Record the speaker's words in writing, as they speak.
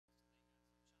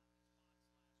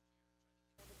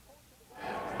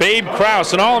Babe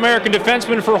Kraus, an All-American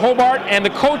defenseman for Hobart and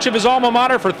the coach of his alma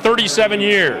mater for 37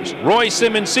 years. Roy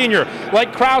Simmons Sr.,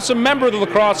 like Kraus, a member of the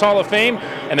Lacrosse Hall of Fame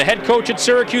and the head coach at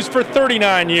Syracuse for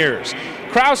 39 years.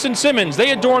 Kraus and Simmons,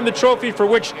 they adorn the trophy for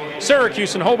which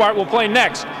Syracuse and Hobart will play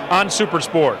next on Super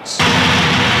Sports.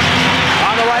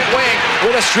 On the right wing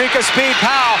with a streak of speed,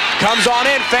 Powell comes on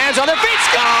in, fans on their feet,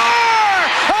 score!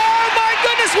 Oh my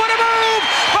goodness, what a move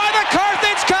by the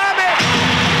Carthage Comet!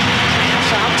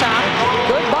 Southtown,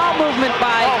 good ball movement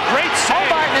by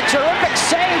Hobart and a terrific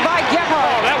save by Gebhardt.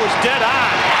 Oh, that was dead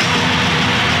on.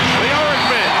 The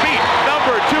Orangemen beat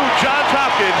number 2 Johns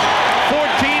Hopkins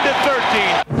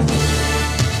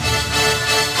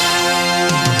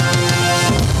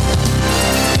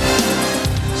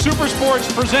 14-13. Super Sports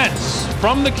presents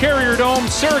from the Carrier Dome,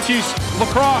 Syracuse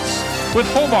Lacrosse with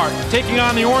Hobart taking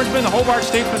on the Orangemen. The Hobart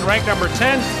Statesmen ranked number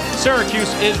 10.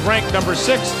 Syracuse is ranked number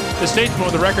 6. The Statesmen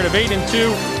with a record of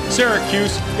 8-2.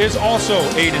 Syracuse is also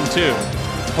 8-2.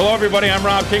 Hello everybody, I'm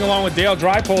Rob King along with Dale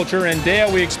Drypolcher. And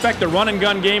Dale, we expect a run and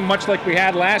gun game much like we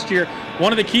had last year.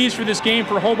 One of the keys for this game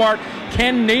for Hobart,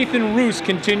 can Nathan Roos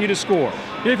continue to score?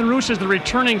 Nathan Roos is the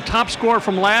returning top scorer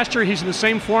from last year. He's in the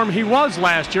same form he was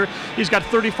last year. He's got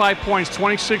 35 points,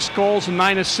 26 goals, and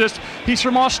 9 assists. He's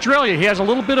from Australia. He has a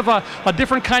little bit of a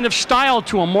different kind of style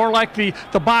to him, more like the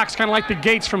box, kind of like the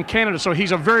Gates from Canada. So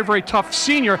he's a very, very tough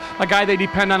senior, a guy they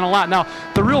depend on a lot. Now,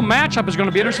 the real matchup is going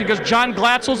to be interesting because John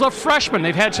Glatzel's a freshman.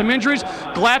 They've had some injuries.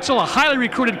 Glatzel, a highly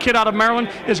recruited kid out of Maryland,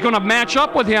 is going to match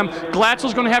up with him.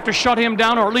 Glatzel's going to have to shut him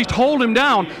down, or at least hold him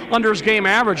down under his game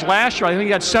average last year. I think he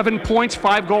had 7 points,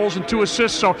 5 goals, and 2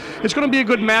 assists. So it's going to be a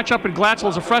good matchup, and Glatzel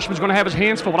as a freshman is going to have his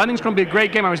hands full. But I think it's going to be a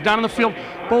great game. I was down in the field.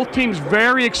 Both teams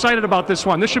very excited about this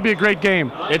one. This should be a great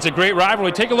game. It's a great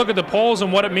rivalry. Take a look at the polls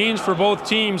and what it means for both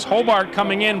teams. Hobart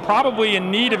coming in probably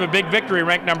in need of a big victory,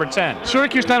 ranked number 10.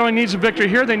 Syracuse not only needs a victory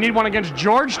here, they need one against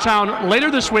Georgetown later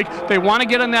this week. They want to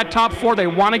get in that top 4. They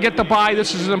want to get the bye.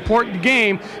 This is an important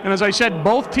game. And as I said,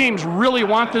 both teams really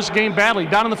want this game badly.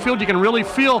 Down in the field, you can really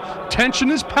feel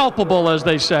tension is palpable, as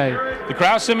they say. The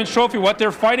Kraus-Simmons Trophy, what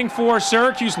they're fighting for.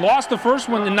 Syracuse lost the first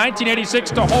one in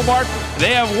 1986 to Hobart.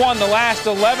 They have won the last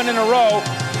 11 in a row.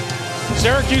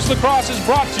 Syracuse Lacrosse is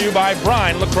brought to you by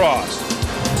Brine Lacrosse.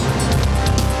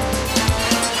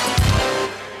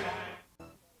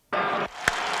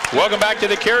 Welcome back to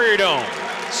the Carrier Dome.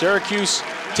 Syracuse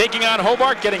taking on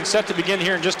Hobart, getting set to begin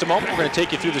here in just a moment. We're going to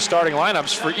take you through the starting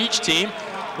lineups for each team.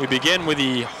 We begin with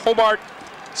the Hobart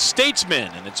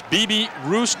Statesmen, and it's Beebe,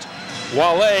 Roost,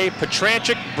 Wale,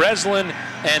 Petranchik, Breslin,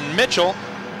 and Mitchell.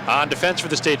 On defense for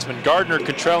the Statesmen, Gardner,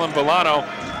 Cottrell, and Villano.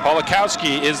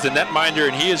 Polakowski is the netminder,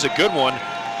 and he is a good one.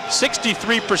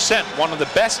 63%, one of the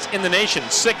best in the nation,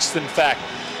 6th in fact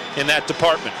in that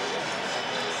department.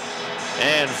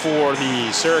 And for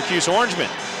the Syracuse Orangemen,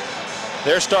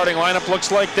 their starting lineup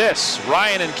looks like this.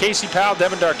 Ryan and Casey Powell,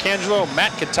 Devin D'Arcangelo,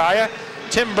 Matt Kataya,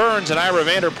 Tim Burns, and Ira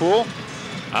Vanderpool.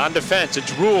 On defense,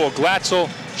 it's Rule, Glatzel,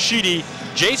 Sheedy,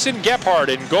 Jason Gebhardt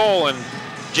in goal, and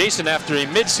Jason, after a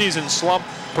midseason slump,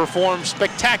 performed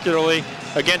spectacularly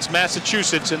against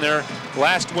Massachusetts in their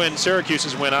last win,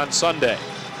 Syracuse's win on Sunday.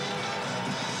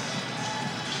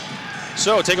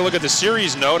 So take a look at the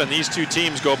series note, and these two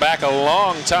teams go back a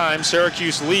long time.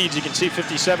 Syracuse leads, you can see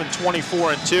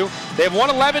 57-24-2. They have won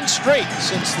 11 straight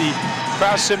since the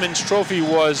Kraus-Simmons Trophy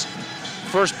was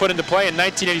first put into play in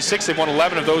 1986. They've won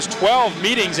 11 of those 12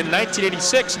 meetings in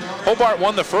 1986. Hobart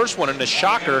won the first one in a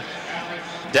shocker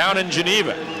down in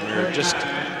Geneva. We're just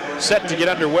set to get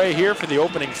underway here for the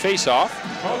opening face-off.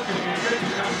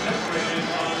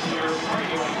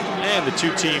 And the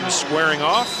two teams squaring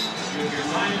off.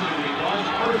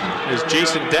 Is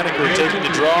Jason Denneker taking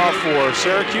the draw for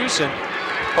Syracuse, and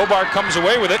Hobart comes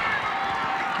away with it.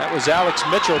 That was Alex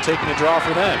Mitchell taking the draw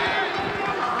for them.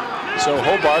 So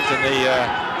Hobart, and they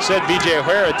said B.J.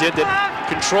 O'Hara did, that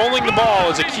controlling the ball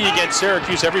is a key against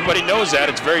Syracuse. Everybody knows that.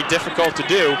 It's very difficult to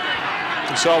do.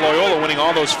 We saw Loyola winning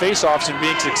all those face-offs and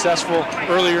being successful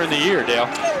earlier in the year, Dale.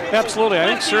 Absolutely.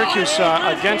 I think Syracuse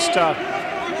against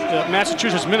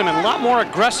Massachusetts Minutemen, a lot more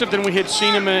aggressive than we had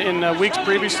seen him in weeks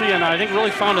previously, and I think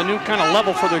really found a new kind of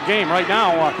level for their game. Right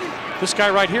now, this guy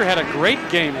right here had a great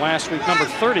game last week, number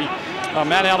 30.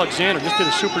 Matt Alexander just did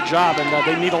a super job, and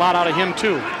they need a lot out of him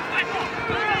too.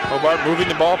 Hobart moving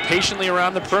the ball patiently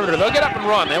around the perimeter. They'll get up and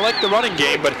run. They like the running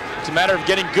game, but it's a matter of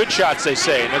getting good shots, they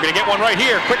say. And they're going to get one right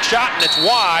here. Quick shot, and it's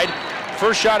wide.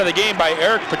 First shot of the game by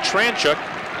Eric Petranchuk,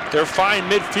 their fine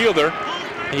midfielder.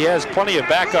 He has plenty of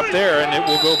backup there, and it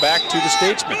will go back to the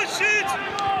Statesmen.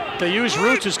 They used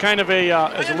Roots as kind of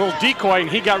as a little decoy, and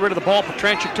he got rid of the ball.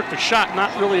 Petranchuk took the shot.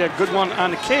 Not really a good one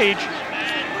on the cage,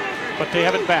 but they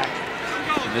have it back.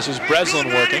 And this is Breslin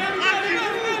working.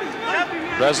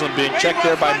 Breslin being checked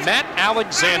there by Matt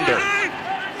Alexander.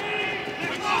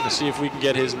 Let's see if we can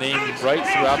get his name right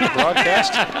throughout the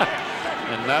broadcast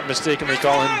and not mistakenly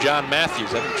call him John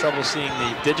Matthews. I'm having trouble seeing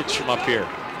the digits from up here.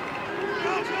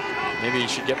 Maybe you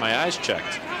should get my eyes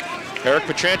checked. Eric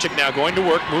Petranchik now going to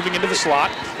work, moving into the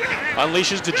slot.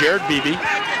 Unleashes to Jared Beebe.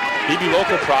 Beebe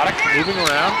local product, moving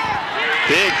around.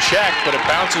 Big check, but it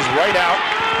bounces right out.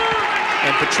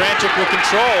 And Petranchik will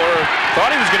control, or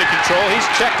thought he was going to control. He's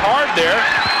checked hard there.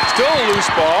 Still a loose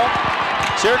ball.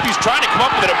 Syracuse trying to come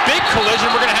up with it. A big collision.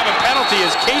 We're going to have a penalty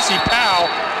as Casey Powell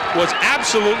was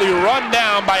absolutely run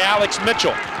down by Alex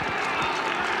Mitchell.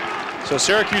 So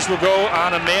Syracuse will go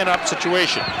on a man-up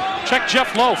situation. Check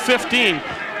Jeff Lowe, 15.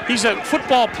 He's a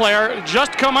football player,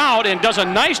 just come out and does a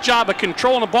nice job of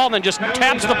controlling the ball, and then just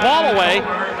taps the ball away,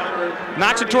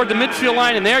 knocks it toward the midfield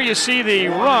line, and there you see the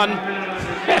run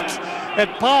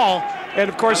at Paul. And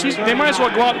of course, they might as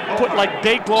well go out and put like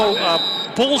day-glow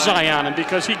bullseye on him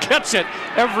because he gets it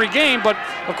every game. But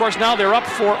of course, now they're up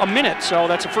for a minute, so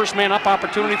that's a first man-up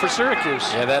opportunity for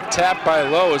Syracuse. Yeah, that tap by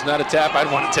Lowe is not a tap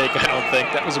I'd want to take, I don't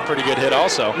think. That was a pretty good hit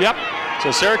also. Yep. So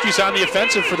Syracuse on the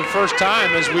offensive for the first time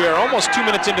as we are almost 2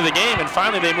 minutes into the game, and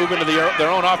finally they move into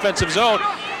their own offensive zone.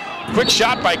 Quick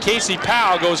shot by Casey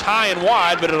Powell goes high and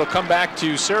wide, but it'll come back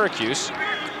to Syracuse.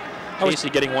 Casey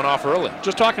getting one off early.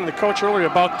 Just talking to the coach earlier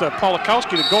about Paul Lacrosse,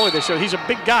 the goalie. They said he's a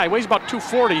big guy, weighs about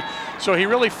 240, so he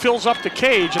really fills up the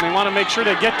cage, and they want to make sure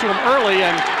they get to him early.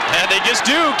 And they just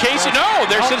do. Casey, no,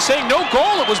 they're saying no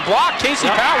goal. It was blocked. Casey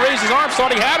Powell raised his arms, thought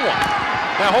he had one.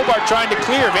 Now Hobart trying to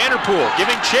clear. Vanderpool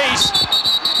giving chase.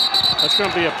 That's going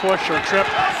to be a push or a trip.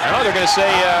 No, they're going to say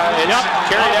it's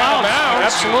carried out of bounds.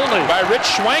 Absolutely. By Rich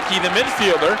Schwanke, the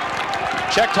midfielder.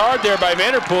 Checked hard there by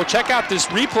Vanderpool. Check out this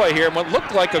replay here and what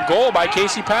looked like a goal by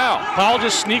Casey Powell. Powell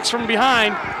just sneaks from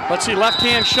behind. Let's see,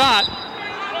 left-hand shot.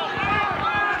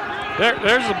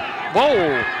 There's a,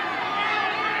 whoa.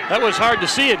 That was hard to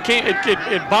see. It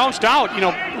bounced out. You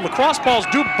know, lacrosse balls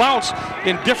do bounce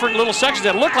in different little sections.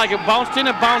 It looked like it bounced in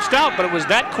and bounced out, but it was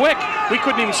that quick. We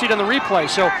couldn't even see it on the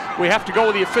replay. So we have to go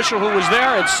with the official who was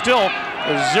there. It's still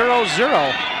 0-0.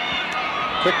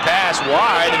 Quick pass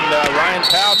wide, and Ryan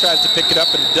Powell tries to pick it up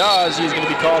and does. He's going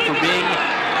to be called for being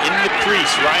in the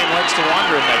crease. Ryan likes to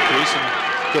wander in that crease and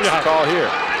gets the call here.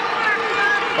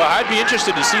 Well, I'd be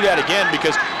interested to see that again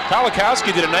because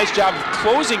Palakowski did a nice job of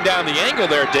closing down the angle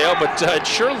there, Dale, but it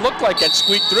sure looked like that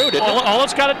squeaked through, didn't it? All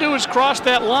it's got to do is cross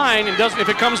that line, and if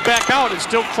it comes back out, it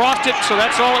still crossed it, so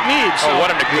that's all it needs. Oh, what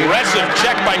an aggressive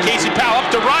check by Casey Powell up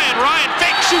to Ryan. Ryan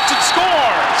fake shoots and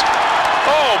scores!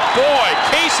 Oh boy,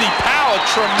 Casey Powell, a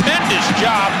tremendous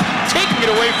job taking it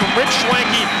away from Rich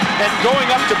Schwanke and going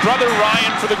up to brother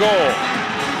Ryan for the goal.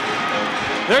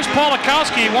 There's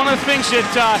Palakowski. One of the things that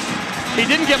he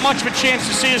didn't get much of a chance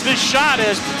to see is this shot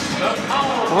as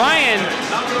Ryan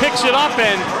picks it up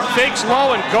and fakes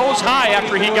low and goes high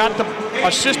after he got the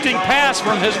assisting pass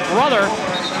from his brother.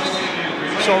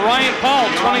 So Ryan Powell,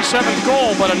 27th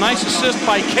goal, but a nice assist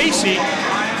by Casey.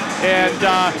 And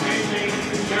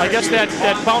I guess that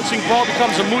bouncing ball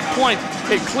becomes a moot point.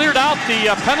 It cleared out the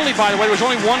penalty, by the way. There was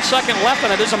only 1 second left, and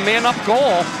it is a man-up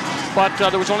goal. But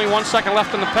there was only 1 second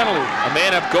left in the penalty. A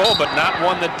man-up goal, but not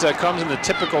one that comes in the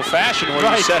typical fashion where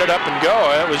you set it up and go.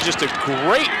 It was just a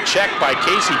great check by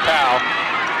Casey Powell.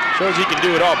 Shows he can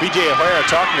do it all. B.J. O'Hara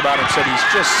talking about him said he's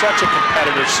just such a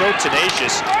competitor, so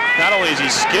tenacious. Not only is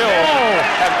he skilled,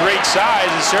 have great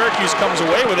size, and Syracuse comes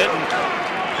away with it and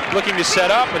looking to set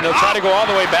up, and they'll try to go all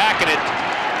the way back, and it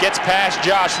gets past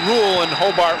Josh Rule, and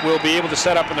Hobart will be able to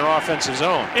set up in their offensive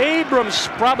zone. Abrams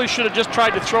probably should have just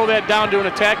tried to throw that down to an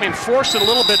attackman, forced it a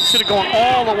little bit instead of going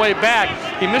all the way back.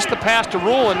 He missed the pass to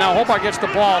Rule, and now Hobart gets the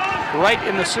ball right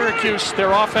in the Syracuse, their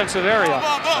offensive area.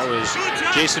 That was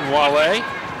Jason Wale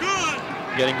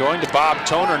getting going to Bob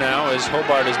Toner now as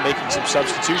Hobart is making some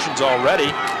substitutions already.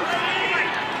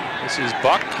 This is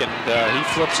Buck, and he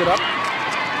flips it up.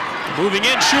 Moving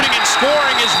in, shooting and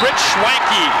scoring is Rich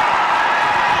Schwanke.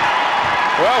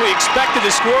 Well, we expected the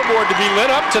scoreboard to be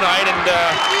lit up tonight, and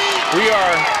we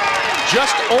are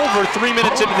just over 3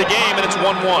 minutes into the game, and it's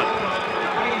 1-1.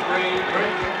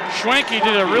 Schwanke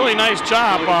did a really nice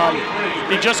job.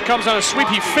 He just comes on a sweep.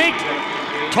 He faked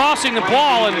tossing the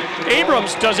ball, and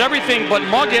Abrams does everything but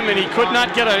mug him, and he could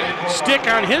not get a stick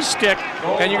on his stick.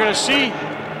 And you're going to see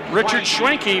Richard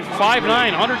Schwanke,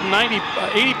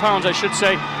 5'9", 80 pounds, I should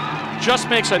say, just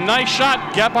makes a nice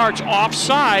shot. Gebhardt's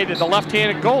offside, the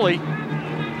left-handed goalie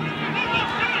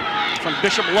from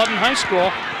Bishop Ludden High School.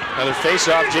 Another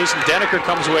face-off. Jason Denneker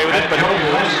comes away with it, but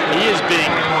he is being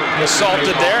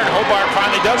assaulted there, and Hobart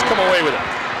finally does come away with it.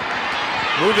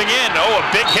 moving in. Oh, a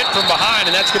big hit from behind,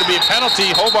 and that's going to be a penalty.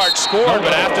 Hobart scored,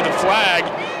 but after the flag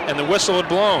and the whistle had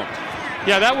blown.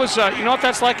 Yeah, that was, you know what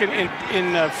that's like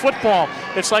in football?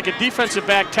 It's like a defensive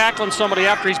back tackling somebody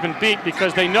after he's been beat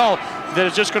because they know that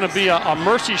it's just going to be a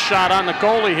mercy shot on the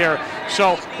goalie here.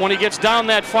 So when he gets down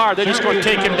that far, they're just going to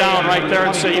take him down right there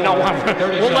and say, you know what,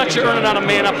 we'll let you earn it on a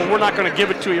man up, but we're not going to give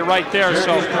it to you right there.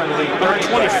 So number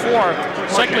 24,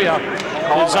 Seglia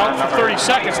is out for 30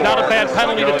 seconds. Not a bad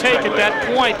penalty to take at that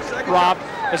point, Rob.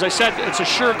 As I said, it's a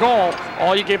sure goal.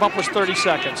 All you gave up was 30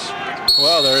 seconds.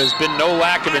 Well, there has been no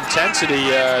lack of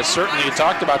intensity. Certainly, you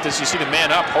talked about this. You see the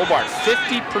man up, Hobart,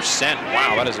 50%.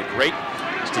 Wow, that is a great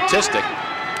statistic.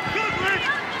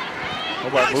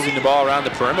 Hobart moving the ball around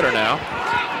the perimeter now.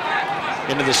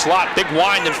 Into the slot, big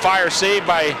wind and fire save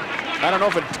by, I don't know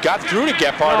if it got through to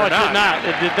Gephardt or not. No,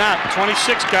 it did not. 26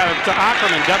 got it to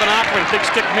Ackerman, Devin Ackerman, big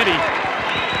stick midi.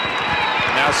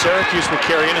 And now Syracuse will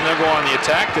carry in and they'll go on the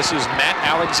attack. This is Matt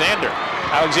Alexander.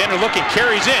 Alexander looking,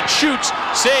 carries in, shoots,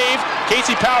 save.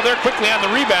 Casey Powell there quickly on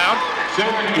the rebound.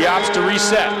 He opts to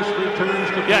reset.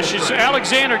 Yeah,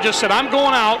 Alexander just said, I'm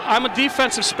going out. I'm a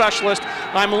defensive specialist.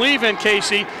 I'm leaving,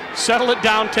 Casey. Settle it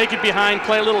down, take it behind,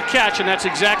 play a little catch, and that's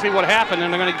exactly what happened,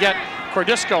 and they're going to get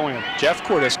Cordisco in. Jeff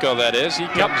Cordisco, that is. He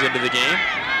comes into the game.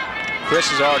 Chris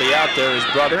is already out there, his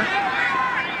brother.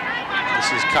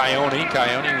 This is Coyote.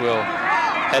 Coyote will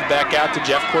head back out to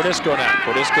Jeff Cordisco now.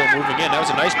 Cordisco moving in. That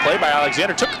was a nice play by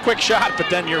Alexander. Took a quick shot,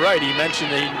 but then you're right. He mentioned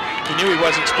that he knew he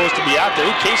wasn't supposed to be out there.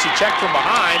 Casey checked from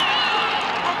behind.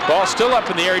 Ball still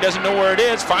up in the air. He doesn't know where it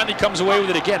is. Finally comes away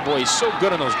with it again. Boy, he's so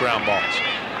good on those ground balls.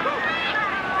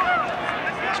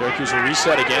 Syracuse will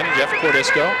reset again. Jeff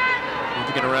Cordisco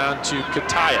moving it around to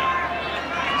Kataya.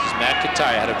 This is Matt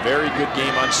Kataya. Had a very good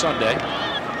game on Sunday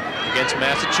against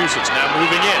Massachusetts. Now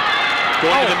moving in.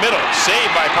 Going to the middle.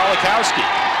 Saved by Polakowski.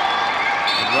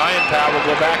 And Ryan Powell will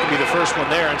go back and be the first one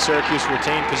there, and Syracuse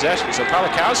retain possession. So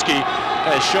Polakowski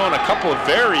has shown a couple of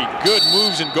very good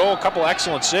moves in goal, a couple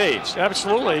excellent saves.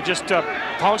 Absolutely. Just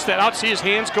pounced that out. See his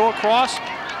hands go across.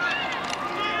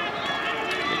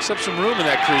 Picks up some room in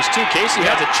that crease, too. Casey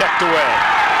has it checked away.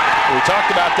 We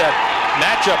talked about that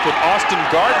matchup with Austin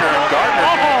Gardner, and Gardner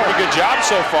did a pretty good job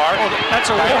so far. Oh, that's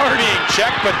a Lord being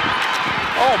checked, but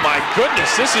oh my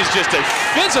goodness, this is just a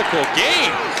physical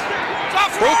game.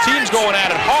 Both teams going at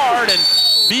it hard, and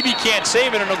BB can't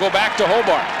save it, and it'll go back to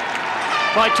Hobart.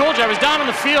 Well, I told you, I was down in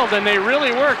the field, and they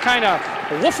really were kind of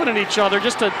woofing at each other,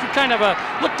 just to kind of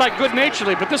looked like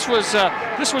good-naturedly, but this was a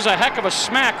heck of a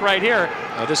smack right here.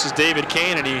 This is David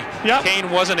Kane, and Kane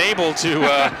wasn't able to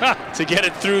to get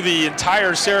it through the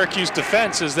entire Syracuse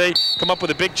defense as they come up with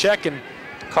a big check and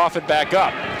cough it back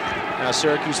up. Now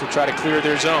Syracuse will try to clear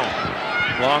their zone.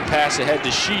 Long pass ahead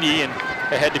to Sheedy and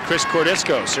ahead to Chris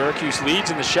Cordisco. Syracuse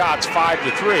leads in the shots 5-3.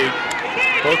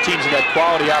 Both teams have had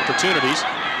quality opportunities.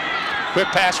 Quick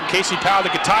pass from Casey Powell to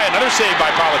Kataya. Another save by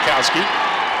Polakowski.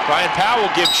 Ryan Powell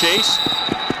will give chase.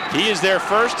 He is there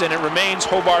first, and it remains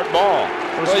Hobart ball.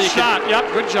 Well, shot.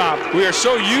 Yep, good job. We are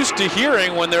so used to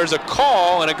hearing when there's a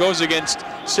call and it goes against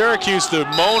Syracuse, the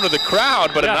moan of the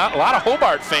crowd, but not a lot of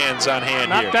Hobart fans on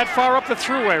hand here. Not that far up the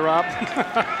thruway, Rob.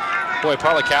 Boy,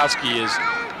 Polakowski is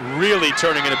really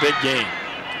turning in a big game.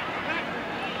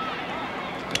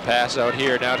 Pass out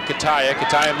here now to Kataya.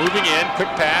 Kataya moving in.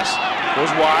 Quick pass. Goes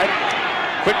wide.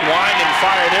 Quick wind and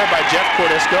fire there by Jeff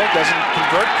Cordisco. Doesn't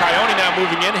convert. Coyote now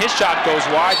moving in. His shot goes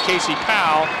wide. Casey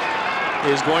Powell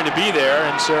is going to be there,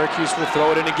 and Syracuse will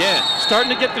throw it in again.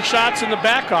 Starting to get the shots in the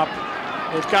backup.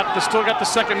 They've still got the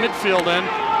second midfield in.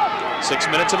 6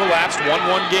 minutes have elapsed. 1-1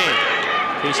 game.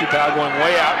 Casey Powell going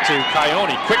way out to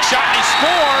Coyote. Quick shot, and he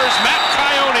scores! Matt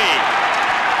Coyote!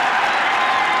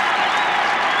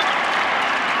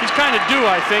 He's kind of due,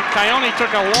 I think. Coyote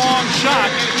took a long shot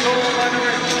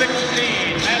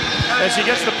as he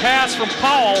gets the pass from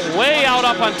Powell way out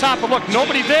up on top. But look,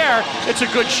 nobody there. It's a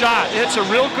good shot. It's a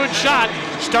real good shot.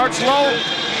 Starts low,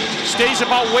 stays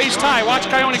about waist high. Watch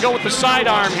Coyote go with the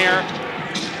sidearm here.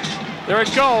 There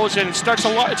it goes, and it starts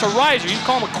it's a riser. You can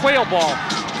call him a quail ball.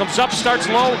 Comes up, starts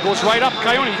low, goes right up.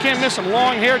 Coyote, you can't miss him.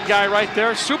 Long-haired guy right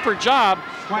there. Super job.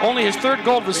 Only his third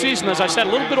goal of the season, as I said,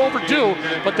 a little bit overdue,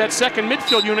 but that second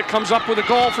midfield unit comes up with a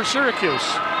goal for Syracuse.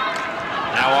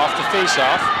 Now off the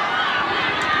face-off.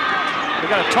 We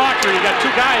got a talk here. You got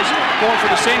two guys going for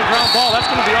the same ground ball.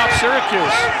 That's going to be off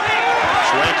Syracuse.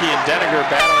 Schwenke and Denninger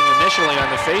battling initially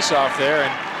on the face-off there,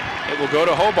 and it will go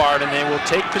to Hobart, and they will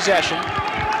take possession.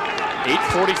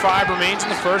 8:45 remains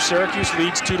in the first. Syracuse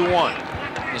leads 2-1.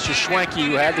 This is Schwenke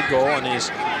who had the goal, and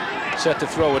he's set to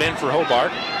throw it in for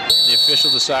Hobart. The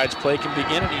official decides play can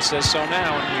begin, and he says so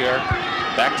now, and we are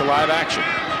back to live action.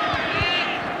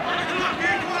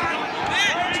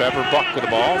 Trevor Buck with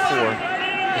the ball for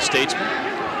the Statesman.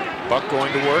 Buck going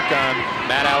to work on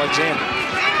Matt Alexander.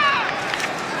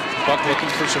 Buck looking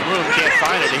for some room, can't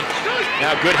find any.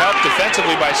 Now good help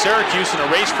defensively by Syracuse in a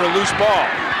race for a loose ball.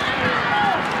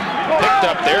 Picked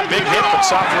up there, big hit, but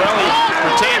Soffarelli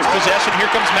retains possession. Here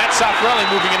comes Matt Soffarelli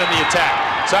moving in on the attack.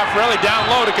 Soffarelli down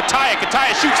low to Kataya.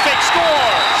 Kataya shoots, fake,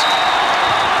 scores!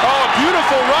 Oh, a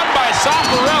beautiful run by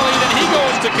Soffarelli. Then he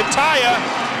goes to Kataya,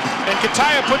 and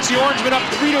Kataya puts the Orangemen up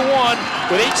 3-1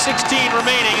 with 8:16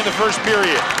 remaining in the first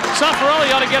period.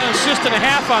 Soffarelli ought to get an assist and a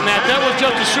half on that. That was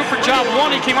just a super job.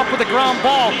 1, he came up with a ground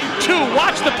ball. 2,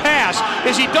 watch the pass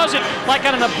as he does it like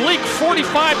at an oblique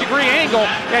 45-degree angle.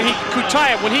 And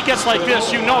Kataya, when he gets like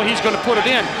this, you know he's going to put it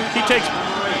in. He takes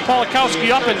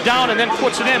Polakowski up and down and then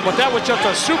puts it in, but that was just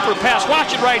a super pass.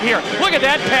 Watch it right here. Look at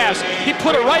that pass. He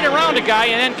put it right around a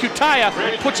guy, and then Kataya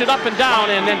puts it up and down,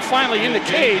 and then finally in the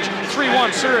cage,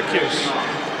 3-1 Syracuse.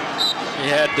 He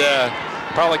had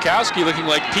Polakowski looking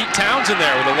like Pete Townsend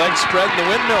there with the legs spread and the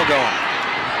windmill going.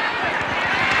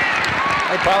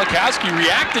 Hey, Polakowski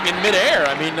reacting in midair.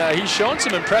 I mean, he's shown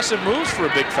some impressive moves for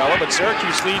a big fella, but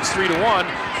Syracuse leads 3-1,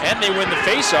 and they win the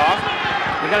face-off.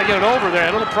 We got to get it over there.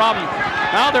 A little problem.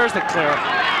 Now there's the clear.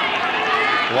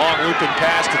 Long looping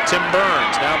pass to Tim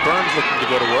Burns. Now Burns looking to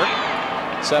go to work.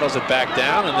 Settles it back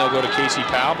down, and they'll go to Casey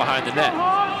Powell behind the net.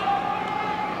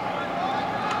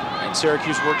 And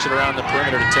Syracuse works it around the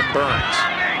perimeter to Tim Burns.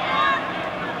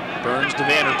 Burns to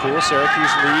Vanderpool.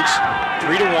 Syracuse leads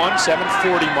 3-1,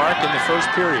 7:40 mark in the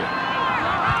first period.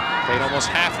 Played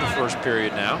almost half the first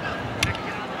period now.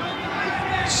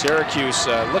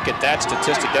 Syracuse, look at that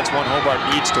statistic. That's one Hobart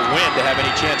needs to win to have any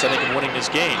chance, I think, in winning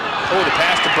this game. Oh, the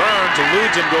pass to Burns,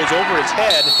 eludes him, goes over his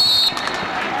head.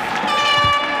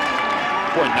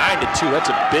 Boy, 9-2, that's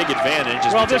a big advantage.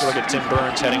 Just take a look at Tim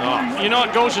Burns heading off. You know,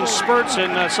 it goes in spurts,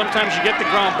 and sometimes you get the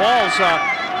ground balls.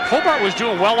 Hobart was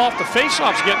doing well off the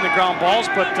faceoffs getting the ground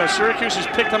balls, but Syracuse has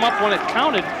picked them up when it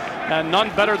counted. None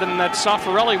better than that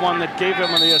Soffarelli one that gave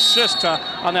him the assist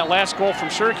on that last goal from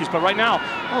Syracuse. But right now,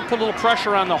 we'll put a little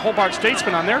pressure on the Hobart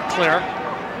Statesmen on their clear.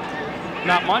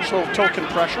 Not much, a little token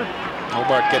pressure.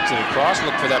 Hobart gets it across,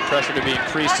 look for that pressure to be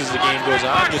increased as the game goes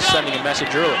on, just sending a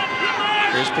message early.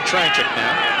 Here's Petranchik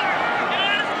now.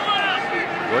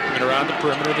 Working it around the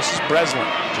perimeter, this is Breslin,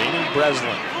 Jamie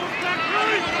Breslin.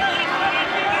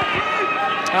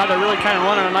 Now they're really kind of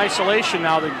running in isolation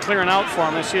now. They're clearing out for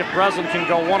him. Let's see if Breslin can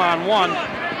go one-on-one.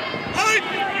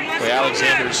 Boy,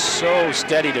 Alexander's so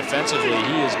steady defensively.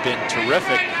 He has been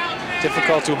terrific.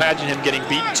 Difficult to imagine him getting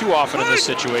beaten too often in this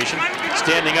situation.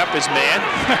 Standing up his man.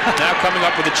 Now coming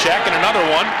up with a check and another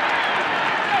one.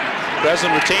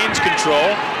 Breslin retains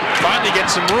control. Finally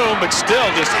gets some room, but still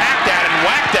just hacked at and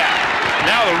whacked at.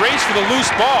 Now the race for the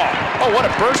loose ball. Oh, what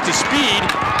a burst of speed.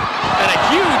 And a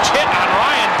huge hit on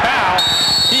Ryan Powell.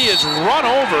 He is run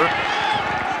over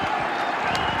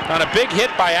on a big hit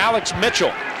by Alex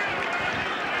Mitchell.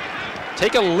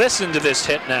 Take a listen to this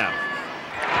hit now.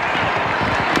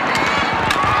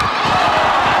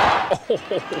 Oh,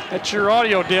 that's your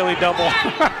audio daily double.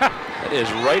 That is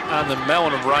right on the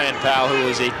melon of Ryan Powell, who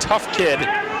is a tough kid.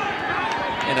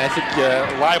 And I think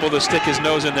liable to stick his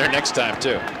nose in there next time,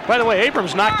 too. By the way,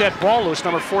 Abrams knocked that ball loose.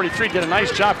 Number 43 did a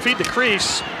nice job. Feed the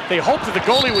crease. They hoped that the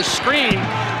goalie was screened.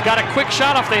 Got a quick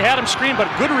shot off. They had him screened, but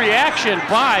good reaction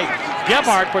by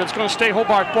Gebhardt, but it's going to stay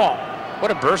Hobart ball.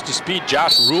 What a burst of speed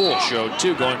Josh Rule showed,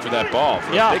 too, going for that ball.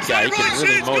 For a big guy, he can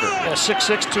really motor.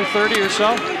 6'6", 230 or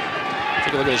so.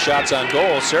 Take a look at the shots on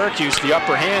goal. Syracuse, the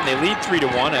upper hand. They lead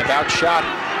 3-1, have outshot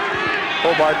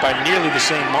Hobart by nearly the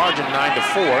same margin,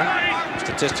 9-4.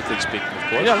 Statistically speaking, of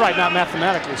course. Yeah, right, not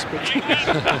mathematically speaking.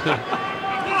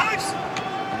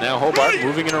 Now Hobart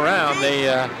moving it around. They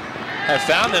have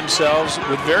found themselves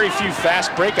with very few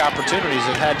fast break opportunities.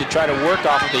 They've had to try to work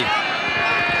off of the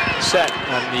set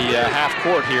on the half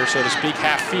court here, so to speak,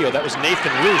 half field. That was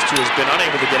Nathan Roost, who has been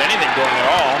unable to get anything going at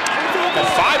all. Had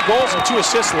 5 goals and 2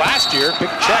 assists last year. Big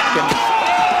check, and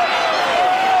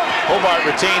Hobart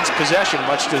retains possession,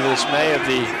 much to the dismay of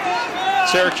the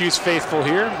Syracuse faithful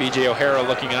here. B.J. O'Hara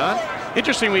looking on.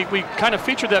 Interesting, we kind of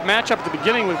featured that matchup at the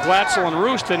beginning with Glatzel and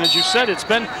Roost, and as you said, it's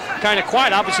been kind of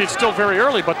quiet. Obviously, it's still very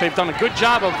early, but they've done a good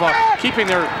job of keeping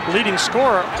their leading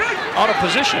scorer out of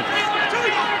position.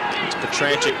 It's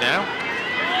Petranchik now.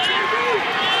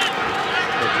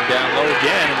 Looking down low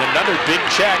again, and another big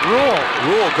check.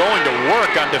 Rule going to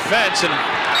work on defense, and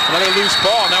another loose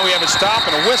ball. Now we have a stop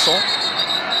and a whistle.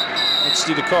 Let's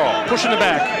see the call. Pushing the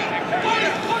back.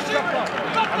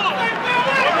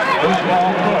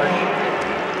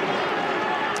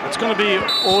 It's going to be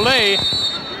Ole.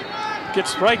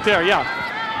 Gets right there, yeah.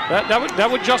 That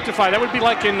would justify. That would be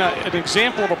like an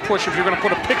example of a push if you're going to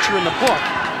put a picture in the book.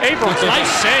 Abrams,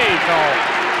 nice save, though.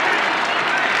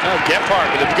 Now Gephardt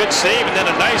with a good save and then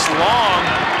a nice long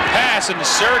pass, and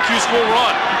Syracuse will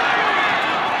run.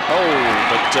 Oh,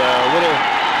 but a little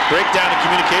breakdown in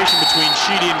communication between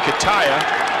Sheedy and Kataya.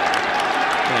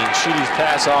 And Sheedy's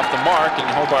pass off the mark, and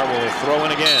Hobart will throw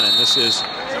in again. And this is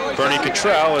Bernie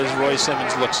Cottrell as Roy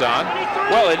Simmons looks on.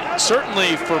 Well, it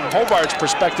certainly, from Hobart's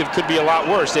perspective, could be a lot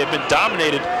worse. They've been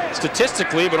dominated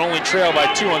statistically, but only trailed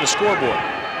by 2 on the scoreboard.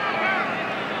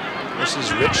 This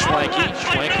is Rich Schwanke.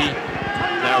 Schwanke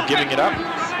now giving it up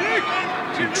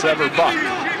to Trevor Buck.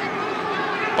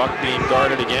 Buck being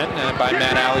guarded again by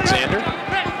Matt Alexander.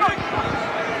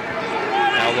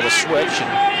 Now a little switch, and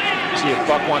see if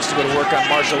Buck wants to go to work on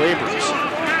Marshall Abrams.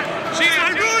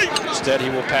 Instead, he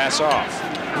will pass off.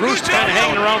 Roost kind of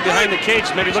hanging around behind the cage,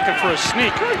 maybe looking for a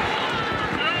sneak.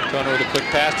 Tono with a quick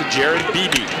pass to Jared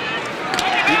Beebe.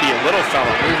 Beebe, a little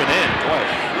fella moving in. Boy,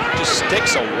 just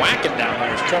sticks a whacking down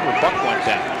there as Trevor Buck went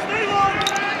down.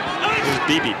 Here's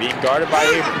Beebe being guarded by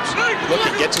Abrams.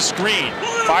 Looking, gets a screen.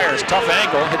 Fires, tough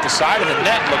angle, hit the side of the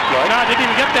net, looked like. No, didn't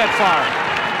even get that far.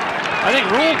 I think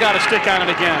Rule got a stick on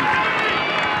it again.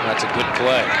 That's a good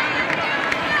play.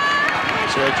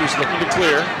 Syracuse looking to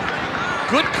clear.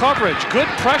 Good coverage, good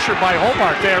pressure by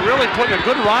Hobart. They're really putting a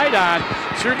good ride on.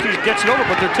 Syracuse gets it over,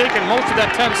 but they're taking most of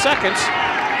that 10 seconds.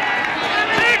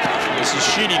 This is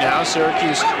Sheedy now.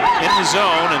 Syracuse in the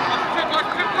zone, and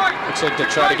looks like they'll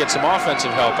try to get some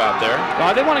offensive help out there.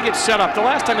 They want to get set up. The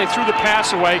last time they threw the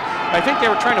pass away, I think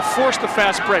they were trying to force the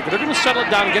fast break. But they're going to settle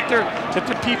it down and get their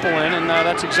people in, and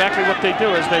that's exactly what they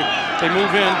do as they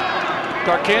move in.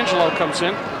 Darkangelo comes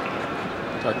in.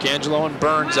 Darkangelo and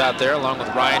Burns out there, along with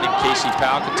Ryan and Casey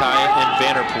Powell, Kataya and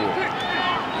Vanderpool.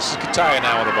 This is Kataya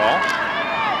now with the ball.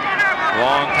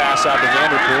 Long pass out to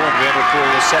Vanderpool, and Vanderpool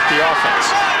will set the offense.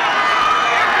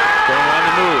 Going on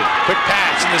the move. Quick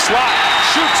pass in the slot.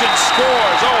 Shoots and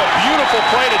scores. Oh, a beautiful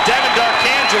play to Devin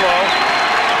Darkangelo.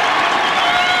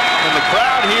 And the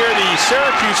crowd here, the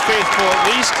Syracuse faithful at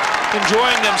least,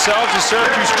 enjoying themselves as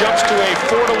Syracuse jumps to a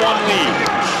 4-1 lead.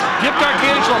 Give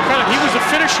Darkangelo credit. He was a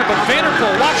finisher, but Vanderpool,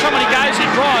 watch how many guys he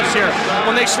draws here.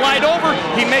 When they slide over,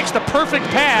 he makes the perfect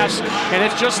pass, and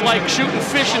it's just like shooting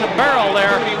fish in a barrel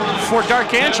there for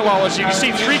Darkangelo. As you can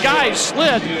see, 3 guys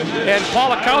slid, and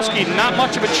Polakowski, not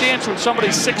much of a chance when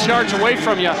somebody's 6 yards away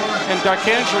from you. And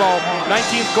Darkangelo,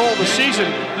 19th goal of the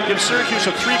season, gives Syracuse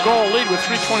a 3-goal lead with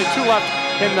 3:22 left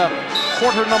in the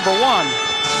quarter number 1.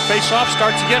 Face-off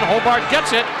starts again. Hobart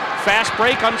gets it. Fast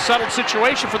break, unsettled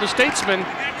situation for the Statesmen.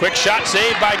 Quick shot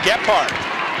saved by Gephardt.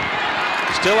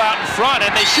 Still out in front, and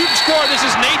they shoot and score. This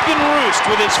is Nathan Roost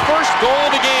with his first goal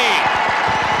of the game.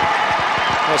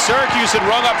 Well, Syracuse had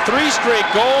rung up 3 straight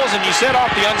goals, and you set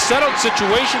off the unsettled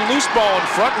situation. Loose ball in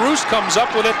front. Roost comes up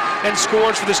with it and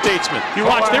scores for the Statesmen. You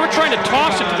watch, they were trying to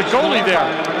toss it to the goalie there.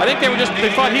 I think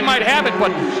they thought he might have it,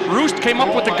 but Roost came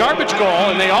up with the garbage goal,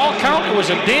 and they all count it was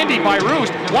a dandy by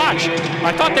Roost. Watch,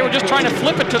 I thought they were just trying to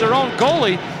flip it to their own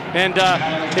goalie, and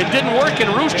it didn't work,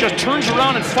 and Roost just turns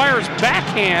around and fires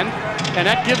backhand, and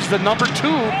that gives the number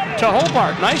 2 to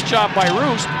Hobart. Nice job by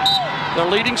Roost. The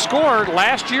leading scorer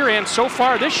last year and so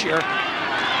far this year.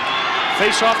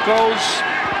 Face-off goes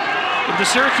into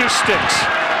Syracuse sticks.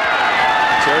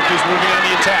 Syracuse moving on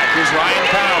the attack. Here's Ryan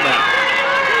Powell now.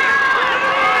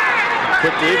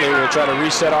 Quickly, they will try to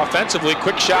reset offensively.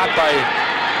 Quick shot by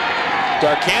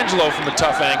Darkangelo from a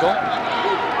tough angle.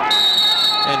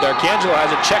 And Darkangelo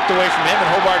has it checked away from him, and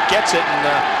Hobart gets it. And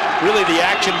really the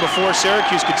action before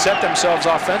Syracuse could set themselves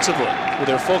offensively with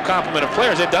their full complement of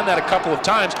players. They've done that a couple of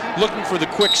times, looking for the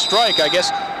quick strike. I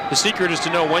guess the secret is to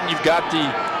know when you've got the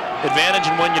advantage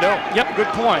and when you don't. Yep, good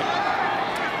point.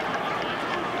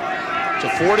 It's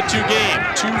a 4-2 game,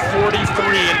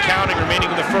 2:43 and counting remaining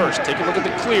in the first. Take a look at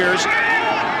the clears.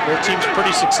 Their team's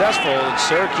pretty successful.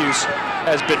 Syracuse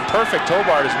has been perfect.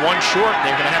 Hobart is 1 short, and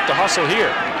they're going to have to hustle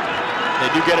here. They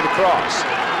do get it across.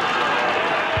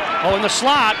 Oh, in the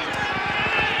slot.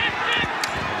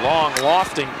 Long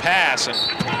lofting pass, and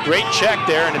great check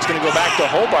there, and it's going to go back to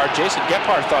Hobart. Jason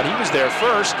Gephardt thought he was there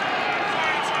first,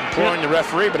 imploring the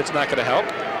referee, but it's not going to help.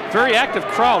 Very active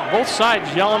crowd, both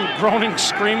sides yelling, groaning,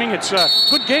 screaming. It's a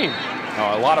good game.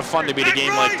 Oh, a lot of fun to be at a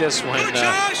game like this when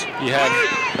you have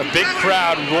a big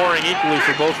crowd roaring equally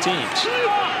for both teams.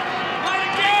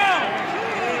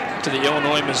 To the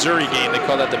Illinois-Missouri game, they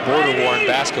call that the border war in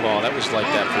basketball. That was like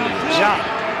that for years. Yeah.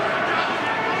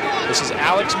 This is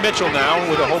Alex Mitchell now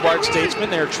with the Hobart Statesmen.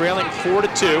 They're trailing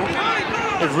 4-2.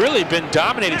 They've really been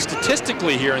dominated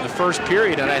statistically here in the first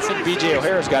period, and I think B.J.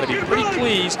 O'Hara's got to be pretty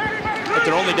pleased that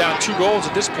they're only down 2 goals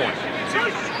at this point.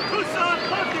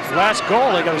 last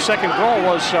goal, they got a second goal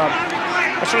was,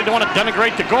 I certainly don't want to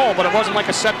denigrate the goal, but it wasn't like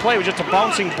a set play. It was just a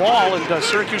bouncing ball, and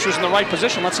Syracuse was in the right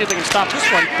position. Let's see if they can stop this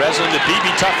one. Breslin to BB,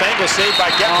 tough angle, saved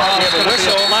by Gephardt. We have a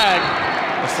whistle.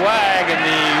 A flag, and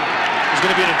there's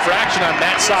going to be an infraction on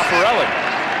Matt Saffarelli.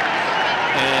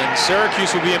 And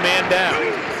Syracuse will be a man down.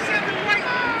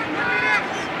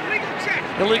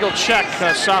 Illegal check,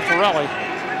 Saffarelli.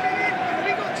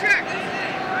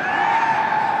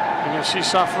 You're going to see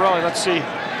Saffarelli, let's see.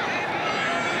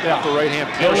 Yeah. Upper right-hand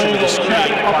portion of the screen.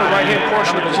 Upper right-hand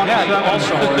portion of his head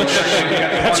also.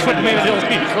 That's what made it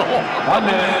illegal.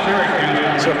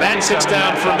 So Matt sits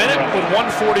down for a minute with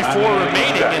 1:44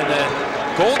 remaining, and the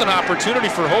golden opportunity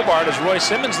for Hobart as Roy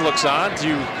Simmons looks on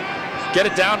to get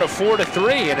it down to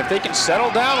 4-3. And if they can settle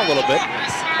down a little bit,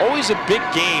 always a big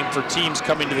game for teams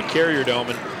coming to the Carrier Dome.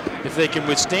 And if they can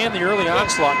withstand the early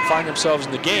onslaught and find themselves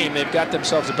in the game, they've got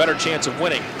themselves a better chance of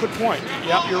winning. Good point.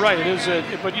 Yeah, you're right. It is,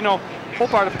 but you know,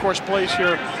 Hobart, of course, plays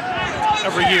here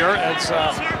every year. It's,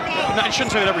 I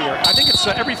shouldn't say that every year. I think it's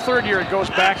every third year it goes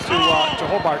back to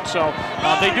Hobart. So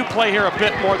they do play here a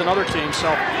bit more than other teams. So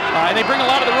and they bring a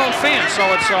lot of their own fans. So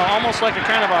it's almost like a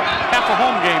kind of a half a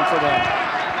home game for them.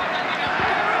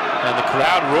 And the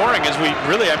crowd roaring as we're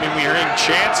hearing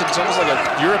chants. It's almost like a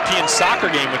European soccer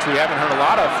game, which we haven't heard a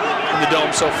lot of in the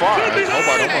Dome so far.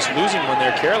 Hobart almost losing one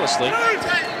there carelessly.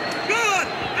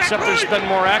 Except there's been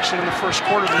more action in the first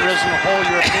quarter than there is in the whole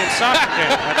European soccer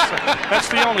game. That's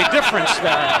the only difference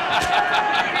there.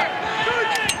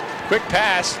 Quick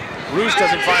pass. Roos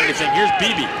doesn't find anything. Here's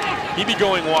BB. BB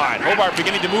going wide. Hobart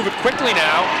beginning to move it quickly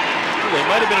now. They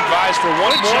might have been advised for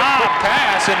one more quick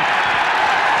pass. And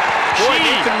boy,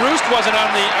 Nathan Roost wasn't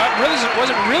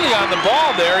really on the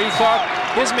ball there. He thought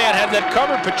his man had that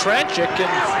covered, Petranchik, and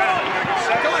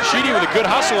Sheedy with a good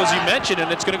hustle, as you mentioned, and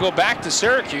it's going to go back to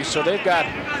Syracuse, so they've got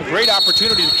a great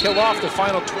opportunity to kill off the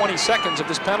final 20 seconds of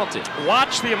this penalty.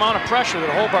 Watch the amount of pressure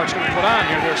that Hobart's going to put on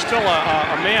here. There's still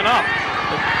a man up.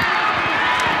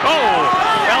 Oh,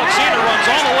 Alexander runs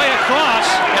all the way across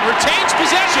and retains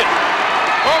possession.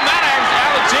 Oh, Matt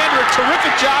Alexander, a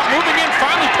terrific job moving in,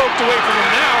 finally poked away from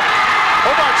him now.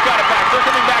 Hobart's got it back. They're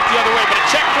coming back the other way, but a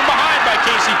check from behind by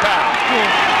Casey Powell.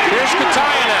 Here's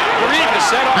Kataya now. We're even.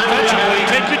 Set offensively.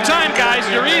 Take your time, guys.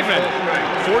 You're even.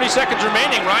 40 seconds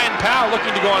remaining. Ryan Powell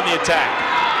looking to go on the attack.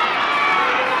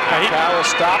 Powell will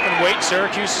stop and wait.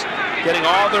 Syracuse getting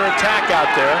all their attack out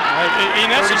there.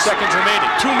 30 seconds remaining.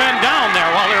 Two men down there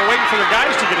while they're waiting for their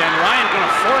guys to get in. Ryan going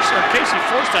to force, or Casey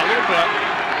forced that a little bit.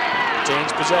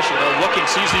 Retains possession. They're looking,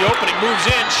 sees the opening, moves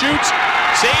in, shoots,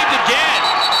 saved again.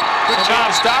 Good job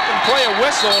to stop and play a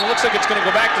whistle, and it looks like it's going to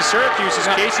go back to Syracuse as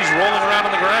Casey's rolling around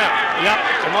on the ground. Yep,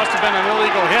 it must have been an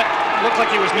illegal hit. Looked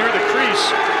like he was near the crease.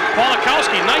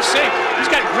 Polakowski, nice save. He's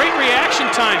got great reaction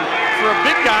time for a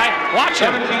big guy. Watch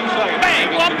him.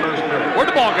 Bang! Up. Where'd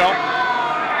the ball go?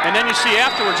 And then you see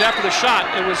afterwards, after the shot,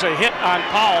 it was a hit on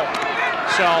Powell.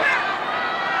 So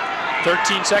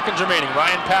 13 seconds remaining.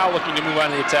 Ryan Powell looking to move on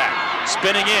the attack.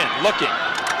 Spinning in, looking.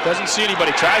 Doesn't see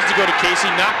anybody. Tries to go to Casey,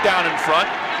 knocked down in front.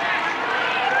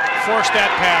 Forced that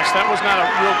pass. That was not a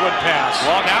real good pass.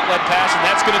 Long outlet pass, and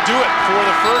that's going to do it for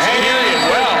the first period.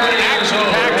 Well, an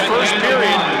action-packed first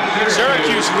period.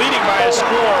 Syracuse leading by a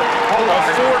score of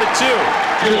 4-2.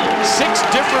 6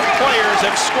 different players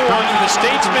have scored for the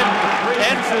Statesmen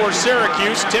and for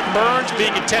Syracuse. Tim Burns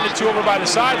being attended to over by the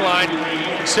sideline.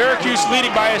 Syracuse leading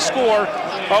by a score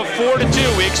of 4-2.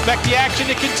 We expect the action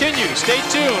to continue. Stay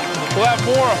tuned. We'll have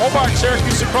more Hobart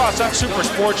Syracuse Lacrosse on Super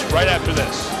Sports right after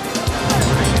this.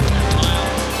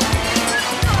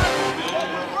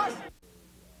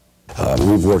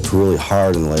 We've worked really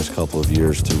hard in the last couple of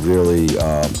years to really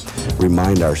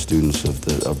remind our students of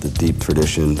the deep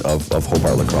tradition of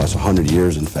Hobart Lacrosse, 100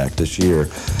 years in fact this year,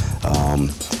 and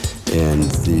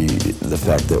the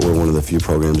fact that we're one of the few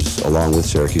programs along with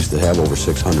Syracuse that have over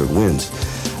 600 wins.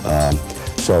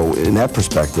 So in that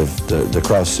perspective, the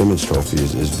Kraus-Simmons trophy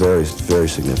is very, very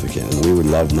significant, and we would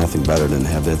love nothing better than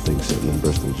have that thing sitting in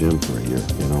Bristol Gym for a year,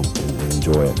 you know, and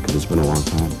enjoy it, because it's been a long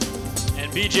time.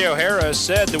 B.J. O'Hara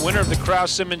said the winner of the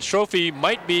Kraus-Simmons Trophy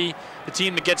might be the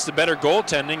team that gets the better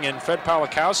goaltending, and Fred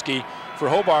Polakowski for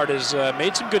Hobart has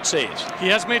made some good saves. He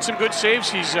has made some good saves.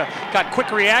 He's got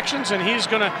quick reactions, and he's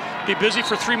going to be busy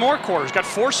for 3 more quarters. Got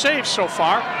 4 saves so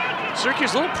far.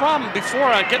 Syracuse, a little problem before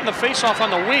getting the face-off on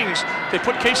the wings. They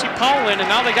put Casey Powell in, and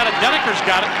now they got it. Denneker's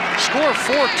got it. Score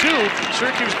 4-2.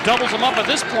 Syracuse doubles them up at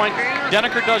this point.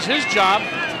 Denneker does his job,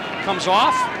 comes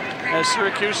off as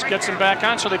Syracuse gets him back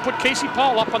on. So they put Casey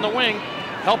Powell up on the wing,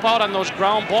 help out on those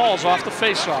ground balls off the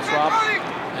face-off, Rob.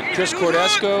 And Chris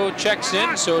Cordesco checks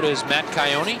in, so does Matt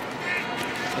Coyote.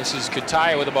 This is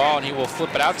Kataya with the ball, and he will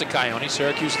flip it out to Coyote.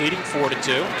 Syracuse leading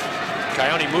 4-2.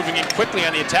 Coyote moving in quickly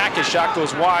on the attack. His shot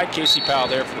goes wide. Casey Powell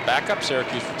there for the backup.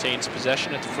 Syracuse retains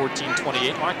possession at the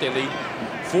 14-28 mark. They lead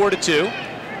 4-2.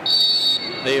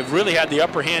 They have really had the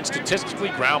upper hand statistically,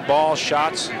 ground balls,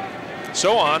 shots,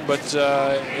 so on, but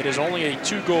it is only a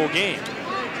 2-goal game.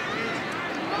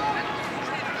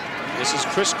 This is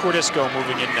Chris Cordisco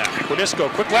moving in now. Cordisco,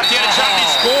 quick left-handed shot, and he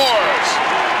scores!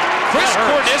 Chris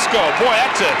Cordisco, boy,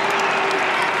 that's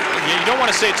you don't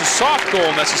want to say it's a soft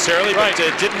goal necessarily, but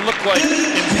it didn't look like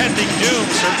impending doom,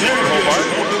 certainly for Hobart.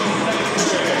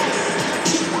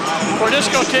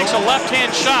 Cordisco takes a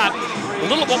left-hand shot.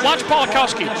 Watch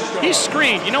Polakowski. He's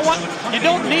screened. You know what? You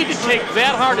don't need to take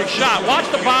that hard a shot. Watch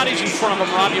the bodies in front of him,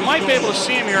 Rob. You might be able to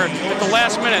see him here at the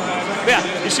last minute. Yeah,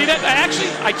 you see that? Actually,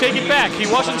 I take it back. He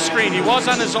wasn't screened. He was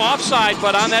on his offside,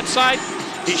 but on that side,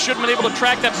 he should have been able to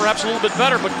track that perhaps a little bit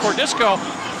better. But Cordisco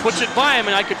puts it by him,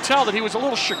 and I could tell that he was a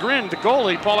little chagrined, the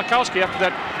goalie, Polakowski, after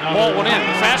that ball went in.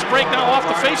 Fast break now off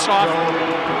the faceoff.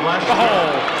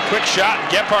 Oh, quick shot.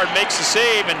 Gebhardt makes the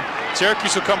save, and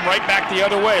Syracuse will come right back the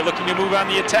other way, looking to move on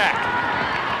the attack.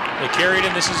 They carry it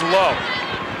in. This is Lowe.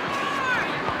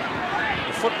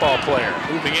 The football player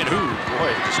moving in. Boy,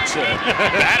 just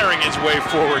battering his way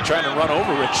forward, trying to run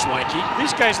over Rich Swanky.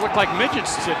 These guys look like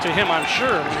midgets to him, I'm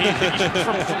sure. He's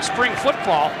from spring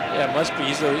football. Yeah, it must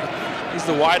be. He's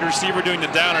the wide receiver doing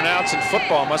the down and outs in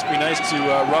football. Must be nice to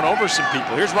run over some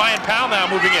people. Here's Ryan Powell now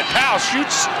moving in. Powell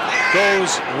shoots,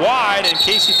 goes wide, and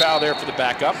Casey Powell there for the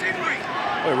backup.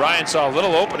 Boy, Ryan saw a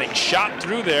little opening, shot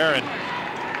through there, and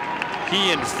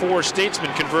he and 4 statesmen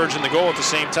converge in the goal at the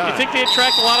same time. You think they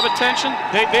attract a lot of attention?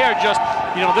 They are just,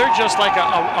 they're just like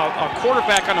a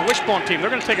quarterback on a wishbone team.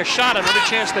 They're going to take a shot at every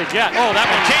chance they get. Oh, that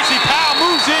one. Casey Powell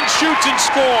moves in, shoots, and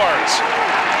scores.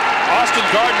 Austin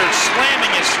Gardner slamming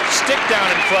his stick down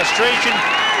in frustration.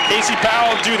 Casey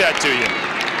Powell will do that to you.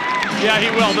 Yeah,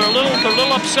 he will. They're a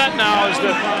little upset now as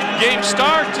the game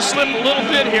starts to slip a little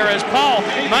bit here as Powell,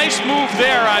 nice move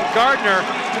there on Gardner,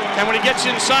 and when he gets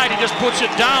inside, he just puts it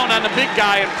down on the big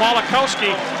guy, and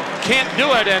Polakowski can't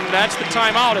do it, and that's the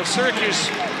timeout. As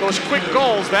Syracuse, those quick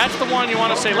goals, that's the one you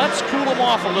want to say, let's cool them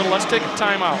off a little, let's take a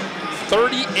timeout.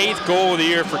 38th goal of the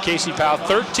year for Casey Powell,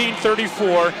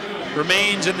 13:34.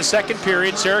 Remains in the second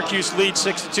period. Syracuse leads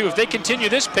 6-2. If they continue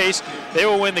this pace, they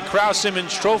will win the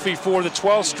Kraus-Simmons Trophy for the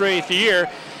 12th straight year.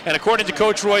 And according to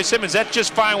Coach Roy Simmons, that's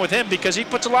just fine with him because he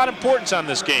puts a lot of importance on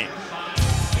this game.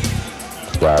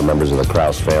 There are members of the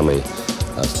Kraus family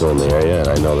still in the area, and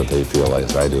I know that they feel like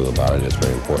as I do about it. It's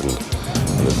very important.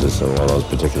 And this is one of those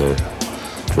particular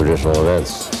traditional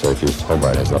events. Syracuse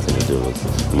Hobart has nothing to do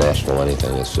with national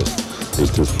anything. It's just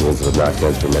these two schools have knocked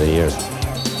heads for many years.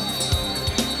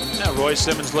 Roy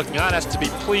Simmons looking on, has to be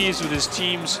pleased with his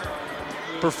team's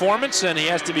performance, and he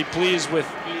has to be pleased with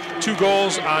 2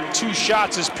 goals on 2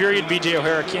 shots this period. B.J.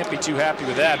 O'Hara can't be too happy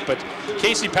with that, but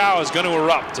Casey Powell is going to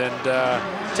erupt, and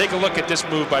take a look at this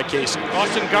move by Casey.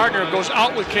 Austin Gardner goes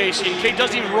out with Casey, and Casey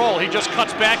doesn't even roll. He just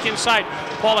cuts back inside.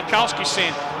 Polakowski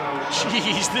saying,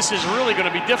 geez, this is really going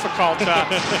to be difficult,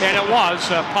 and it was.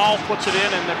 Powell puts it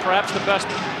in, and perhaps the best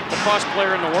lacrosse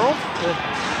player in the world.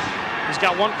 He's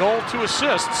got 1 goal, 2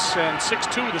 assists, and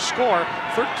 6-2 to score.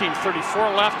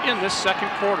 13:34 left in this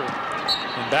second quarter.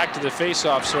 And back to the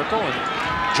face-off circle, and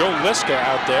Joe Liska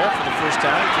out there for the first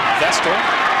time from Vestal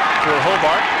for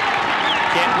Hobart.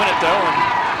 Can't win it though, and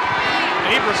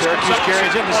Syracuse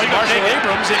carries in. This is Marshall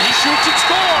Abrams, and he shoots and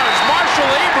scores.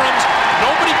 Marshall Abrams,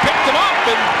 nobody picked him up,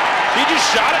 and he just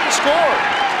shot it and scored.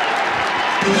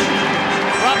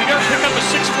 Rob, you gotta pick up a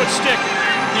 6-foot stick.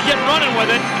 You get running with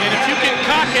it, and if you can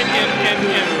cock it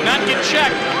and not get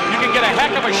checked, you can get a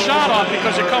heck of a shot off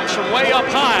because it comes from way up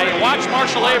high. Watch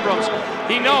Marshall Abrams.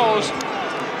 He knows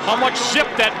how much zip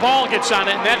that ball gets on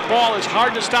it, and that ball is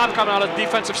hard to stop coming out of the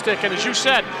defensive stick. And as you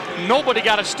said, nobody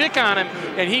got a stick on him,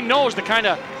 and he knows the kind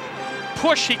of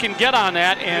push he can get on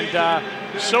that, and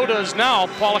so does now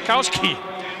Polakowski.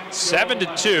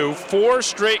 7-2, 4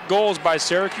 straight goals by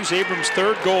Syracuse. Abrams'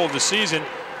 3rd goal of the season.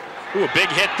 Ooh, a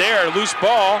big hit there, loose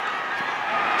ball.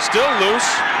 Still loose.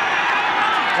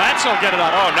 Glatzel get it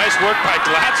out. Oh, nice work by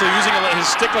Glatzel, using his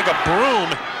stick like a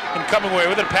broom and coming away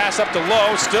with it. Pass up to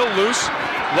Lowe, still loose.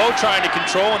 Lowe trying to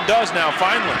control, and does now,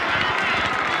 finally.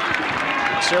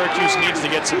 Syracuse needs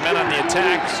to get some men on the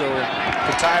attack, so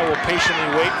Kataya will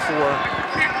patiently wait for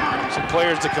some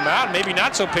players to come out, maybe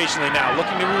not so patiently now,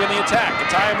 looking to move in the attack.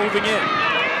 Kataya moving in.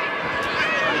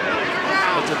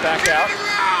 Puts it back out.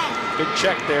 Good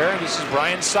check there. This is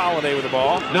Brian Soliday with the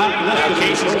ball. Now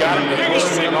Casey's got him. He'll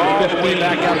swing all the way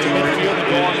back out to midfield and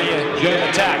go on the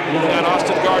attack. Moving on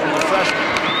Austin Gardner, the freshman.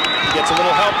 gets a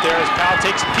little help there as Powell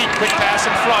takes a peek. Quick pass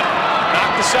in front.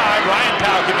 Knocked aside. Ryan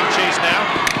Powell giving chase now.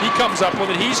 He comes up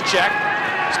with it. He's checked.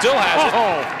 Still has it.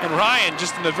 And Ryan,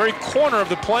 just in the very corner of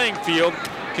the playing field,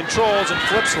 controls and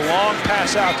flips a long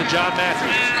pass out to John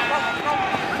Matthews.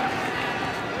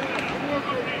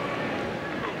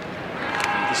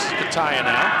 This is Kataya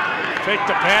now. Fake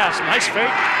the pass. Nice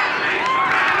fake.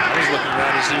 I was looking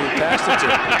around to see who passed it to.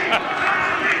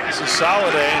 This is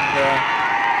Soliday, and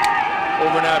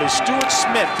over now to Stuart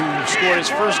Smith, who scored his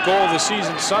first goal of the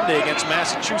season Sunday against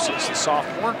Massachusetts, the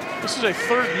sophomore. This is a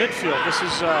third midfield. This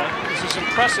is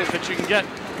impressive that you can get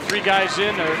 3 guys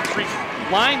in or 3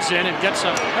 lines in and get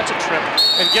some, that's a trip,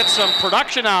 and get some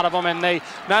production out of them. And they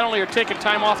not only are taking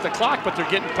time off the clock, but they're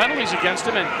getting penalties against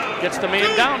them and gets the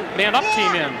man up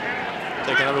team in.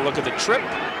 Take another look at the trip.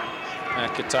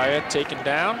 Kataya taken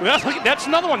down. Well, that's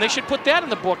another one. They should put that in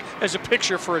the book as a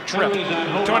picture for a trip.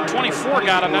 24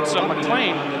 got him. That's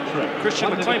McLean, Christian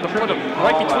McLean, but put him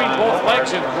right between both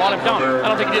legs and brought him down. I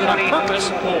don't think he did it on purpose,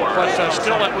 but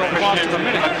still that will cost him a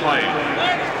minute.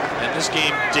 And this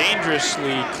game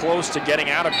dangerously close to getting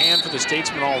out of hand for the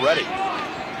Statesmen already.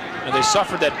 And they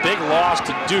suffered that big loss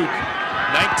to Duke,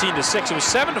 19-6. It was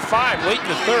 7-5 late in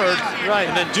the third, right?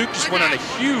 And then Duke just went on a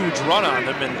huge run on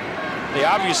them, and they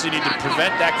obviously need to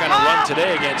prevent that kind of run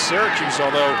today against Syracuse,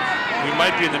 although we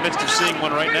might be in the midst of seeing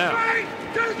one right now.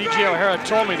 B.J. O'Hara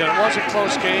told me that it was a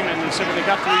close game, and he said when they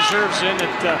got the reserves in, it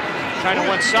kind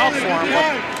of went south for him.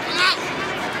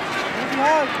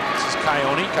 This is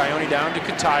Coyote. Coyote down to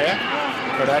Kataya.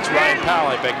 Or that's Ryan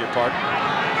Powell, I beg your pardon.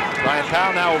 Ryan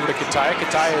Powell now over to Kataya.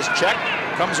 Kataya is checked,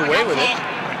 comes away with it.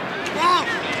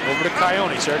 Over to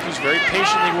Coyote. Syracuse very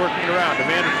patiently working it around to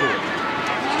Vanderpool.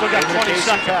 Still got 20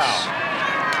 seconds.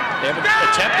 They haven't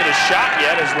attempted a shot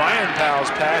yet as Ryan Powell's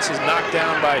pass is knocked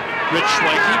down by Rich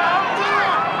Schwenke.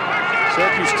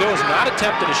 Syracuse still has not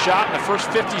attempted a shot in the first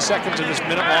 50 seconds of this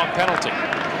minute-long penalty.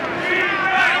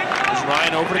 There's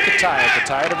Ryan over to Kataya.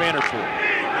 Kataya to Vanderpool.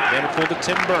 Vanderpool to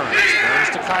Tim Burns. Burns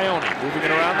to Coyote. Moving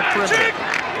it around the perimeter.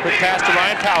 Quick pass to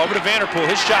Ryan Powell. Over to Vanderpool.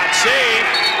 His shot saved.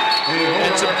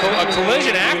 It's a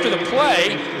collision after the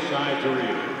play.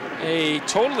 A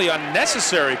totally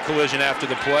unnecessary collision after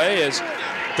the play as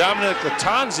Dominic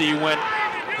Latanzi went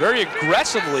very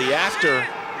aggressively after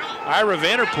Ira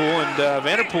Vanderpool, and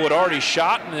Vanderpool had already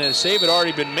shot and the save had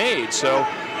already been made, so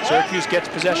Syracuse gets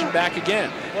possession back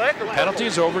again. Penalty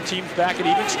is over, teams back at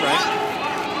even strength.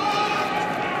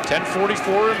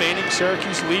 10:44 remaining,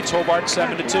 Syracuse leads Hobart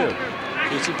 7-2.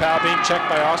 Casey Powell being checked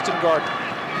by Austin Gardner.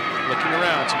 Looking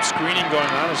around, some screening going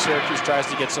on as Syracuse tries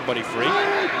to get somebody free.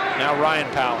 Now Ryan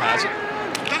Powell has it.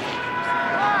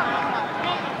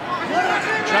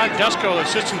 John Dusko, the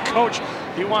assistant coach,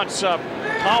 he wants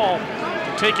Powell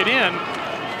to take it in.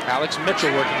 Alex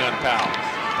Mitchell working on Powell.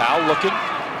 Powell looking,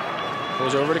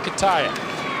 goes over to Kataya.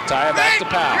 Kataya back to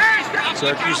Powell.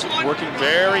 Syracuse working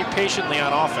very patiently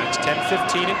on offense,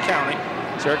 10-15 and counting.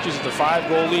 Syracuse is the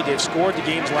 5-goal lead. They've scored the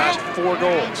game's last 4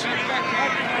 goals.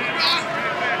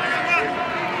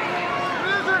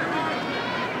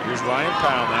 Here's Ryan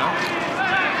Powell now.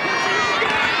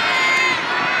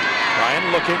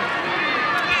 Ryan looking.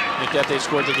 I think that they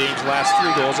scored the game's last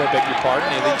 3 goals, I beg your pardon.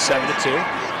 They lead 7-2.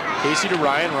 Casey to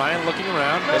Ryan. Ryan looking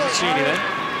around, doesn't see anything.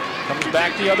 Comes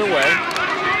back the other way.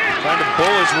 Trying to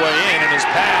bull his way in, and his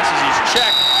pass as he's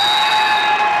checked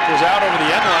goes out over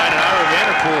the end line, and Ira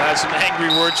Vanderpool has some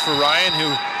angry words for Ryan, who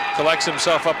collects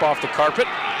himself up off the carpet.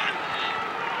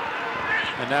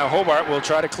 And now Hobart will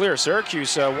try to clear.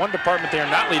 Syracuse, one department they are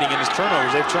not leading in is turnovers.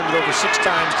 They've turned it over 6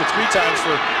 times to 3 times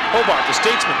for Hobart. The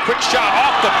Statesman, quick shot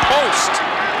off the post.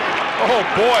 Oh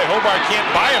boy, Hobart can't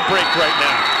buy a break right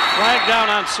now. Flag down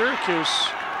on Syracuse.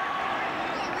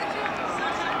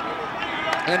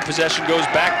 And possession goes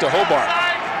back to Hobart.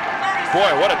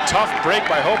 Boy, what a tough break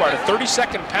by Hobart. A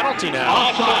 30-second penalty now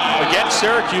against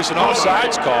Syracuse, an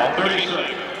offsides call.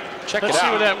 Check Let's it out. see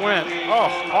where that went. Oh,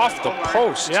 off the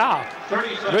post. Yeah.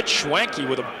 Rich Schwenke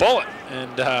with a bullet,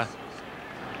 and that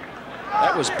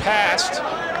was passed.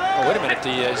 Oh, wait a minute.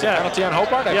 Is the penalty on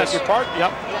Hobart? I beg your pardon?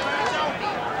 Yep.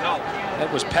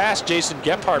 That was past Jason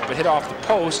Gephardt, but hit off the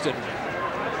post, and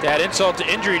that insult to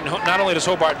injury. Not only does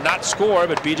Hobart not score,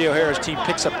 but B.J. O'Hara's team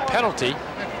picks up a penalty.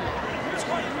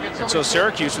 And so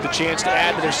Syracuse with a chance to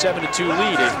add to their 7-2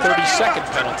 lead, a 30-second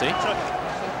penalty.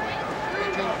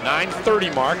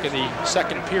 9:30 mark in the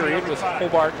second period with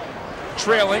Hobart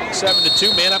trailing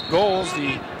 7-2. Man-up goals.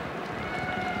 The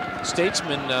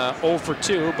Statesman 0 for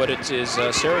 2, but it is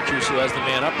Syracuse who has the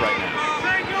man up right now.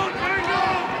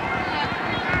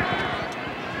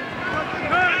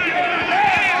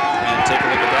 And take a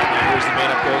look at that now. Here's the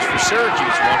man-up goals for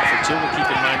Syracuse. 1 for 2. We'll keep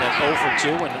in mind that 0 for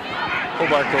 2 when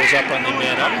Hobart goes up on the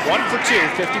man up. 1 for 2,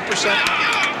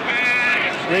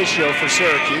 50% ratio for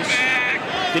Syracuse.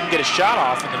 Didn't get a shot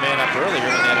off in the man up earlier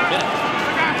in that minute.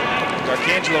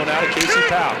 Arcangelo now to Casey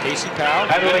Powell. Casey Powell,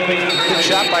 good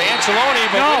shot by Ancelone,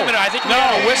 but wait a minute, I think we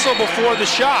had a whistle before the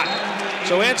shot.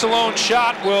 So Ancelone's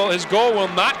shot his goal will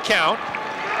not count,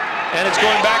 and it's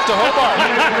going back to Hobart.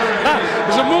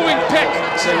 There's a moving pick.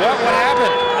 Say what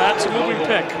happened? That's a moving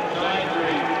pick.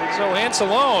 So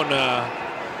Ancelone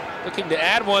looking to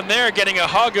add one there, getting a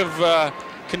hug of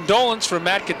condolence from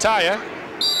Matt Kataya.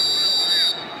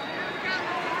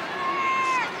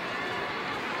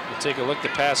 Take a look to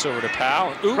pass over to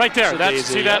Powell. Oops, right there.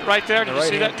 See that right there? Did you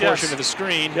see that? Portion of the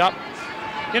screen. Yep.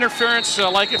 Interference,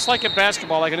 it's like in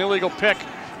basketball, like an illegal pick.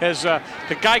 As the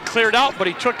guy cleared out, but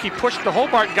he pushed the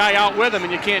Hobart guy out with him,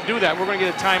 and you can't do that. We're going to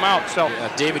get a timeout. So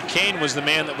David Kane was the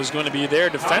man that was going to be there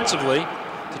defensively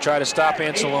to try to stop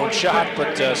Ancelone's shot,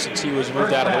 but since he was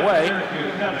moved out of the way,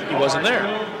 he wasn't there.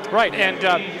 Right, and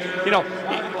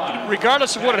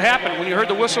regardless of what had happened, when you heard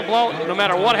the whistle blow, no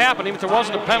matter what happened, even if there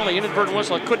wasn't a penalty, inadvertent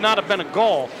whistle, it could not have been a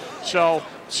goal. So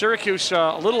Syracuse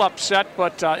a little upset,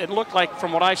 but it looked like,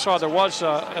 from what I saw, it was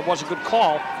a good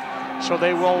call. So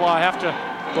they will have to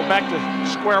go back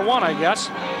to square one, I guess.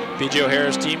 B.J.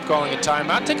 O'Hara's team calling a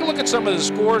timeout. Take a look at some of the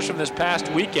scores from this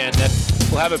past weekend that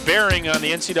will have a bearing on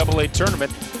the NCAA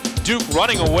tournament. Duke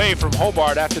running away from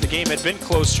Hobart after the game had been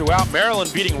close throughout.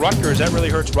 Maryland beating Rutgers. That really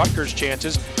hurts Rutgers'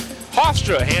 chances.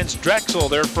 Hofstra hands Drexel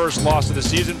their first loss of the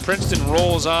season. Princeton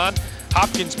rolls on.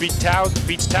 Hopkins beats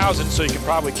Towson, so you can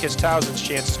probably kiss Towson's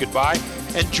chances goodbye.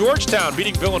 And Georgetown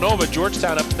beating Villanova.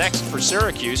 Georgetown up next for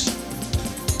Syracuse.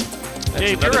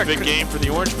 That's another big game for the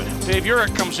Orangemen. Dave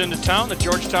Urich comes into town, the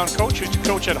Georgetown coach, who's the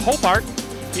coach at Hobart.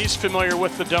 He's familiar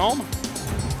with the Dome.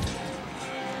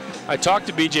 I talked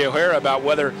to B.J. O'Hara about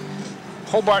whether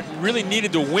Hobart really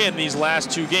needed to win these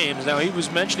last 2 games. Now, he was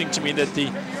mentioning to me that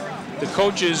the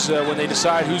coaches, when they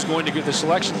decide who's going to get the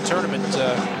selection tournament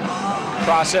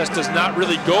process, does not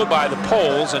really go by the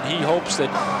polls, and he hopes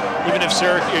that even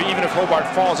if Hobart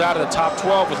falls out of the top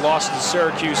 12 with losses to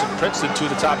Syracuse and Princeton, 2 of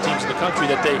the top teams in the country,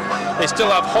 that they still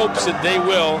have hopes that they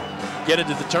will get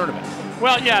into the tournament.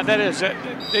 Well, yeah, that is.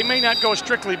 They may not go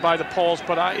strictly by the polls,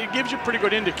 but it gives you a pretty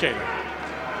good indicator.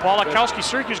 Polakowski,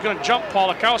 Syracuse is going to jump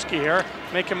Polakowski here,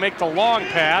 make him make the long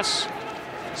pass.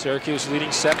 Syracuse leading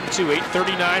 7-2,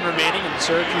 8:39 remaining, and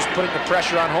Syracuse putting the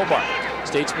pressure on Hobart.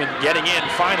 Statesman getting in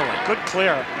finally. Good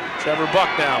clear. Trevor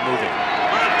Buck now moving.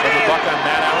 Trevor Buck on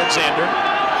Matt Alexander.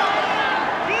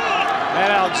 Matt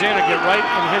Alexander get right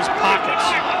in his pockets.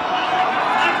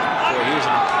 Boy, he is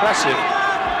an impressive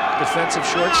defensive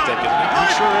short stick, isn't he? He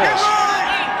sure is.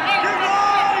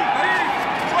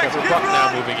 Trevor Buck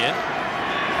now moving in.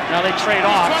 Now they trade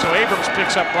off, so Abrams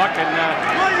picks up Buck, and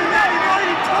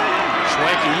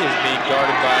Schwenke is being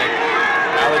guarded by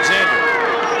Alexander.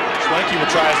 Schwenke will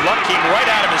try his luck, came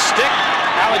right out of his stick.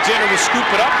 Alexander will scoop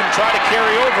it up and try to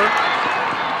carry over.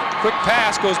 Quick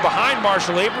pass goes behind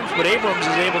Marshall Abrams, but Abrams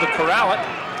is able to corral it,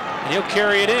 and he'll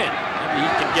carry it in. Maybe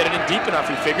he can get it in deep enough,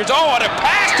 he figures. Oh, and a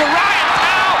pass to Ryan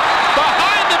Powell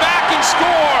behind the back and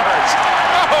scores!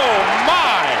 Oh,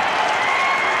 my!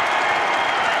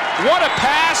 What a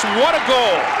pass, what a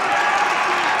goal.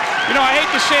 You know, I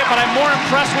hate to say it, but I'm more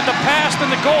impressed with the pass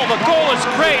than the goal. The goal is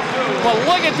great, but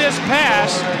look at this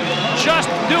pass.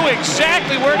 Just knew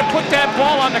exactly where to put that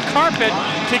ball on the carpet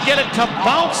to get it to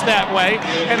bounce that way.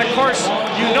 And of course,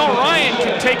 you know Ryan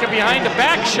can take a behind the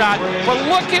back shot, but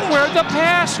look at where the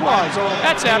pass was.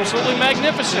 That's absolutely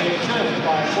magnificent.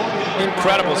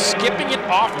 Incredible, skipping it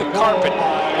off the carpet.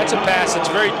 That's a pass that's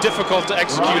very difficult to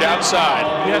execute outside.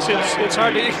 Yes, it's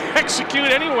hard to execute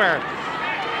anywhere.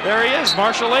 There he is,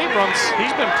 Marshall Abrams.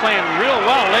 He's been playing real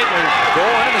well lately. Goal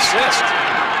and an assist.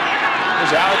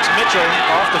 There's Alex Mitchell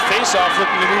off the faceoff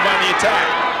looking to move on the attack.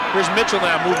 Here's Mitchell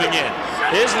now moving in.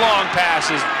 His long pass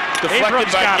is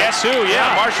deflected by guess who?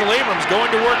 Yeah, Marshall Abrams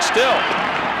going to work still.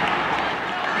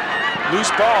 Loose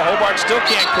ball, Hobart still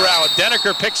can't corral it.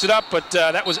 Denneker picks it up, but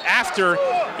that was after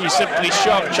he simply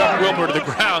shoved Chuck Wilbur to the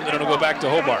ground, and it'll go back to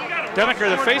Hobart. Denneker,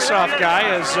 the face-off guy,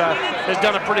 has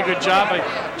done a pretty good job. I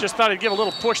just thought he'd give a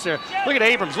little push there. Look at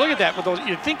Abrams. Look at that. With those,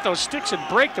 you'd think those sticks would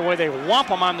break the way they whomp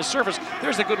them on the surface.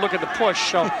 There's a good look at the push.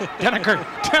 So Denneker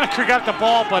got the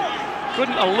ball, but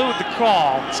couldn't elude the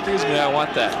call. Excuse me, I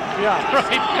want that. Yeah,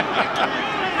 right.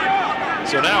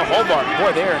 So now Hobart,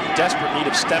 boy, they're in desperate need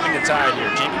of stemming the tide here.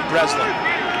 Jamie Breslin.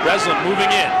 Breslin moving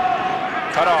in.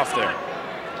 Cut off there.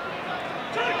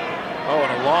 Oh,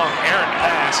 and a long errant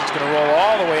pass. It's going to roll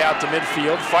all the way out to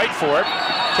midfield. Fight for it.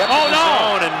 Kept in the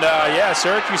zone, and yeah,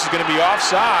 Syracuse is going to be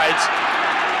offsides.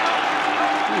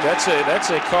 That's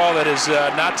a call that is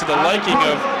not to the liking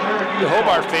of the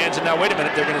Hobart fans. And now, wait a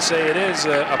minute, they're going to say it is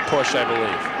a push, I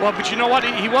believe. Well, but you know what?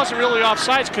 He wasn't really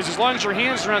offsides because as long as your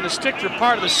hands are on the stick, you're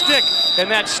part of the stick, and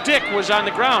that stick was on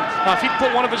the ground. Now, if he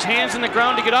put one of his hands in the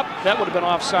ground to get up, that would have been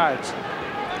offsides.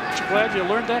 Aren't you glad you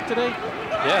learned that today?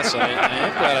 Yes, I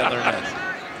am glad I learned that.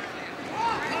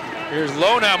 Here's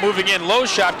Lowe now moving in. Lowe's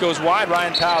shot goes wide.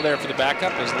 Ryan Powell there for the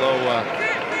backup as Lowe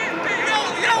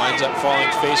winds up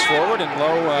falling face forward, and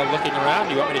Lowe looking around.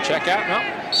 Do you want me to check out? No.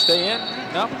 Stay in?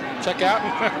 No. Check out?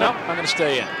 No. I'm going to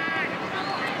stay in.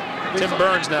 Tim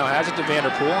Burns now has it to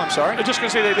Vanderpool. I'm sorry. I'm just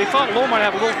going to say they thought Lowe might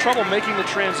have a little trouble making the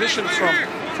transition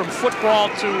from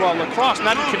football to lacrosse,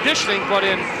 not in conditioning, but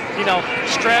in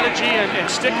strategy and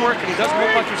stick work. And he doesn't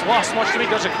look like he's lost much to me.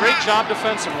 He does a great job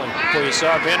defensively. Well, you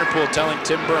saw Vanderpool telling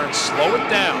Tim Burns, slow it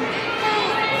down.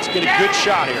 Let's get a good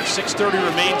shot here. 6:30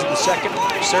 remains in the second.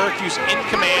 Syracuse in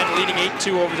command, leading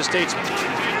 8-2 over the Statesmen.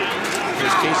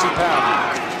 Here's Casey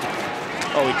Powell.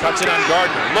 Oh, he cuts it on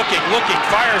Gardner. Looking,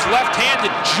 fires left-handed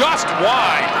just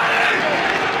wide.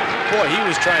 Boy, he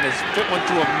was trying to fit one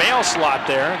through a mail slot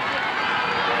there.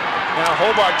 Now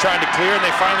Hobart trying to clear, and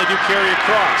they finally do carry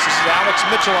across. This is Alex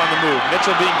Mitchell on the move.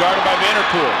 Mitchell being guarded by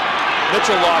Vanderpool.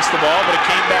 Mitchell lost the ball, but it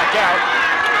came back out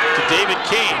to David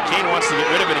Kane. Kane wants to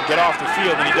get rid of it and get off the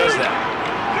field, and he does that.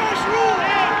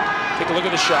 Take a look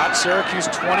at the shot. Syracuse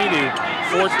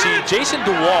 20-14. Jason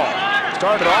DeWall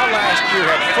started all last year,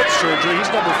 had foot surgery.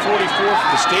 He's number 44 for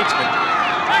the Statesmen.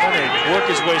 Trying to work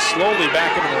his way slowly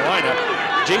back into the lineup.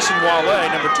 Jason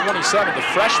Wallay, number 27, the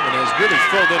freshman, has really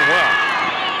filled in well.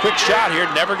 Quick shot here,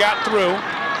 never got through.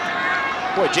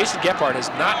 Boy, Jason Gephardt has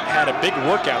not had a big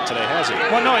workout today, has he?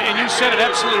 Well, no, and you said it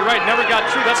absolutely right. Never got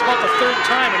through. That's about the third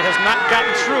time it has not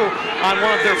gotten through on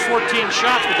one of their 14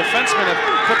 shots. The defensemen have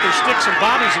put their sticks and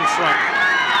bodies in front.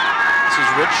 This is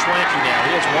Rich Schwanke now.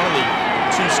 He has one of the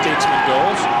 2 Statesman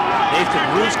goals. Nathan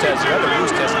Roost has the other.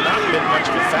 Roost has not been much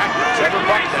of a factor. Trevor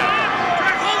Buck now.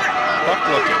 Buck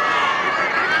looking.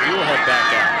 He will head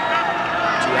back out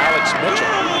to Alex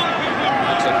Mitchell.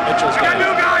 Looks like Mitchell's going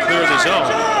to clear the zone.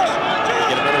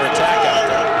 Get another attack out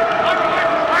there.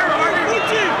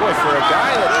 Boy, for a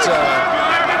guy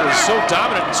that is so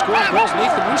dominant in scoring goals,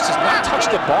 Nathan Roost has not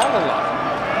touched the ball a lot.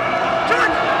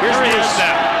 Here's Roost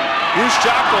now. Roost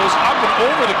shot goes up and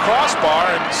over the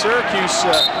crossbar, and Syracuse,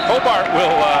 Hobart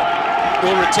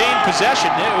will retain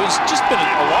possession. It was just been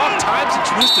a long time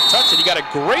since Roost had touched it. He got a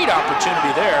great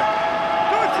opportunity there.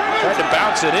 Tried to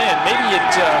bounce it in. Maybe it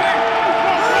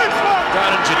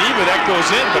down in Geneva that goes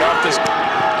in, but off this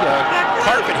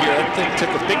carpet here, that thing took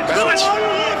a big bounce. I don't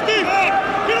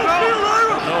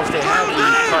know if they have the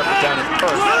carpet down in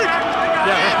Perth.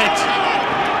 Yeah, right.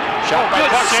 Shot by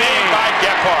Buck, saved by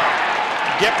Gephardt.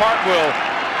 Gephardt will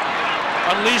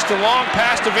unleash the long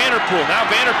pass to Vanderpool. Now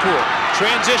Vanderpool,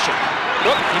 transition.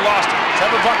 Look, he lost it.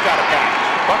 Trevor Buck got it back.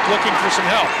 Buck looking for some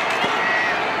help.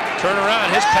 Turn around,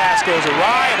 his pass goes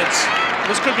awry, and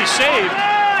this could be saved.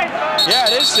 Yeah,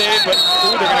 it is saved, but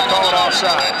they're going to call it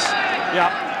offsides.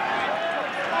 Yeah.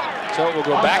 So it will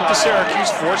go back to Syracuse.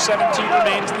 4:17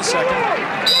 remains in the second.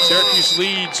 Syracuse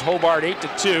leads Hobart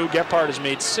 8-2. Gephardt has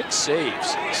made 6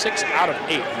 saves, 6 out of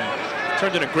 8.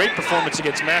 Turned in a great performance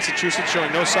against Massachusetts,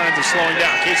 showing no signs of slowing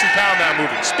down. Casey Powell now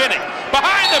moving, spinning,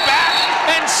 behind the back,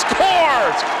 and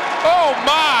scores! Oh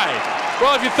my!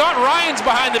 Well, if you thought Ryan's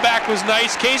behind the back was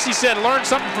nice, Casey said learn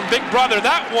something from Big Brother.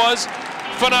 That was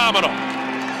phenomenal.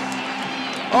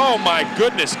 Oh my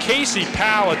goodness, Casey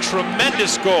Powell, a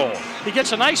tremendous goal. He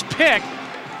gets a nice pick,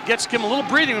 gets him a little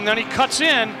breathing room, then he cuts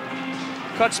in,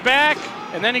 cuts back,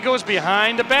 and then he goes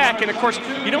behind the back. And of course,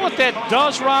 you know what that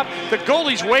does, Rob? The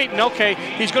goalie's waiting, okay,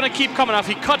 he's gonna keep coming off.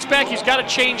 He cuts back, he's gotta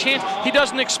change hands. He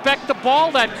doesn't expect the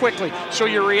ball that quickly. So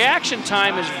your reaction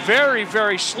time is very,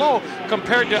 very slow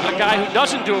compared to a guy who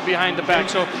doesn't do it behind the back.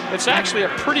 So it's actually a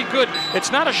pretty good,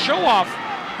 it's not a show-off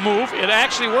move, it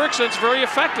actually works and it's very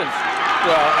effective.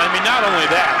 Well, I mean, not only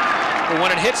that, but when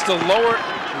it hits the lower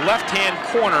left-hand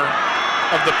corner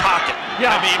of the pocket,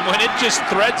 yeah. I mean, when it just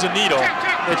threads a needle,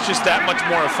 it's just that much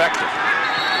more effective.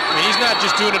 I mean, he's not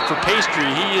just doing it for pastry.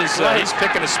 He is he's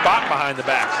picking a spot behind the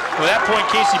back. Well, at that point,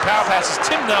 Casey Powell passes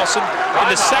Tim Nelson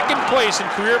into second place in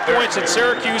career points at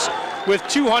Syracuse with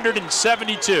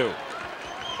 272.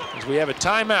 As we have a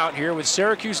timeout here with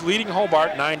Syracuse leading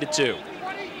Hobart 9-2.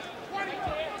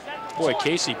 Boy,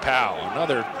 Casey Powell,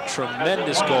 another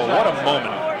tremendous goal. What a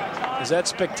moment. Is that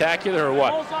spectacular or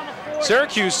what?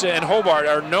 Syracuse and Hobart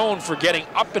are known for getting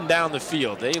up and down the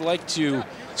field. They like to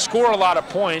score a lot of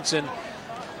points, and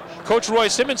Coach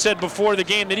Kraus-Simmons said before the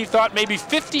game that he thought maybe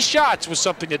 50 shots was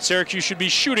something that Syracuse should be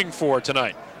shooting for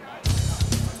tonight.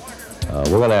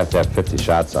 We're going to have 50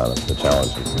 shots on him to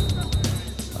challenge him.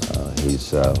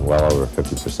 He's well over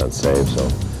 50% save, so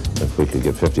if we could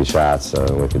get 50 shots,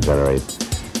 we could generate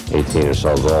 18 or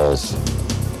so goals.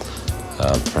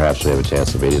 Perhaps we have a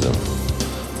chance of beating them,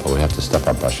 but we have to step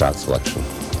up our shot selection.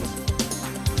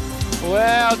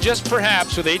 Well, just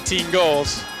perhaps with 18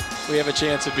 goals, we have a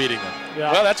chance of beating them.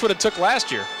 Yeah. Well, that's what it took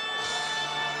last year,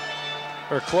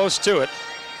 or close to it.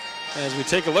 As we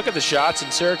take a look at the shots,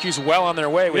 and Syracuse well on their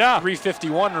way with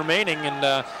 3:51 remaining, and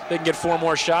they can get 4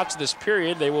 more shots this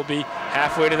period. They will be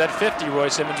halfway to that 50 Roy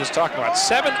Simmons was talking about.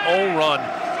 7-0 run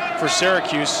for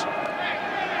Syracuse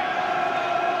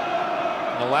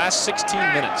in the last 16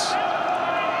 minutes.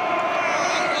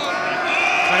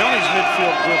 Coyote's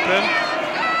midfield group in.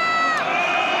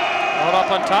 Out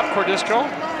up on top, Cordisco.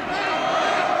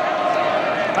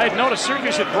 I had noticed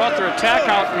Syracuse had brought their attack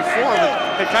out before,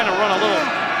 but they kind of run a little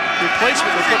replacement.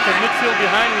 They put the midfield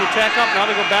behind the attack up. Now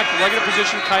they go back to regular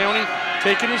position. Coyote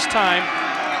taking his time.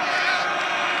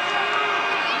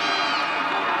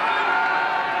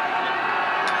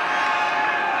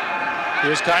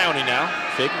 Here's Coyote now,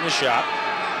 faking the shot.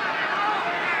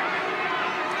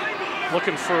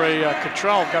 Looking for a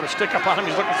Cottrell. Got a stick up on him.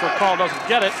 He's looking for a call. Doesn't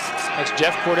get it. That's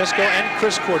Jeff Cordisco and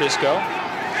Chris Cordisco.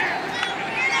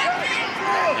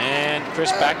 And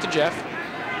Chris back to Jeff.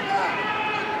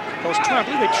 Those two, I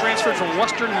believe they transferred from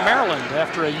Western Maryland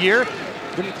after a year.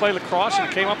 Didn't play lacrosse and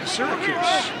came up to Syracuse.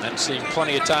 And seeing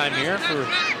plenty of time here for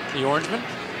the Orangemen.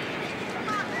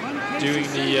 Doing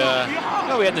the,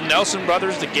 we had the Nelson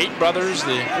brothers, the Gate brothers,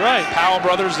 the Powell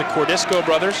brothers, the Cordisco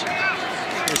brothers.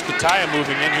 Here's Kataya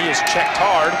moving in. He is checked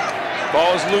hard.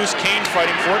 Ball is loose. Kane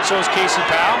fighting for it. So is Casey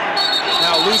Powell.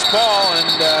 Now loose ball, and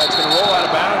it's going to roll out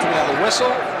of bounds. We're going to have a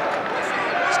whistle.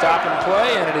 Stop and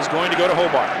play, and it is going to go to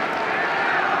Hobart.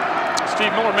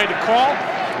 Steve Miller made the call.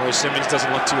 Roy Simmons doesn't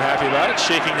look too happy about it,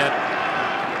 shaking that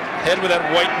head with that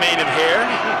white mane of hair.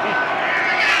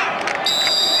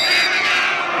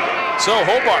 So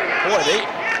Hobart, boy, they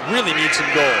really need some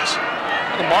goals.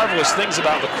 One of the marvelous things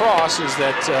about lacrosse is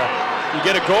that you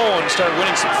get a goal and start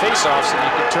winning some face-offs and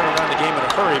you can turn around the game in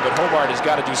a hurry, but Hobart has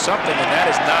got to do something, and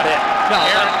that is not it. No.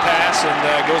 Errant pass, and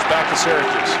goes back to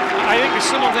Syracuse. I think a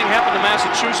similar thing happened to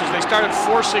Massachusetts. They started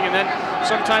forcing, and then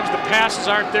sometimes the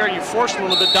passes aren't there. You force a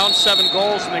little bit, down 7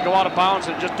 goals, and they go out of bounds,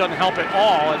 and it just doesn't help at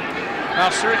all. And now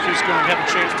Syracuse is going to have a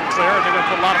chance to clear, and they're going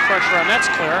to put a lot of pressure on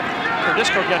Nets clear.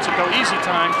 Cordisco gets it, though, easy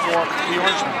time for the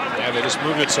Orangemen. Yeah, they just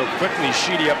moved it so quickly.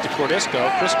 Sheedy up to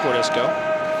Cordisco, Chris Cordisco.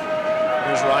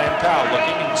 Here's Ryan Powell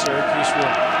looking, and Syracuse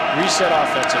will reset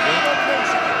offensively.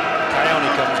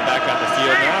 Coyote comes back on the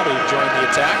field now to join the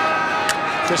attack.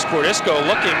 Chris Cordisco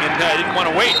looking, and didn't want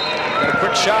to wait. Got a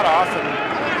quick shot off, and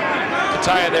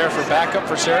Kataya there for backup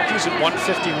for Syracuse at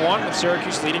 1:51, with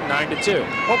Syracuse leading 9-2.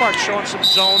 Hobart showing some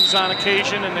zones on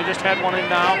occasion, and they just had one in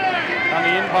now on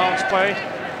the inbounds play.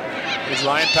 Here's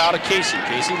Ryan Powell to Casey.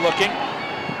 Casey looking,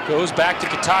 goes back to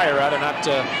Kataya, rather not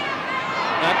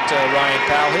Ryan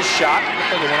Powell. His shot,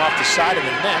 looked like it went off the side of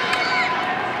the net.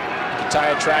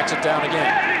 Kataya tracks it down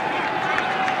again.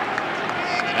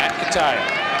 Matt Kataya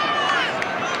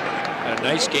had a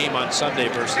nice game on Sunday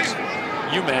versus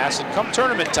UMass, and come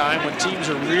tournament time, when teams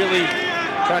are really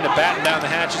trying to batten down the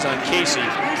hatches on Casey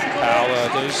Powell,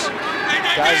 those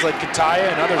guys like Kataya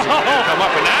and others are going to come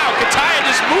up. And now Kataya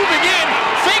just moving in,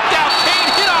 faked out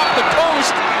Kane, hit off the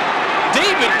post.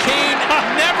 David Kane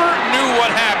never knew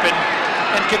what happened,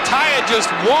 and Kataya just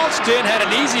waltzed in, had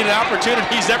an easy opportunity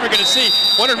he's never going to see.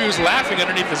 Wonder if he was laughing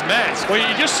underneath his mask. Well,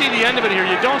 you just see the end of it here.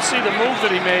 You don't see the move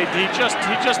that he made. He just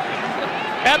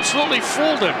absolutely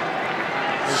fooled him.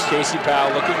 Here's Casey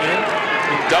Powell looking in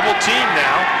double team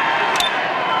now.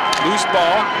 Loose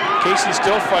ball. Casey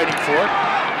still fighting for it.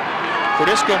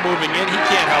 Cordisco moving in. He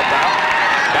can't help out.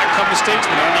 Back come the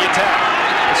Statesman on the attack.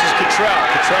 This is Cottrell.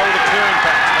 Cottrell with a clearing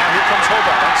pass. Now here comes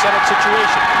Hobart. Unsettled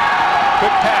situation.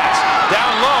 Quick pass.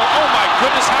 Down low. Oh my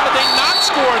goodness, how did they not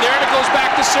score there? And it goes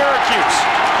back to Syracuse.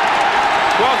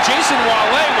 Well, Jason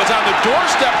Wale was on the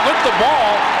doorstep with the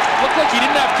ball. Looked like he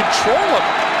didn't have control of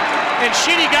it. And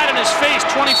Sheedy got in his face,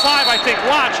 25, I think.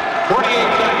 Watch.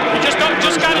 He just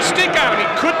got a stick on him. He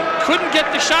couldn't get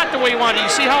the shot the way he wanted. You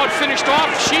see how it finished off?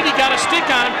 Sheedy got a stick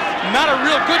on him. Not a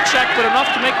real good check, but enough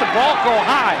to make the ball go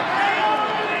high.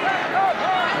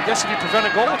 I guess if you prevent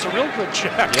a goal, it's a real good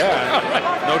check.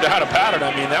 Yeah, no doubt about it.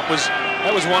 I mean, that was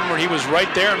one where he was right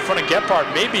there in front of Gephardt.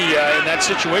 Maybe in that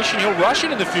situation he'll rush it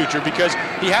in the future, because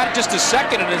he had just a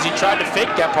second, and as he tried to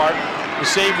fake Gephardt, the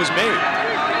save was made.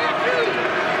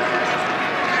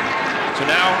 So So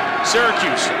now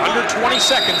Syracuse, under 20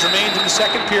 seconds remains in the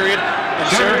second period,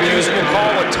 and Syracuse will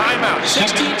call a timeout.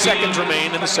 16 seconds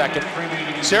remain in the second.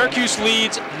 Syracuse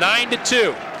leads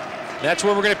 9-2. That's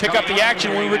where we're going to pick up the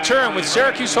action when we return with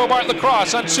Syracuse Hobart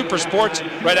Lacrosse on Super Sports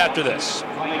right after this.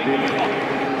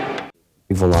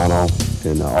 Villano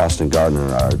and Austin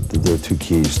Gardner are the two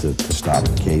keys to stop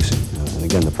Casey. And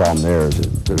again, the problem there is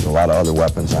that there's a lot of other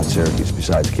weapons on Syracuse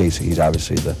besides Casey. He's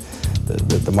obviously the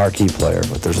marquee player,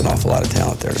 but there's an awful lot of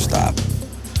talent there to stop.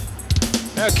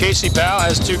 Now Casey Powell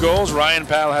has 2 goals. Ryan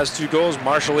Powell has 2 goals.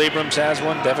 Marshall Abrams has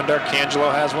 1. Devin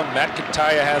D'Arcangelo has 1. Matt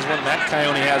Kataya has 1. Matt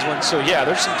Coyote has 1. So yeah,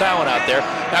 there's some talent out there.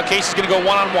 Now Casey's going to go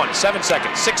one-on-one. 7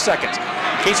 seconds, 6 seconds.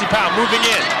 Casey Powell moving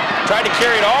in. Tried to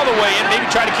carry it all the way in. Maybe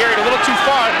tried to carry it a little too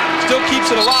far. Still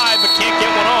keeps it alive, but can't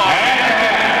get one off.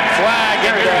 Flag,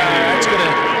 and it's going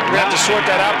to have to sort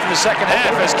that out for the second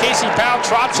half. As Casey Powell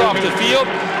trots off the field,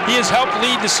 he has helped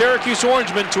lead the Syracuse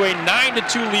Orangemen to a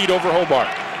 9-2 lead over Hobart.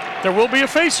 There will be a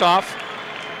face-off.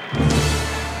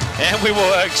 And we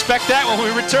will expect that when we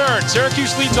return.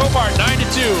 Syracuse leads Hobart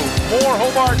 9-2. More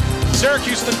Hobart,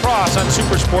 Syracuse Lacrosse on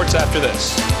Super Sports after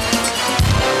this.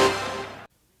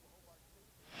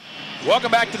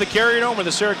 Welcome back to the Carrier Dome, where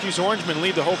the Syracuse Orangemen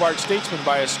lead the Hobart Statesmen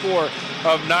by a score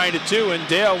of 9-2. And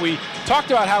Dale, we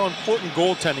talked about how important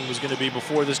goaltending was going to be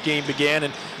before this game began,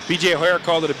 and B.J. O'Hara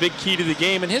called it a big key to the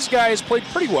game, and his guy has played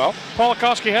pretty well.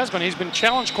 Polakowski has been. He's been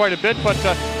challenged quite a bit, but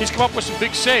he's come up with some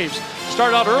big saves.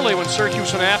 Started out early when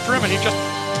Syracuse went after him, and he just,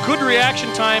 good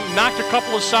reaction time, knocked a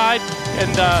couple aside,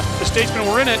 and the Statesmen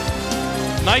were in it.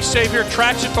 Nice save here,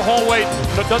 tracks it the whole way,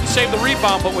 doesn't save the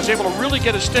rebound, but was able to really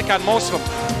get a stick on most of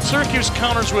them. Syracuse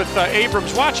counters with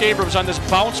Abrams. Watch Abrams on this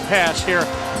bounce pass here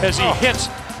as he hits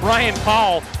Ryan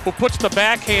Powell, who puts the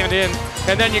backhand in,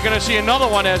 and then you're going to see another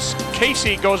one as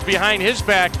Casey goes behind his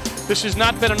back. This has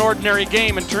not been an ordinary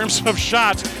game in terms of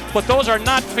shots, but those are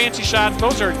not fancy shots.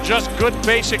 Those are just good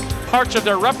basic parts of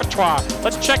their repertoire.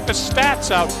 Let's check the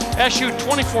stats out. SU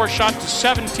 24 shots to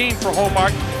 17 for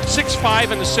Hobart,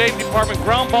 6-5 in the save department.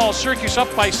 Ground ball, Syracuse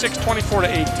up by 6,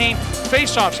 24-18.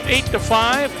 Faceoffs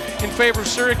 8-5 in favor of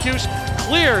Syracuse.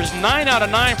 Clears 9 out of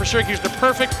 9 for Syracuse. They're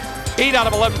perfect. 8 out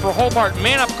of 11 for Hobart.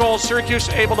 Man-up goals, Syracuse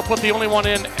able to put the only one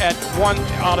in at 1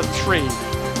 out of 3.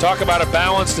 Talk about a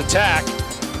balanced attack.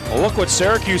 Well, look what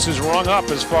Syracuse has rung up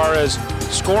as far as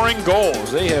scoring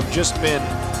goals. They have just been,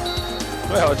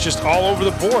 well, it's just all over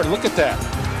the board. Look at that.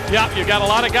 Yeah, you got a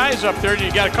lot of guys up there, and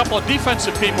you got a couple of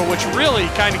defensive people, which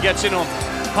really kind of gets into them.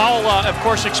 Powell, of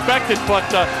course, expected, but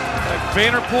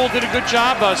Vanderpool did a good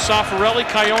job. Saffarelli,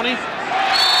 Coyote.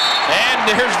 And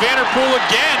there's Vanderpool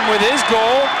again with his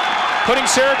goal, putting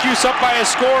Syracuse up by a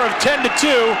score of 10-2,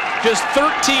 just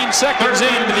 13 seconds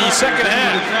into the second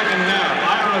half.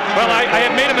 Well, I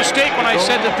had made a mistake when I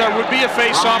said that there would be a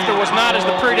face-off. There was not, as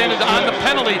the period ended on the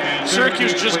penalty.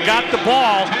 Syracuse just got the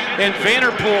ball, and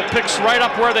Vanderpool picks right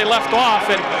up where they left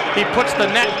off, and he puts the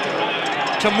net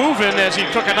to move in as he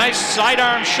took a nice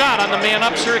sidearm shot on the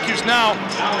man-up. Syracuse now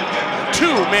 2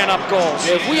 man-up goals.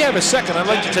 If we have a second, I'd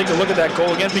like to take a look at that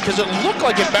goal again, because it looked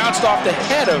like it bounced off the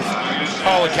head of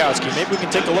Polakowski. Maybe we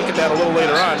can take a look at that a little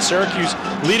later on. Syracuse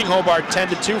leading Hobart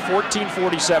 10-2,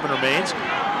 14:47 remains.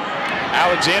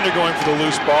 Alexander going for the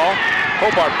loose ball.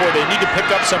 Hobart, boy, they need to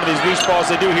pick up some of these loose balls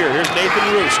they do here. Here's Nathan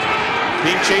Roost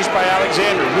being chased by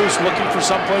Alexander. Roost looking for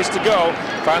some place to go.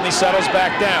 Finally settles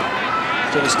back down.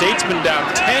 So the Statesmen down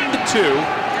 10-2.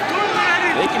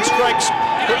 They can strike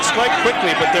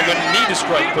quickly, but they're going to need to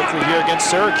strike quickly here against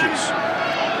Syracuse.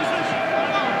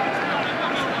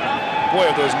 Boy,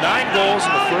 of those 9 goals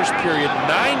in the first period,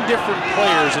 9 different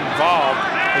players involved,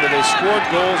 whether they scored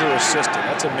goals or assisted.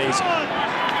 That's amazing.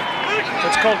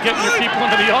 That's called getting your people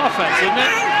into the offense, isn't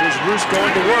it? Here's Roos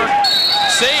going to work.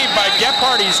 Saved by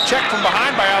Gephardt. He's checked from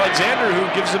behind by Alexander, who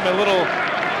gives him a little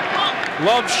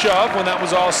love shove when that was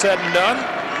all said and done.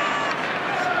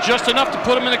 Just enough to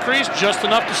put him in the crease, just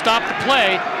enough to stop the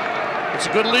play. It's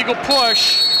a good legal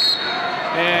push.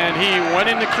 And he went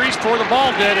in the crease before the ball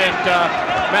did, and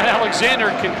Matt Alexander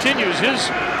continues his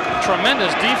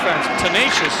tremendous defense,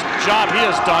 tenacious job he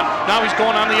has done. Now he's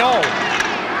going on the O.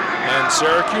 And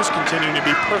Syracuse continuing to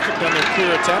be perfect on their clear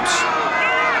attempts.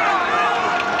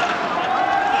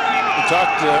 We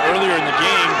talked earlier in the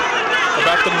game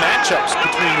about the matchups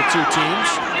between the two teams.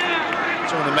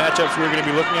 Some of the matchups we're going to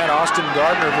be looking at, Austin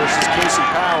Gardner versus Casey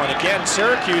Powell. And again,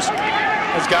 Syracuse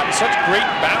has gotten such great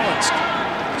balanced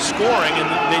scoring, and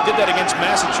they did that against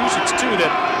Massachusetts too,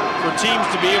 that for teams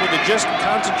to be able to just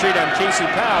concentrate on Casey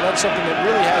Powell, that's something that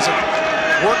really hasn't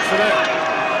worked for them.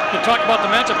 To talk about the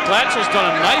matchup, Glatzel's done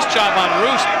a nice job on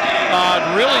Roost,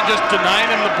 really just denying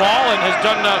him the ball, and has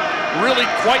done really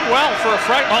quite well for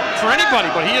for anybody,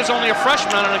 but he is only a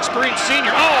freshman and an experienced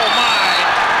senior. Oh my!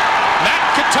 Matt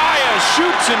Kataya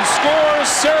shoots and scores.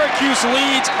 Syracuse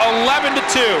leads 11-2.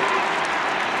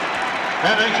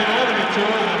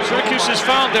 Syracuse has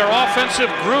found their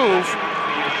offensive groove.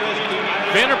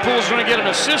 Vanderpool's going to get an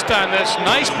assist on this.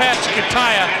 Nice pass to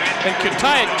Kataya, and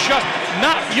Kataya just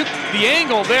the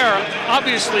angle there,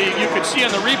 obviously you could see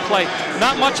on the replay,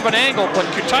 not much of an angle, but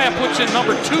Kataya puts in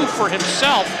number 2 for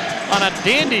himself on a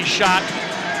dandy shot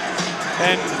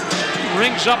and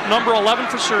rings up number 11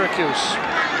 for Syracuse.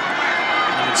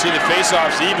 You can see the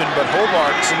face-offs even, but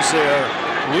Hobart, since they're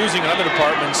losing in other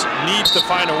departments, needs to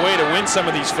find a way to win some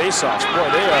of these face-offs. Boy,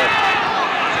 they are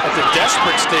at the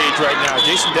desperate stage right now.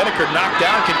 Jason Dedeker knocked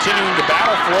down, continuing to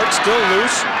battle for it, still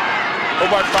loose.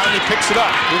 Hobart finally picks it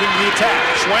up, moving to the attack.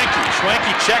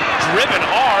 Schwenke check, driven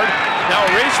hard. Now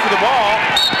a race for the ball,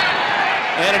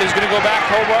 and it is going to go back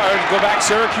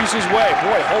Syracuse's way.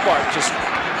 Boy, Hobart just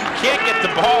can't get the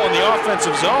ball in the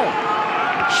offensive zone.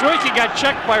 Schwenke got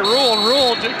checked by Rule, and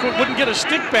Rule wouldn't get a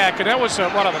stick back, and that was a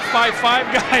 5'5"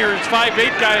 guy or a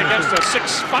 5'8" guy against a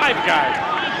 6'5" guy.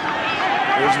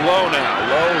 There's Lowe now.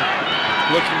 Lowe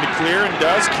looking to clear and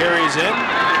does, carries in,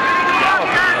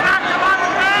 galloping in.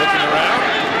 Looking around,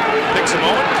 picks a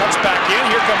moment, cuts back in.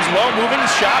 Here comes Lowe, moving,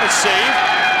 shot is saved.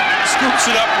 Scoops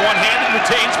it up one-handed,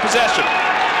 retains possession.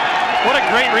 What a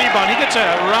great rebound. He gets a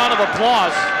round of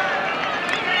applause.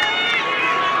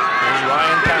 There's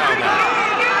Ryan Powell now.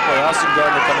 Boy, Austin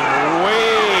Gardner coming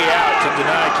way out to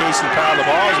deny Casey Powell the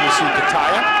ball, as we see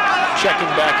Kataya checking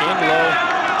back in. Lowe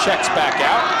checks back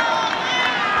out.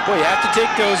 Boy, you have to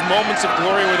take those moments of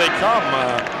glory where they come.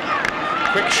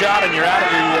 Quick shot and you're out of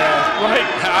the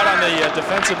out on the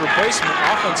offensive replacement.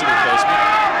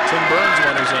 Tim Burns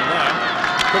one who's in now.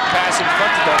 Quick pass in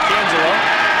front to D'Arcangelo.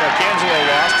 D'Arcangelo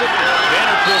lost it.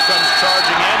 Vanderpool comes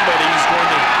charging in, but he's going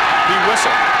to be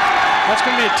whistled. That's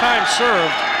going to be a time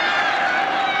served,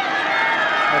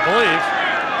 I believe.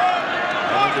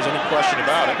 I don't think there's any question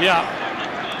about it. Yeah.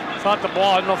 Thought the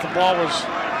ball. I don't know if the ball was.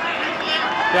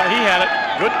 Yeah, he had it.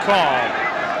 Good call.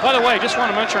 By the way, just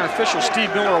want to mention our officials, Steve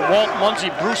Miller, Walt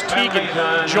Munsey, Bruce Teague, and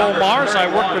Joe Mars. I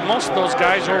worked with most of those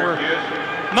guys over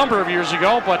a number of years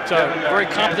ago, but very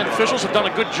competent officials have done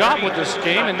a good job with this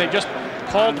game, and they just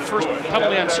called the first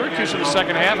penalty on Syracuse in the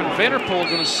second half, and Vanderpool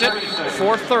is going to sit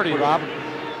 4:30, Rob.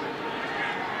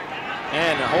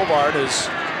 And Hobart is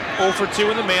 0 for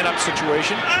 2 in the man-up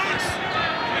situation.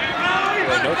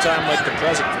 Well, no time like the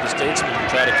present for the Statesmen to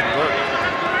try to convert.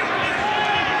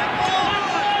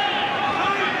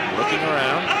 Looking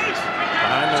around,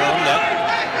 behind their own net.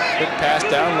 Quick pass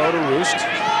down low to Roost.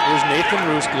 Here's Nathan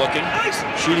Roost looking.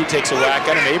 Sheedy takes a whack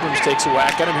at him. Abrams takes a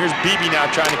whack at him. Here's Beebe now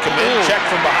trying to come in. Check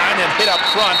from behind and hit up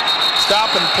front.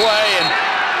 Stop and play, and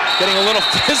getting a little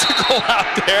physical out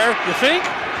there. You think?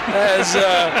 As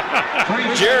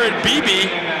Jared Beebe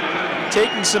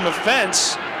taking some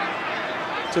offense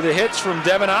to the hits from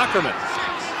Devin Ackerman.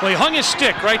 Well, he hung his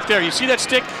stick right there. You see that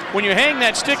stick? When you hang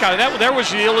that stick out, there was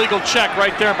the illegal check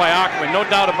right there by Ackerman. No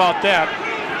doubt about that.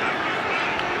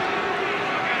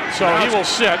 So he will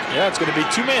sit. Yeah, it's going to be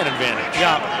two-man advantage.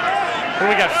 Yeah. And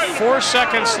we got 4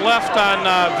 seconds left on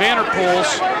Vanderpool's.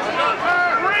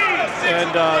 And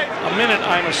a minute,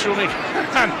 I'm assuming,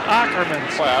 on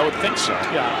Ackerman's. Well, I would think so.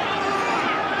 Yeah.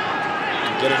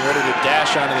 Getting ready to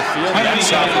dash onto the field. That's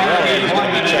Safarelli. He's going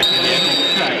to be checking in.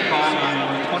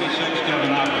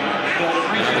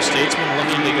 Now the Statesman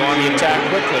looking to go on the attack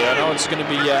quickly. I know it's going to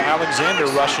be Alexander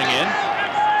rushing in.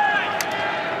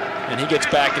 And he gets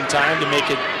back in time to make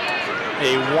it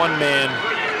a one-man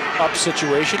up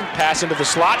situation. Pass into the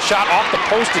slot. Shot off the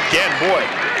post again. Boy,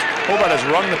 Hobart has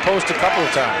rung the post a couple of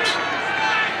times.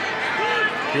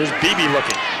 Here's Beebe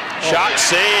looking. Shot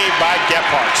saved by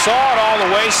Gephardt. Saw it all the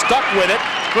way, stuck with it.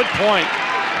 Good point.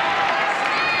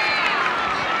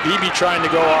 Beebe trying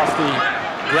to go off the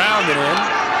ground and in.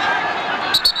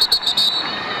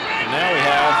 And now we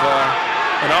have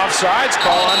an offsides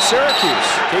call on Syracuse.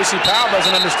 Casey Powell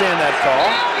doesn't understand that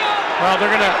call. Well, they're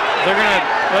gonna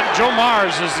let Joe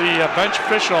Mars is the bench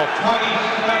official.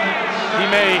 He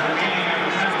may.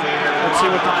 Let's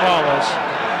see what the call is.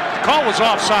 The call was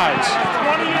offsides.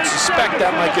 I suspect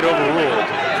that might get overruled.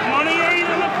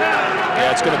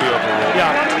 Yeah, it's going to be overruled.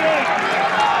 Yeah.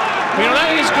 You know,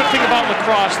 that is a good thing about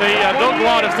lacrosse. They'll go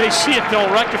out, if they see it, they'll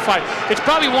rectify. It's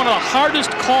probably one of the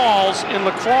hardest calls in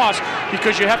lacrosse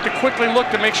because you have to quickly look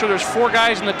to make sure there's 4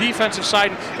 guys on the defensive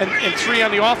side and 3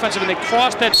 on the offensive, and they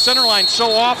cross that center line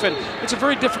so often. It's a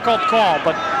very difficult call,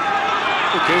 but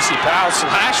Casey Powell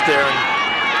slashed there and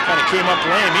kind of came up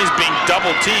lame. He's being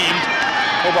double teamed.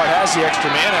 Hobart has the extra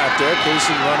man out there.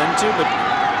 Casey run into, but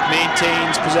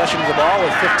maintains possession of the ball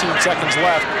with 15 seconds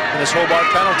left in this Hobart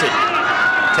penalty.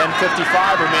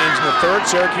 10:55 remains in the third.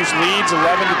 Syracuse leads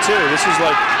 11-2. This is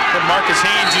like what Marcus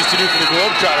Haynes used to do for the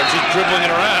Globetrotters, just dribbling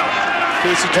it around.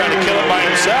 Casey trying to kill it by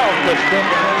himself, but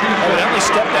evidently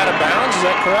stepped out of bounds. Is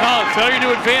that correct? No, failure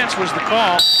to advance was the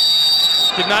call.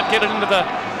 Did not get it into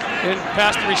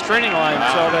past the restraining line,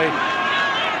 so they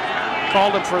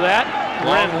called him for that.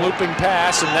 Long looping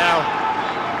pass, and now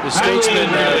the Statesmen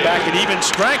back at even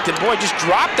strength. And boy, just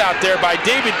dropped out there by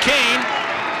David Kane.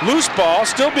 Loose ball,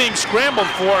 still being scrambled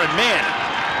for, and man,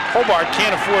 Hobart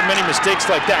can't afford many mistakes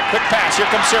like that. Quick pass, here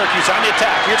comes Syracuse on the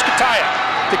attack. Here's Kataya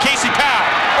to Casey Powell.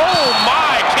 Oh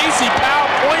my, Casey Powell,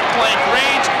 point blank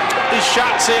range. His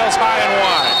shot sails high and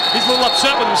wide. He's a little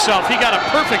upset with himself. He got a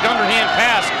perfect underhand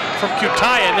pass from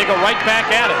Kataya, and they go right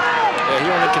back at it. Yeah, he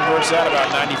only converts that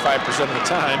about 95% of the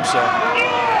time, so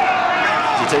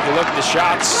as you take a look at the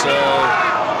shots,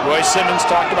 Roy Simmons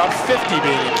talked about 50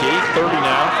 being a key, 30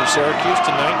 now for Syracuse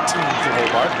to 19 for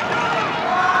Hobart.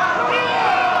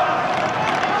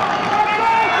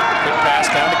 Quick pass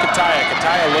down to Kataya.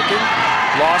 Kataya looking,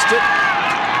 lost it.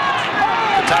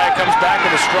 Kataya comes back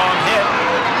with a strong hit.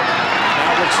 Now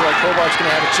it looks like Hobart's going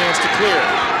to have a chance to clear.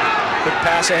 Quick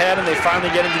pass ahead, and they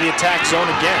finally get into the attack zone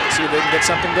again. See if they can get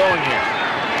something going here.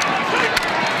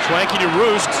 Schwanke to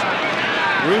Roost.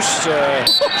 Roost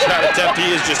shot attempt,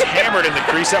 he is just hammered in the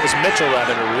crease. That was Mitchell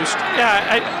rather than Roost.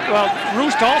 Yeah, well,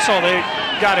 Roost also, they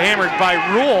got hammered by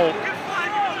Rule.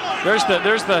 There's the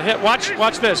hit. Watch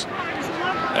this.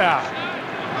 Yeah,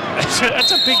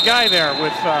 that's a big guy there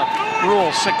with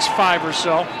Rule, 6'5" or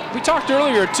so. We talked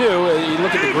earlier too. You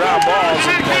look at the ground balls,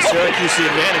 and Syracuse the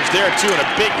advantage there too, and a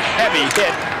big heavy hit.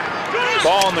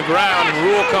 Ball on the ground, and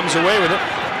Rule comes away with it.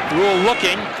 Rule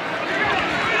looking.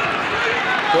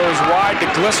 Goes wide to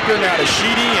Glisker, now to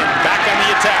Sheedy, and back on the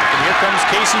attack. And here comes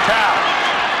Casey Powell.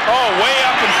 Oh, way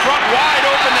up in front, wide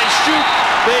open, they shoot,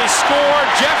 they score.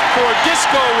 Jeff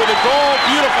Cordisco with a goal.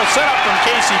 Beautiful setup from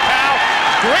Casey Powell.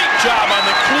 Great job on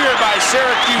the clear by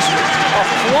Syracuse. A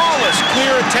flawless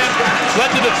clear attempt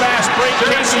led to the fast break.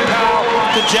 Casey Powell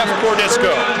to Jeff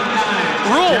Cordisco.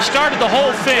 Rule started the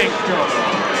whole thing,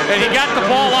 and he got the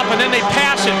ball up, and then they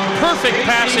pass it. Perfect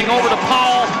passing over to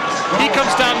Powell. He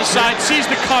comes down the side, sees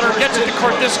the cutter, gets it to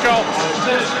Cordisco,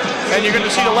 and you're going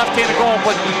to see the left-handed goal.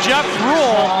 But Jeff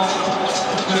Rule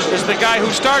is the guy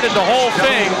who started the whole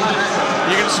thing.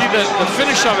 You're going to see the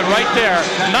finish of it right there.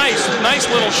 Nice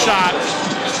little shot.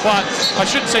 But I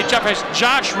shouldn't say Jeff, it's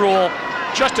Josh Rule.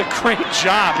 Just a great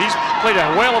job. He's played a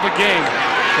whale of a game.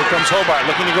 Here comes Hobart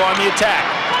looking to go on the attack.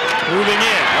 Moving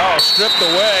in. Oh, stripped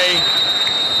away.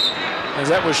 As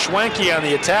that was Schwanke on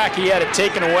the attack, he had it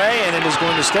taken away, and it is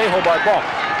going to stay Hobart ball.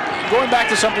 Going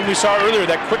back to something we saw earlier,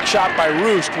 that quick shot by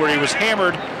Roost, where he was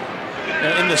hammered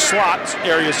in the slot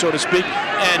area, so to speak.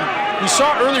 And we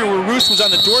saw earlier where Roost was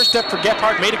on the doorstep for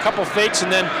Gebhardt, made a couple fakes,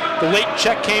 and then the late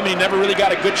check came, and he never really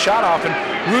got a good shot off. And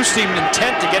Roost seemed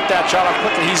intent to get that shot off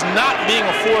quickly. He's not being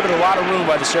afforded a lot of room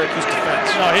by the Syracuse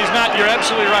defense. No, he's not. You're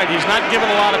absolutely right. He's not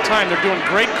given a lot of time. They're doing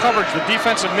great coverage. The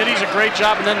defensive middies a great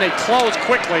job, and then they close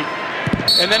quickly.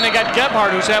 And then they got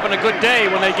Gebhardt, who's having a good day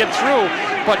when they get through.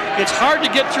 But it's hard to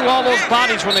get through all those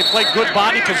bodies when they play good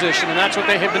body position, and that's what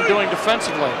they have been doing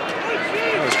defensively.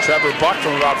 That was Trevor Buck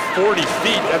from about 40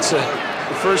 feet. That's the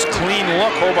first clean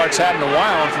look Hobart's had in a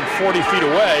while, and from 40 feet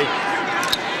away.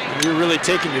 And you're really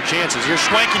taking your chances. Here's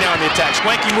Schwanke now on the attack.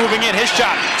 Schwanke moving in, his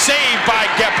shot saved by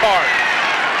Gebhardt.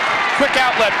 Quick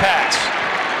outlet pass.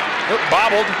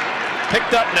 Bobbled,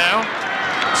 picked up now.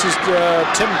 This is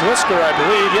Tim Glisker, I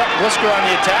believe. Yep, Glisker on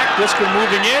the attack. Glisker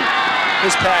moving in.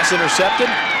 His pass intercepted.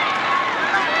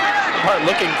 Hart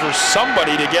looking for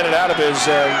somebody to get it out of his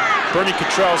Bernie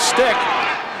Cottrell's stick.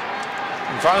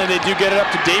 And finally they do get it up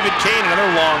to David Kane,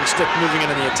 another long stick moving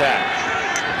into the attack.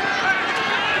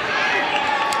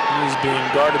 He's being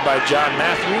guarded by John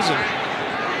Matthews, and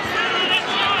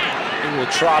he will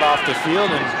trot off the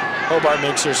field, and Hobart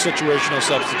makes their situational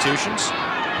substitutions.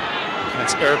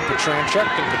 That's Eric Petranchuk,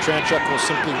 and Petranchuk will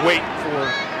simply wait for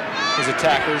his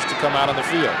attackers to come out on the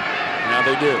field. Now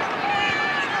they do.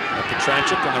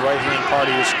 Petranchuk on the right-hand part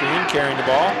of your screen, carrying the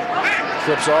ball.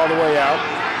 Flips all the way out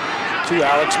to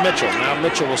Alex Mitchell. Now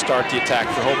Mitchell will start the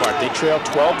attack for Hobart. They trail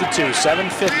 12-2.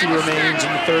 7:50 remains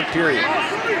in the third period.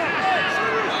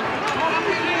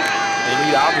 They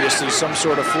need, obviously, some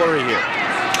sort of flurry here.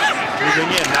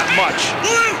 Moving in, not much.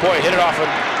 Boy, hit it off of...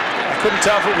 I couldn't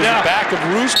tell if it was the back of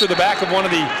Roost or the back of one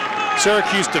of the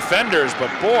Syracuse defenders, but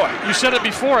boy. You said it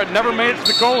before, it never made it to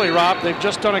the goalie, Rob. They've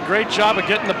just done a great job of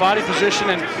getting the body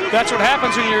position, and that's what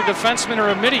happens when you're a defenseman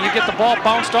or a midi. You get the ball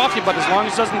bounced off you, but as long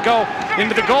as it doesn't go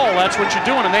into the goal, that's what you're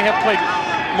doing. And they have played,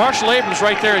 Marshall Abrams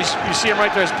right there, you see him right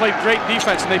there, has played great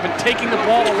defense, and they've been taking the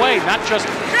ball away, not just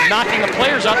knocking the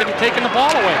players out, they've been taking the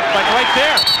ball away, like right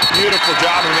there. Beautiful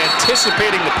job of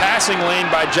anticipating the passing lane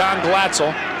by John Glatzel,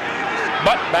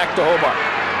 but back to Hobart.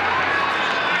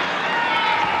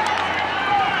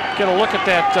 Get a look at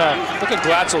that. Look at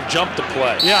Glatzel jump the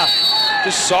play. Yeah.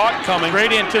 Just saw it coming. Great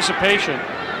anticipation.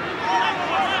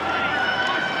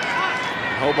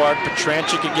 Hobart,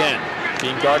 Petranchik again.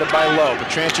 Being guarded by Lowe.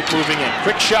 Petranchik moving in.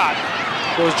 Quick shot.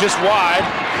 Goes just wide.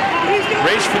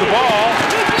 Race for the ball.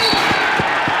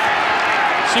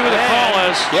 See what the call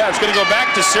is. Yeah, it's going to go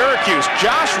back to Syracuse.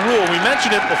 Josh Rule, we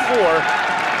mentioned it before.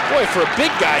 Boy, for a big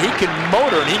guy, he can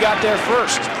motor, and he got there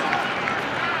first.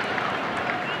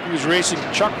 He was racing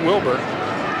Chuck Wilbur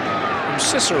from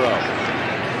Cicero.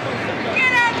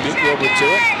 Beat Wilbur to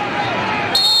it.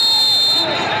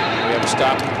 We have a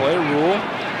stop and play. Rule.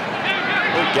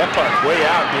 Oh, Gephardt way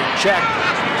out, being checked.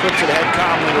 Flips it ahead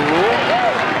calmly to Rule.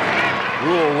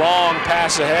 Rule, long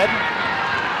pass ahead.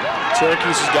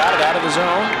 Syracuse has got it out of the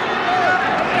zone.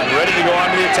 And ready to go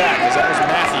on to the attack, as that was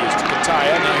Matthews to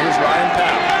Kataya. Now here's Ryan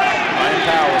Powell. Ryan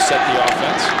Powell will set the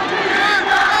offense.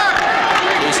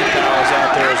 Casey Powell is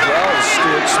out there as well as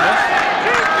Stuart Smith.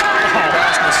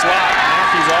 Pass in the slot.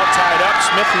 Matthews all tied up.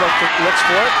 Smith looks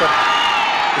for it, but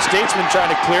the Statesman trying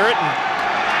to clear it. And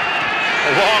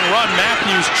a long run.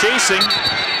 Matthews chasing.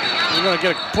 You're going to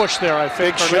get a push there, I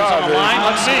think. Big shove. On the line.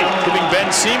 Let's see. Giving Ben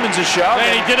Siemens a shove.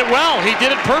 And he did it well. He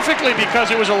did it perfectly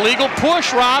because it was a legal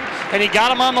push, Rob, and he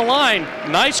got him on the line.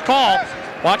 Nice call.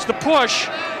 Watch the push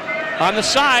on the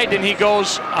side, and he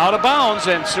goes out of bounds,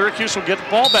 and Syracuse will get the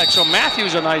ball back. So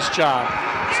Matthews, a nice job.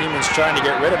 Siemens trying to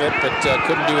get rid of it, but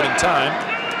couldn't do it in time.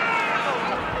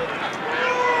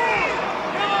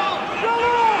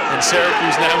 And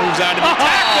Syracuse now moves on to the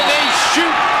attack, and they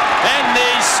shoot, and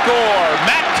they score.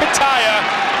 Matt Kataya,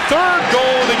 third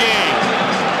goal of the game.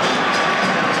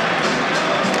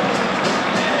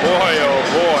 Boy, oh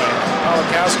boy.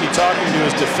 Malachowski talking to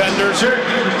his defenders.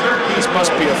 This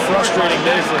must be a frustrating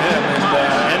day for him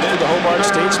and for the Hobart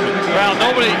Statesmen. Well,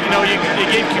 nobody, you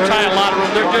gave Kataya a lot of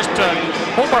room. They're just,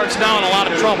 Hobart's now in a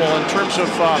lot of trouble in terms of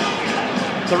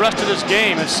the rest of this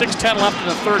game. It's 6:10 left in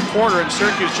the third quarter, and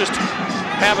Syracuse just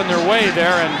having their way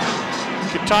there, and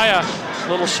Kataya, a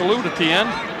little salute at the end.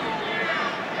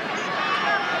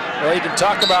 Well, you can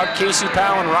talk about Casey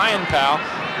Powell and Ryan Powell,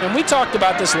 and we talked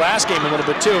about this last game a little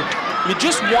bit too. You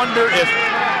just wonder if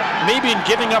maybe in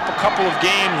giving up a couple of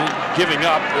games,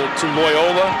 to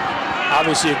Loyola,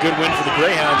 obviously a good win for the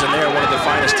Greyhounds, and they are one of the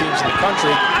finest teams in the country,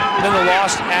 and then the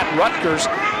loss at Rutgers.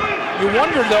 You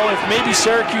wonder, though, if maybe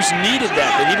Syracuse needed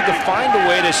that. They needed to find a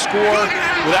way to score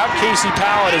without Casey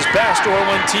Powell at his best, or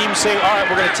when teams say, all right,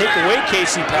 we're going to take away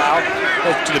Casey Powell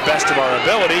to the best of our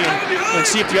ability and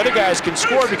see if the other guys can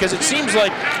score, because it seems like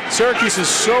Syracuse is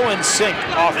so in sync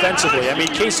offensively. I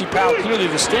mean, Casey Powell clearly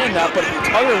the standout, but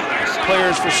other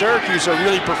players for Syracuse are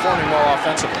really performing well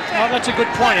offensively. Well, that's a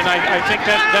good point, and I think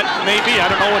that may be. I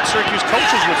don't know what Syracuse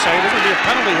coaches would say. There's going to be a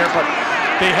penalty here, but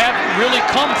they have really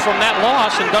come from that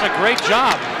loss and done a great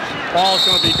job. Ball is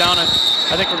going to be down at,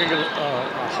 I think we're going to get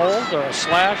a hold or a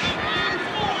slash.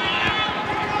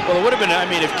 Well, it would have been, I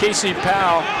mean, if Casey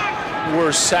Powell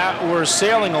were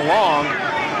sailing along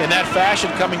in that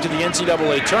fashion coming to the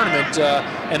NCAA tournament,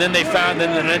 and then the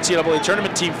NCAA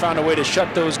tournament team found a way to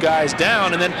shut those guys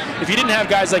down, and then if you didn't have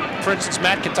guys like, for instance,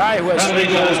 Matt Kataya, who has 3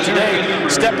 goals today,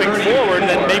 stepping forward,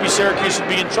 then maybe Syracuse would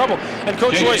be in trouble. And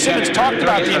Coach Roy Simmons talked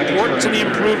about the importance and the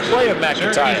improved play of Matt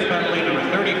Kataya.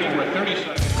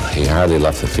 He hardly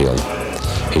left the field.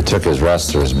 He took his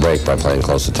rest or his break by playing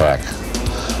close attack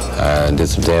and did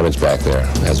some damage back there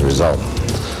as a result.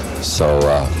 So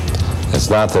it's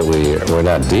not that we're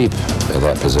not deep in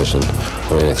that position,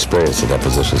 we're inexperienced in that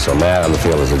position. So Matt on the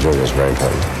field as a junior is very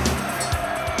important.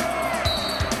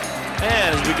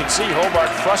 And as we can see, Hobart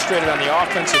frustrated on the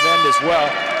offensive end as well.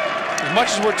 As much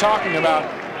as we're talking about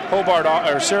Hobart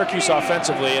or Syracuse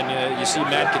offensively, and you see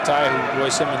Matt Kataya, who Roy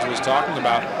Simmons was talking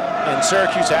about, and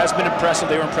Syracuse has been impressive.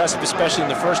 They were impressive, especially in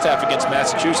the first half against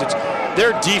Massachusetts.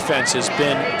 Their defense has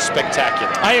been spectacular.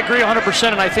 I agree 100%,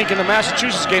 and I think in the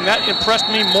Massachusetts game, that impressed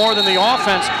me more than the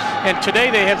offense. And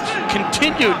today they have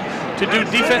continued to do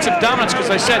defensive dominance, because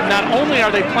I said not only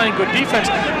are they playing good defense,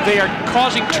 they are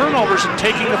causing turnovers and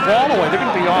taking the ball away. They're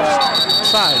going to be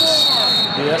offsides.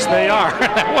 Yes, they are.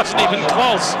 That wasn't even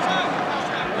close.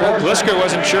 Well, Blisker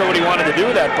wasn't sure what he wanted to do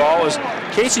with that ball. As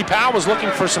Casey Powell was looking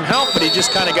for some help, but he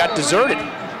just kind of got deserted.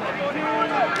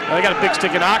 Well, they got a big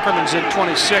stick in Ackerman's in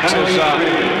 26 as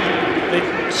they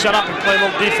set up and play a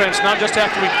little defense. Now just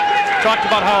after we talked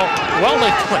about how well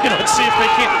they played, let's see if they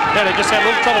can't. Yeah, they just had a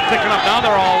little trouble picking up. Now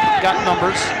they're all got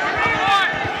numbers.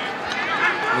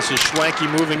 This is Schwenke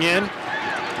moving in.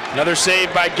 Another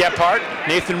save by Gephardt.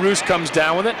 Nathan Roos comes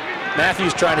down with it.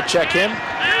 Matthews trying to check him.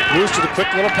 Roos with a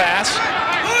quick little pass.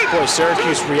 Boy,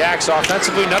 Syracuse reacts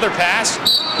offensively. Another pass.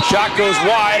 Shot goes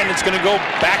wide, and it's going to go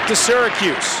back to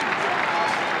Syracuse.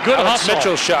 Good Alex hustle.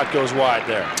 Mitchell's shot goes wide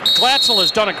there. Glatzel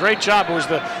has done a great job. It was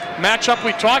the matchup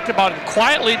we talked about.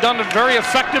 Quietly done a very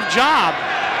effective job.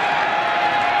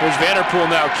 Here's Vanderpool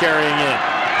now carrying in.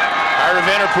 Ira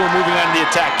Vanderpool moving on the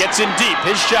attack. Gets in deep.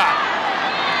 His shot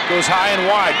goes high and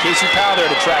wide. Casey Powell there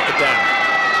to track it down.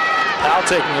 Powell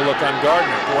taking a look on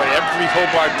Gardner. Boy, every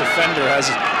Hobart defender has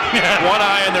one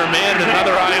eye on their man and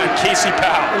another eye on Casey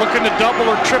Powell. Looking to double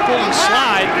or triple and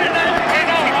slide.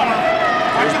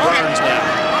 Here's Burns now.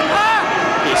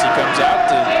 Casey comes out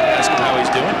to ask him how he's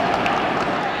doing.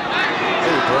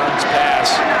 Hey, Burns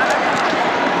pass.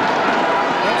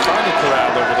 Don't find the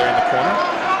corral over there in the corner.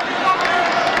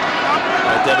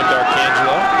 Devin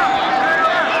D'Arcangelo.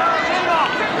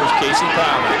 Here's Casey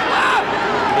Powell.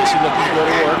 Casey looking to go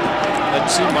to work. Doesn't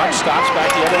see much. Stops back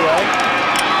the other way.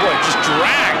 Boy, just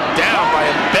dragged down by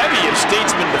a bevy of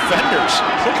Statesman defenders.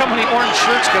 Look how many orange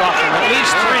shirts get off them. At least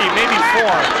 3, maybe 4.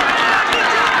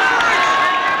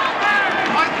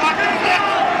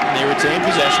 And they retain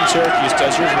possession. Syracuse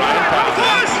does. Here's Ryan Powell.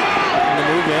 And the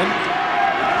move in.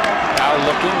 Powell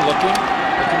looking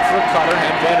for a cutter.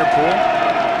 And Vanderpool.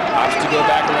 Opts to go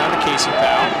back around to Casey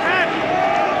Powell.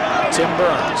 Tim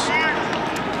Burns.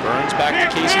 Burns back to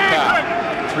Casey Powell.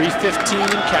 3:15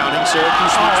 and counting.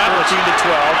 Syracuse leads 14 to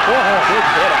 12. Good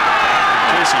hit out.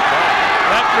 Casey Powell.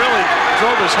 That really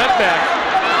drove his head back.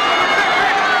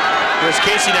 Here's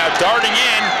Casey now darting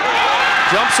in.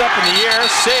 Jumps up in the air.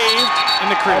 Saved. In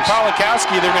the crease.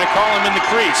 Polakowski, they're going to call him in the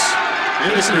crease.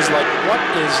 Casey's like, what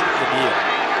is the deal?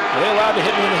 Are they allowed to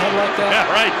hit me in the head like that? Yeah,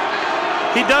 right.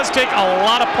 He does take a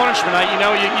lot of punishment. You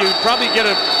know, you probably get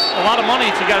a lot of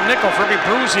money if you got a nickel for every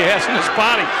bruise he has in his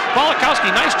body. Polakowski,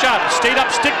 nice job. Stayed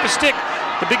up stick to stick.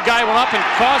 The big guy went up and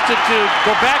caused it to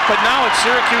go back, but now it's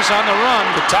Syracuse on the run.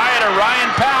 Kataya to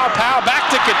Ryan Powell. Powell back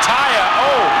to Kataya.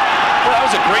 Oh, well, that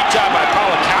was a great job by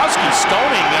Polakowski,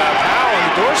 stoning Powell on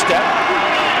the doorstep.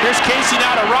 Here's Casey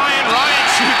now to Ryan. Ryan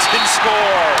shoots and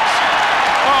scores.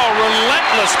 Oh,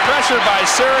 relentless pressure by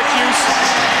Syracuse.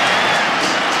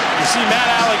 You see Matt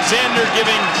Alexander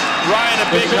giving Ryan a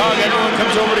big hug. Everyone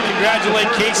comes over to congratulate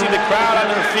Casey. The crowd on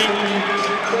their feet.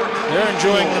 They're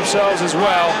enjoying themselves as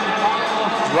well.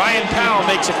 Ryan Powell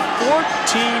makes it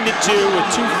 14-2 with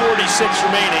 2:46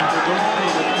 remaining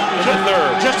in the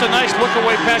third. Just a nice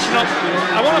look-away pass. You know,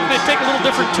 I want to take a little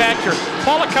different tack here.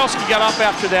 Polakowski got up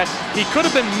after that. He could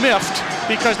have been miffed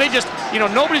because they just, you know,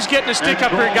 nobody's getting a stick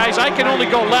up here, guys. I can only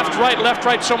go left,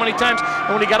 right so many times.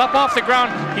 And when he got up off the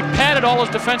ground, he patted all his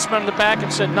defensemen on the back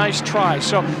and said, nice try.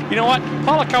 So, you know what?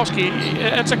 Polakowski,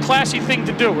 it's a classy thing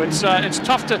to do. It's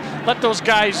tough to let those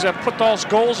guys put those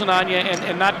goals in on you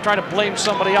and not try to blame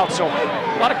somebody else. So,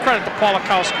 a lot of credit to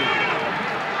Polakowski.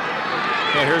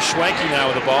 Yeah, here's Schwenke now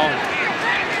with the ball.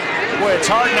 Boy, it's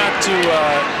hard not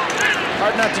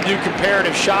to do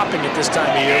comparative shopping at this time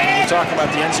of year when we're talking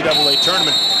about the NCAA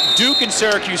tournament. Duke and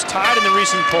Syracuse tied in the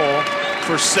recent poll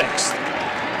for 6th.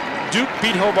 Duke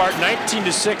beat Hobart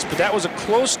 19-6, but that was a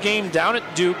close game down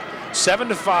at Duke,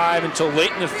 7-5 until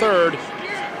late in the third.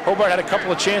 Hobart had a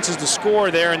couple of chances to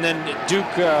score there, and then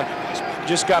Duke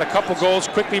just got a couple goals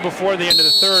quickly before the end of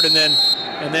the third, and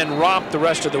then romped the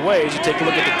rest of the way. As you take a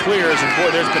look at the clears, and boy,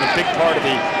 there's been a big part of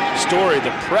the story,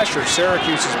 the pressure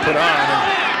Syracuse has put on. And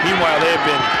meanwhile, they have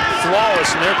been flawless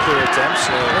in their clear attempts.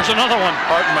 There's another one.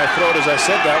 Heart in my throat as I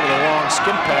said that with a long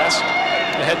skim pass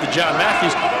ahead to John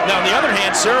Matthews. Now, on the other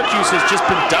hand, Syracuse has just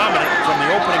been dominant from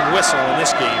the opening whistle in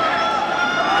this game.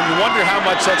 And you wonder how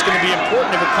much that's going to be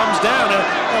important if it comes down.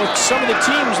 Some of the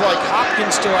teams like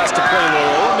Hopkins still has to play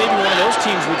Loyola. Maybe one of those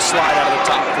teams would slide out of the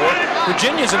top 4.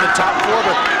 Virginia's in the top 4,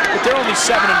 but they're only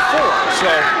 7-4. So,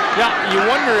 yeah, you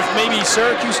wonder if maybe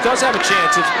Syracuse does have a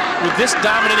chance with this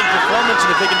dominating performance, and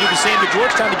if they can do the same to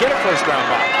Georgetown to get a first-round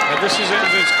bye. This is,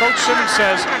 as Coach Simmons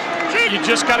says, you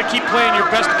just got to keep playing your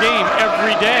best game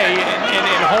every day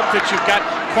and hope that you've got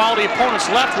quality opponents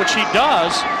left, which he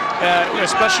does.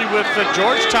 Especially with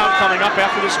Georgetown coming up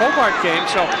after this Hobart game.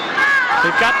 So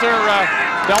they've got their,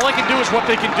 all they can do is what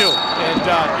they can do. And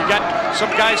you got some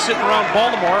guys sitting around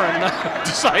Baltimore and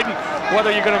deciding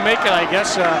whether you're going to make it, I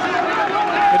guess.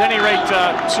 At any rate,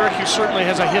 Syracuse certainly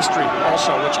has a history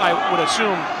also, which I would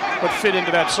assume would fit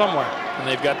into that somewhere. And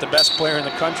they've got the best player in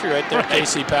the country right there,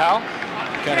 Casey Powell.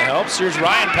 Kind of helps. Here's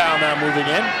Ryan Powell now moving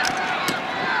in.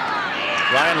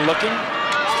 Ryan looking.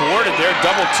 Thwarted there,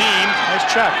 double team. Nice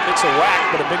check. It's a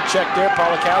whack, but a big check there.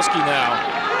 Polakowski now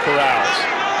corrals.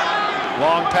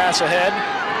 Long pass ahead.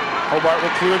 Hobart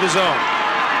will clear the zone.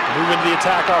 Move into the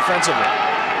attack offensively.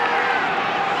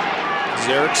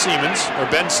 Simmons, or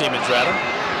Ben Simmons rather.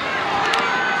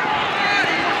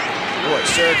 Boy,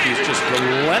 Syracuse just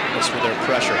relentless with their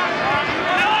pressure.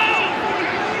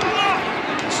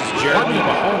 This is Jeremy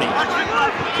Mahoney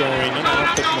carrying in. I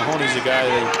don't think Mahoney's the guy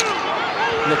they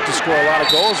look to score a lot of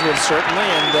goals with, certainly.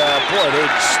 And boy,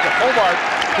 Hobart,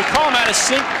 we call them out of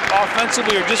sync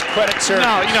offensively or just credit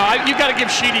Syracuse? No, you've got to give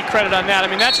Sheedy credit on that. I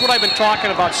mean, that's what I've been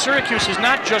talking about. Syracuse is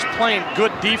not just playing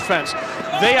good defense.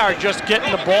 They are just getting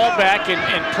the ball back and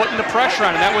putting the pressure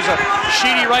on. And that was a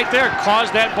Sheedy right there.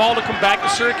 Caused that ball to come back to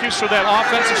Syracuse. So that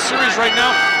offensive series right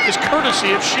now is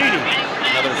courtesy of Sheedy.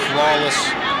 Another flawless,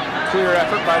 clear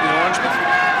effort by the Orangemen.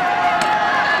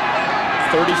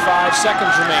 35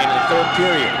 seconds remain in the third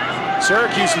period.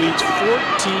 Syracuse leads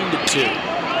 14-2.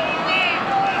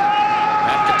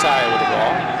 Matt Kataya with the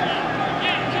ball.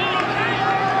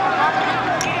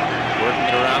 Working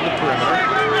it around the perimeter.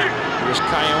 Here's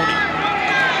Coyote.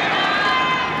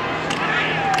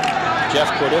 Jeff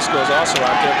Cordisco is also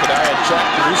out there. Kataya check,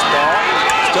 loose ball.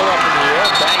 Still up in the air,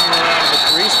 banging around the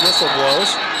crease, whistle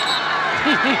blows.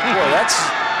 Boy, that's...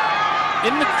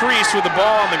 in the crease with the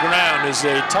ball on the ground is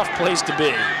a tough place to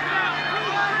be.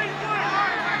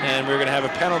 And we're going to have a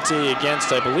penalty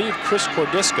against, I believe, Chris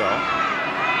Cordisco.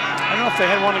 I don't know if they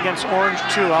had one against Orange,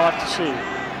 too. I'll have to see.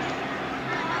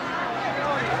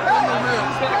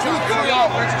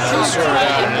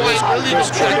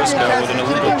 Chris Cordisco with an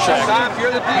illegal check.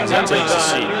 That takes a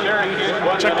seat.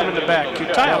 Check him in the back.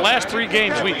 Kataya, last 3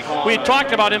 games, we had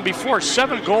talked about him before.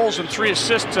 7 goals and 3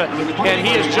 assists, and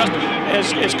he is just,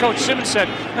 as Coach Simmons said,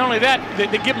 not only that, they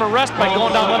give him a rest by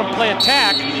going down, let him play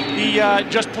attack. He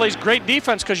just plays great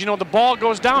defense because, the ball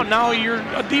goes down. Now you're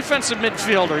a defensive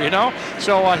midfielder,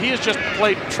 So he has just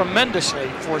played tremendously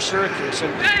for Syracuse,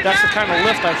 and that's the kind of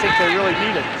lift I think they really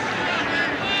needed.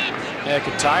 Yeah,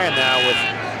 Kataya now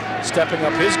with stepping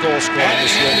up his goal scoring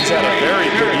this year. He's had a very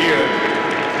good year.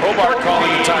 Hobart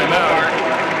calling a timeout.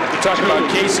 We're talking about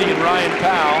Casey and Ryan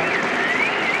Powell.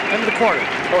 End of the quarter.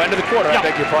 Oh, end of the quarter, I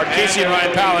beg your pardon. Casey and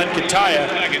Ryan Powell and Kataya,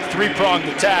 3-pronged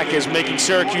attack is making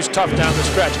Syracuse tough down the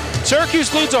stretch.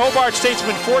 Syracuse leads the Hobart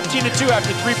Statesmen 14-2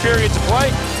 after 3 periods of play.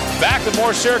 Back with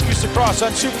more Syracuse Lacrosse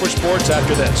on Super Sports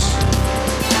after this.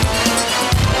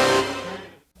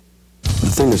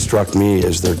 The thing that struck me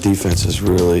is their defense is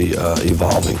really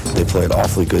evolving. They played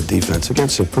awfully good defense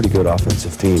against a pretty good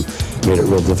offensive team. Made it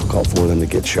real difficult for them to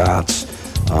get shots.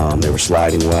 They were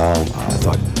sliding well.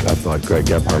 I thought Greg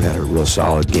Gebhardt had a real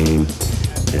solid game,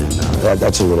 and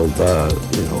that's a little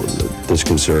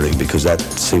disconcerting because that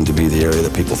seemed to be the area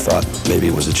that people thought maybe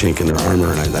it was a chink in their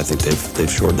armor, and I think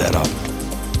they've shored that up.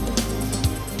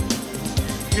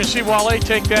 You can see Wale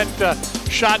take that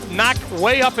shot knocked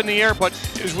way up in the air, but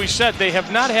as we said, they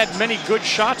have not had many good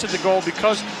shots at the goal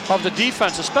because of the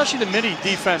defense, especially the midi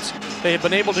defense. They have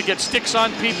been able to get sticks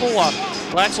on people.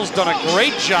 Latzel's done a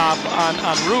great job on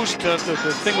Roost, the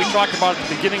thing we talked about at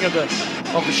the beginning of the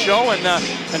show. And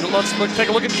let's take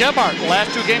a look at Gebhardt. The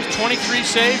last 2 games, 23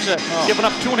 saves, given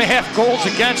up 2.5 goals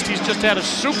against. He's just had a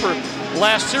super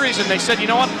last series, and they said, you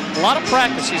know what, a lot of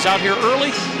practice. He's out here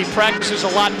early. He practices a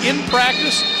lot in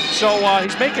practice, so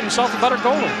he's making himself a better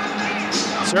goalie.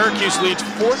 Syracuse leads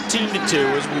 14-2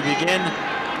 as we begin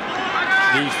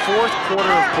the 4th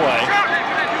quarter of play.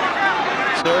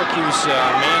 Syracuse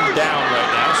man down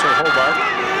right now, so Hobart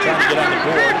trying to get on the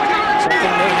board.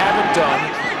 Something they haven't done,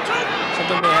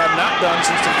 something they have not done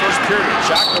since the first period.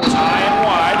 Shot goes high and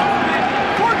wide.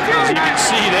 As you can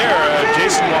see there,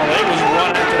 Jason Wale was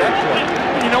running after that play.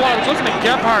 You know what, I was looking at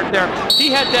Gebhardt there. He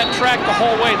had that track the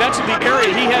whole way. That's the area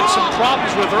he had some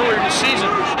problems with earlier in the season.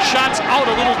 Shots out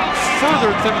a little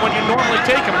further than when you normally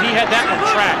take them. He had that one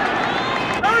tracked.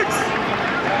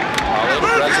 Wale to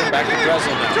Breslin, back to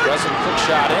Breslin now. Breslin quick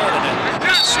shot in and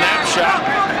a snap shot.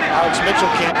 Alex Mitchell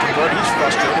can't convert. He's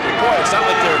frustrated. But boy, it's not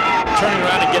like they're turning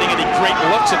around and getting any great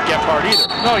looks at Gebhardt either.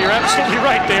 No, you're absolutely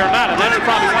right. They are not, and that's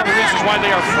probably one of the reasons why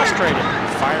they are frustrated.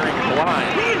 Firing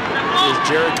blind is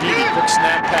Jared Beebe. Quick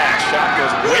snap pass. Shot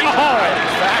goes way high.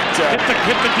 In fact,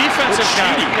 hit the defensive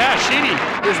guy. Yeah, Sheedy.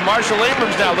 Here's Marshall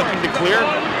Abrams now looking to clear.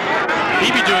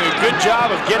 Beebe doing a good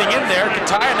job of getting in there.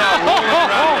 Kataya now rolling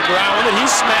around the ground with it. He's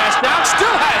smashed down.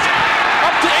 Still has it.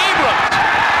 Up to Abrams.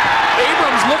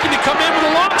 Abrams looking to come in with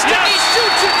a long stick. He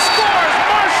shoots and scores.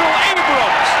 Marshall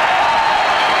Abrams.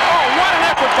 Oh, what an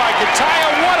effort by Kataya.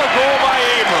 What a goal by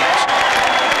Abrams.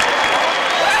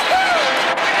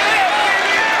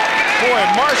 Boy,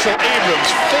 Marshall Abrams,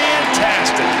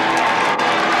 fantastic.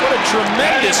 What a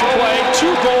tremendous play. 2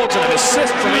 goals and an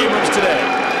assist from Abrams today.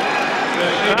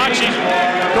 Archie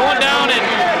going down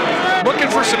and looking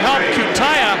for some help.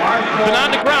 Kataya, been on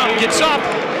the ground, gets up,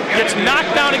 gets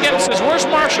knocked down again and says, where's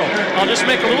Marshall? I'll just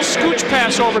make a little scooch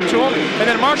pass over to him. And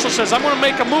then Marshall says, I'm going to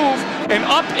make a move, and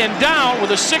up and down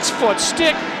with a 6-foot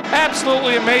stick.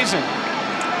 Absolutely amazing.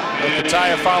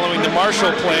 Kataya following the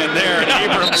Marshall plan there, and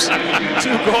Abrams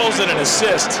 2 goals and an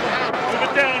assist.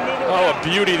 Oh, a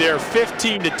beauty there.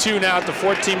 15-2 now at the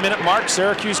 14-minute mark.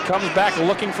 Syracuse comes back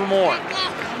looking for more.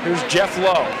 Here's Jeff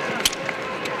Lowe.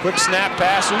 Quick snap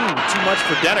pass. Ooh, too much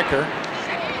for Denneker.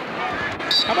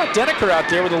 How about Denneker out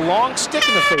there with a long stick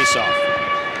in the face-off?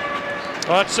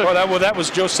 That was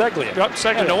Joe Seglia. Yep,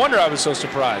 Seglia. Yeah, no wonder I was so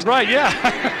surprised. Right, yeah.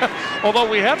 Although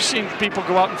we have seen people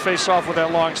go out and face off with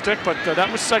that long stick, but that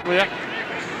was Seglia.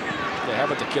 Yeah, how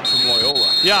about the kid from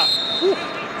Loyola? Yeah. Whew.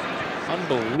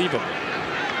 Unbelievable.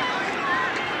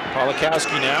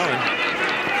 Polakowski now, and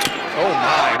oh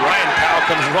my, Ryan Powell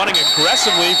comes running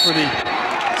aggressively for the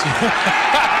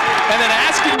and then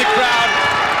asking the crowd,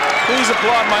 please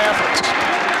applaud my efforts.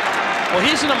 Well,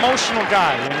 he's an emotional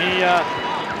guy,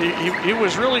 and he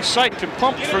was really psyched and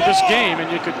pumped for this game, and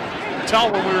you could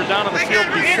tell when we were down on the field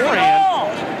beforehand.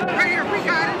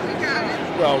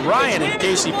 Well, Ryan and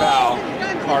Casey Powell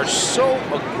are so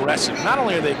aggressive. Not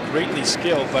only are they greatly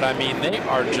skilled, but I mean, they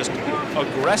are just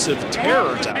aggressive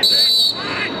terrors out there.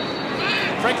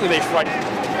 Frankly, they frighten me.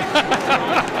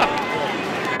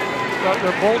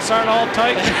 Their bolts aren't all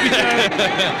tight.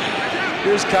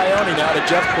 Here's Coyote now to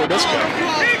Jeff Cordisco.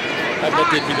 I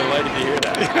bet they'd be delighted to hear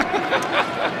that.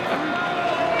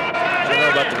 I don't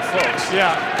know about their folks.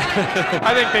 Yeah,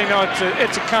 I think they know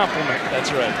it's a compliment.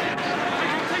 That's right.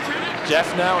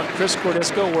 Jeff now and Chris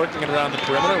Cordisco working it around the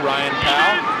perimeter. Ryan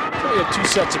Powell. So we have 2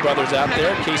 sets of brothers out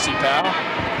there. Casey Powell,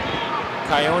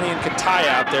 Coyote and Kataya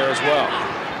out there as well.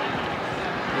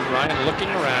 Here's Ryan looking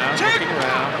around.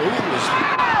 Ooh, his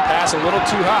pass a little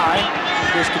too high.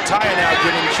 Here's Kataya now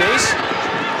giving chase.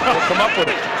 He'll come up with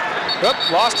it. Oop,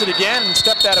 lost it again and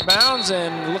stepped out of bounds,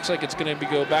 and it looks like it's going to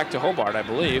go back to Hobart, I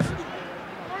believe.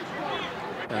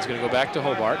 And it's going to go back to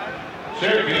Hobart.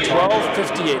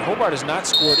 12:58. Hobart has not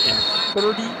scored in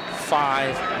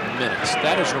 35 minutes.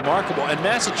 That is remarkable. And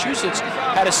Massachusetts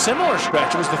had a similar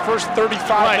stretch. It was the first 35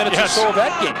 minutes or so of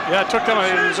that game. Yeah, it took them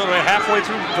halfway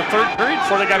through the 3rd period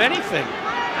before they got anything.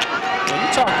 And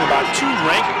you're talking about 2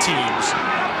 ranked teams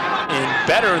in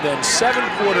better than 7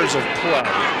 quarters of play,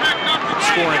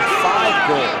 scoring 5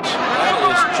 goals. That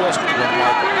is just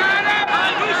remarkable.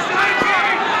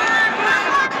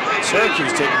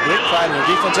 Syracuse taking great pride in their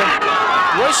defense. And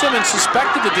Kraus-Simmons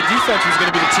suspected that the defense was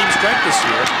going to be the team's strength this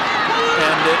year.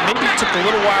 And it maybe took a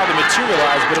little while to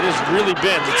materialize, but it has really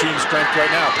been the team's strength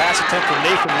right now. Pass attempt from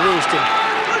Nathan Roost. And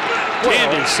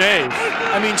Dandy save.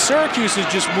 I mean, Syracuse is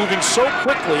just moving so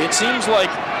quickly. It seems like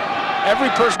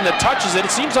every person that touches it,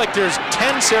 it seems like there's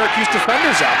 10 Syracuse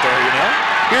defenders out there, you know?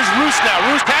 Here's Roost now.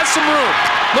 Roost has some room.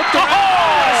 Looked around.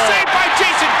 Oh, saved by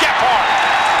Jason Gephardt.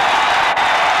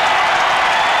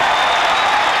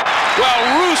 Well,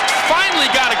 Roost finally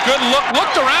got a good look,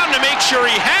 looked around to make sure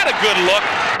he had a good look,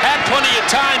 had plenty of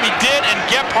time, he did, and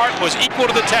Gephardt was equal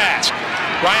to the task.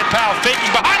 Ryan Powell faking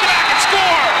behind the back and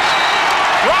scores!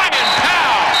 Ryan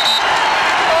Powell!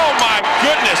 Oh my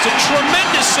goodness, a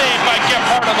tremendous save by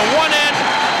Gephardt on the one end,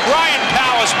 Ryan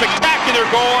Powell, a spectacular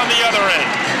goal on the other end.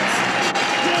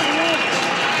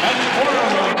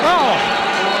 Oh,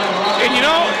 and you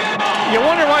know, you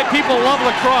wonder why people love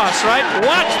lacrosse, right?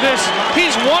 Watch this.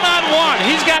 He's one-on-one.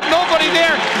 He's got nobody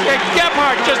there. And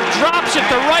Gephardt just drops it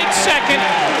the right second,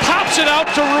 pops it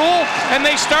out to Rule, and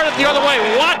they start it the other way.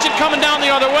 Watch it coming down the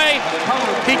other way.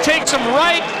 He takes him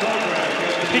right.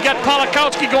 He got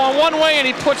Polakowski going one way, and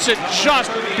he puts it just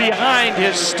behind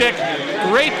his stick.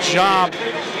 Great job.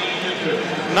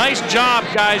 Nice job,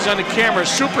 guys, on the camera.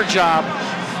 Super job.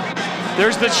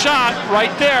 There's the shot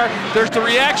right there. There's the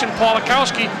reaction.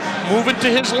 Polakowski moving to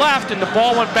his left, and the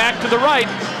ball went back to the right.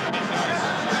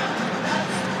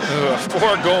 A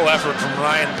 4-goal effort from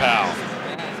Ryan Powell.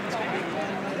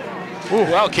 Ooh,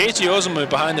 well, Casey owes him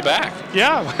behind the back.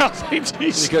 Yeah, well,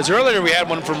 because earlier we had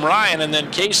one from Ryan, and then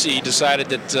Casey decided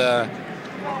that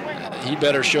he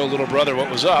better show little brother what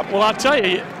was up. Well, I'll tell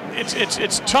you,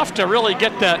 it's tough to really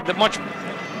get that much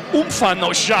oomph on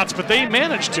those shots, but they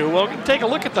managed to. Well, take a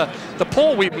look at the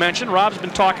poll we've mentioned. Rob's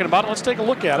been talking about it. Let's take a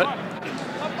look at it.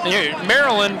 Here,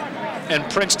 Maryland and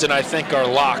Princeton, I think, are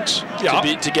locks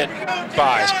to get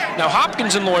buys. Now,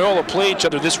 Hopkins and Loyola play each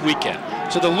other this weekend.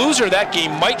 So the loser of that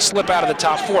game might slip out of the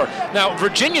top 4. Now,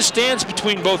 Virginia stands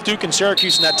between both Duke and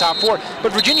Syracuse in that top 4,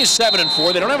 but Virginia's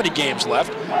 7-4. They don't have any games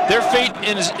left. Their fate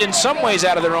is in some ways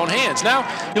out of their own hands. Now,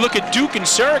 you look at Duke and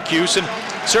Syracuse, and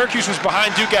Syracuse was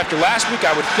behind Duke after last week.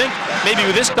 I would think maybe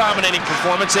with this dominating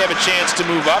performance, they have a chance to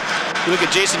move up. You look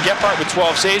at Jason Gephardt with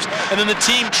 12 saves, and then the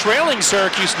team trailing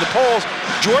Syracuse in the polls,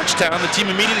 Georgetown, the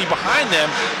team immediately behind them,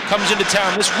 comes into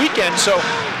town this weekend. So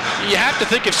you have to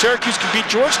think if Syracuse can beat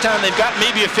Georgetown, they've got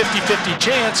maybe a 50-50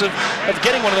 chance of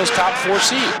getting one of those top 4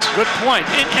 seeds. Good point.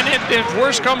 And if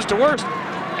worse comes to worst,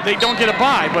 they don't get a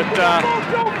bye, but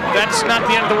that's not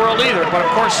the end of the world either. But of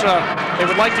course, they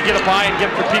would like to get a bye and get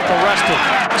the people rested.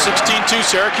 16-2,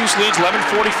 Syracuse leads,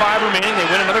 11:45 remaining. They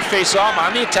win another face-off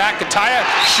on the attack. Kataya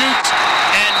shoots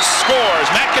and scores.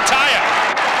 Matt Kataya,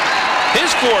 his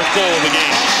 4th goal of the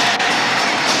game.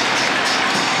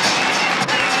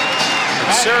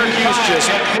 And Syracuse just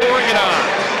pouring it on.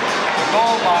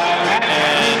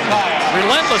 And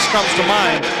Relentless comes to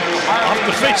mind off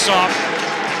the face-off.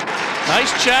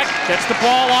 Nice check, gets the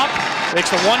ball up, makes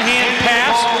the one-hand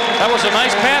pass. That was a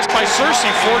nice pass by Searcy,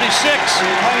 46.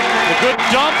 The good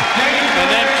dump, and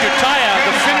then Kataya,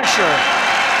 the finisher.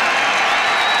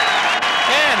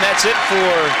 And that's it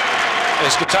for,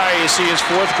 as Kataya, you see his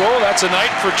 4th goal. That's a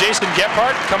night for Jason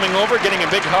Gephardt coming over, getting a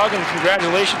big hug and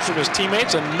congratulations from his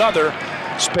teammates. Another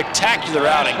spectacular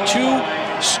outing. 2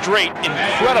 straight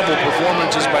incredible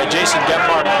performances by Jason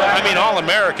Gephardt. I mean,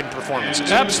 all-American performances.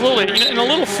 Absolutely. And a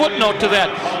little footnote to that,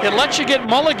 it lets you get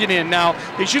Mulligan in now.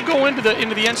 As you go into the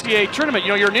NCAA tournament, you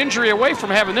know, you're an injury away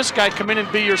from having this guy come in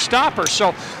and be your stopper.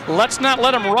 So let's not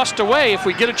let him rust away if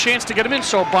we get a chance to get him in.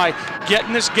 So by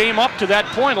getting this game up to that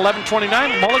point,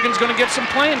 11:29, Mulligan's going to get some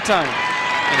playing time.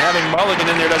 And having Mulligan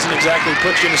in there doesn't exactly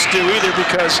put you in a stew either,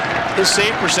 because his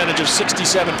save percentage of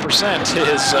 67%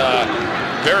 is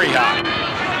very high.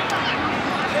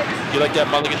 You like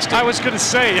that Mulligan stick? I was going to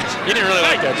say. You didn't really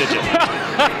like that, did you?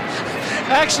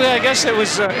 Actually, I guess it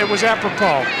was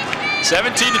apropos.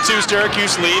 17-2,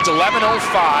 Syracuse leads, 11:05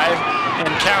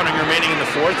 and counting remaining in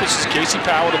the 4th. This is Casey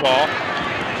Powell with the ball.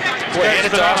 Boy,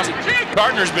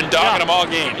 Gardner's been dogging him all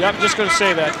game. Yeah, I'm just going to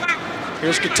say that.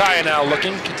 Here's Kataya now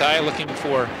looking. Kataya looking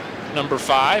for number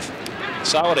 5.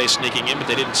 Soliday sneaking in, but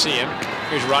they didn't see him.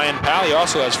 Here's Ryan Powell. He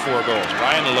also has 4 goals.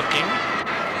 Ryan looking,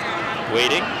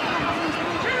 waiting.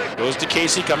 Goes to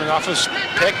Casey coming off his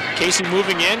pick. Casey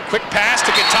moving in. Quick pass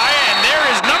to Kataya, and there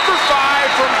is number 5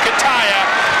 from Kataya.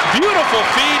 Beautiful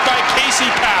feed by Casey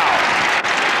Powell.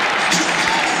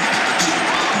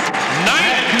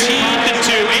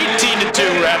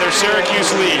 18-2 rather.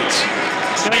 Syracuse leads.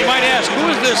 Now you might ask, who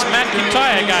is this Matt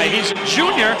Kataya guy? He's a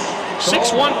junior,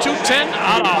 6'1", 210,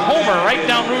 out of Hobart, right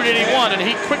down Route 81, and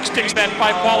he quick sticks that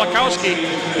by Polakowski.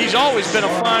 He's always been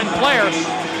a fine player.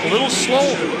 A little slow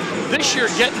this year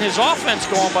getting his offense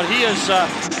going, but he has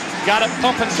got it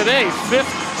pumping today. 5th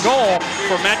goal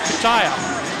for Matt Kataya.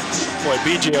 Boy,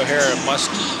 B.J. O'Hara must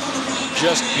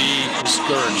just be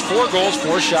discouraged. 4 goals,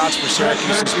 4 shots for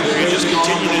Syracuse. Just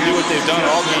continue to do what they've done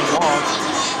all game long.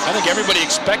 I think everybody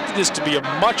expected this to be a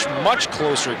much, much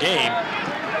closer game,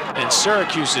 and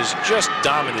Syracuse is just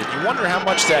dominant. You wonder how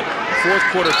much that 4th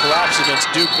quarter collapse against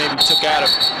Duke maybe took out of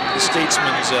the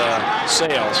Statesman's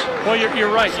sails. Well,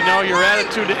 you're right. You know, your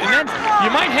attitude, and then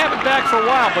you might have it back for a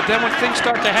while, but then when things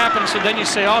start to happen, so then you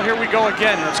say, oh, here we go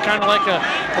again. And it's kind of like a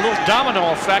little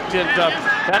domino effect, and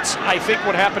that's, I think,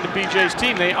 what happened to BJ's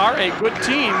team. They are a good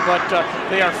team, but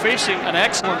they are facing an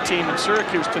excellent team in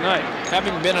Syracuse tonight.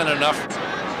 Having been on enough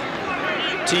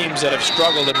teams that have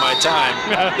struggled in my time,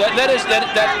 that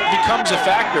becomes a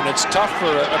factor, and it's tough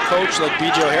for a coach like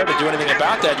B.J. O'Hara to do anything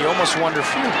about that. You almost wonder,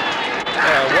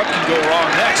 what can go wrong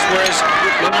next? Whereas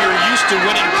when you're used to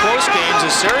winning close games,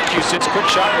 as Syracuse, its quick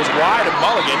shot was wide of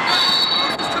Mulligan.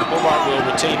 Hobart will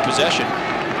retain possession.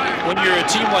 When you're a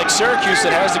team like Syracuse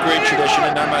that has the great tradition,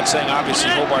 and I'm not saying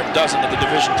obviously Hobart doesn't at the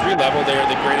Division III level, they are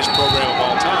the greatest program of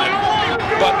all time,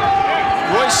 but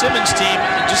Roy Simmons' team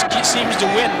just seems to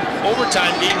win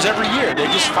overtime games every year.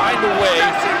 They just find a way.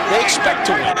 They expect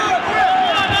to win.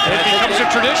 And it becomes a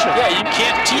tradition. Yeah, you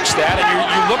can't teach that, and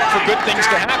you look for good things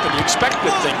to happen. You expect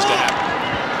good things to happen.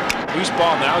 Loose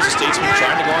ball now as the Statesman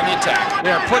trying to go on the attack.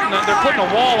 They're putting a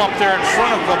wall up there in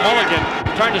front of Mulligan,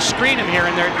 trying to screen him here,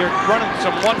 and they're running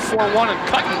some 1-4-1 and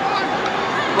cutting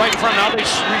right in front. Now they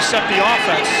reset the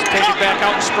offense, take it back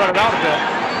out and spread it out a bit.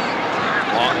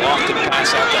 Long lofted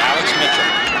pass out to Alex Mitchell.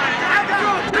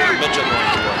 Mitchell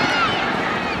going to work.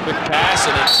 Quick pass,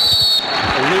 and it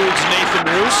eludes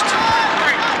Nathan Roost.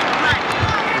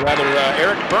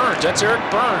 Eric Burns. That's Eric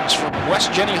Burns from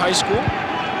West Jenny High School.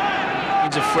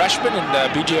 He's a freshman,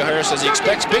 and B.J. O'Hara says he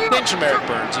expects big things from Eric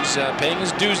Burns. He's paying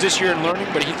his dues this year in learning,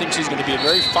 but he thinks he's going to be a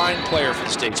very fine player for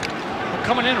the Statesmen.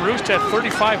 Coming in, Roost had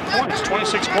 35 points,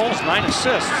 26 goals, 9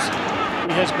 assists.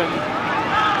 He has been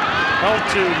held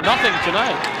to nothing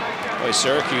tonight. Boy,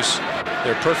 Syracuse,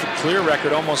 their perfect clear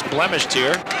record almost blemished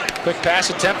here. Quick pass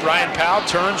attempt, Ryan Powell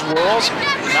turns, whirls,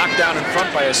 knocked down in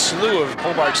front by a slew of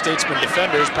Hobart Statesman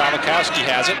defenders. Pawlikowski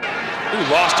has it. Ooh,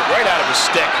 lost it right out of his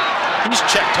stick. He's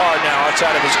checked hard now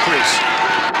outside of his crease.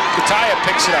 Kataya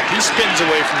picks it up. He spins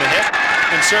away from the hit,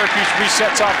 and Syracuse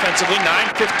resets offensively.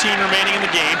 9:15 remaining in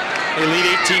the game. They lead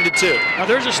 18-2. Now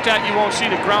there's a stat you won't see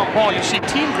the ground ball. You see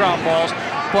team ground balls,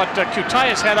 but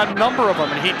Kutaya's had a number of them,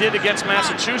 and he did against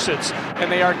Massachusetts.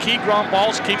 And they are key ground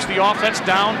balls, keeps the offense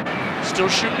down, still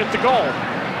shooting at the goal.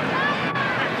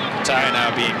 Kataya now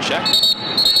being checked.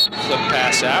 Flip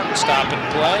pass out, stop and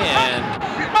play, and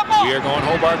we are going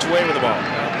Hobart's way with the ball.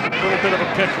 A little bit of a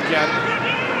pick again.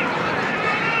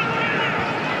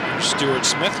 Stuart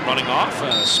Smith running off.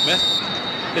 Smith,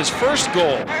 his first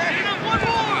goal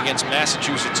against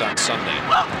Massachusetts on Sunday.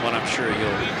 One I'm sure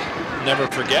he'll never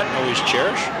forget and always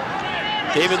cherish.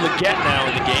 David Leggett now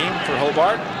in the game for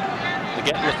Hobart.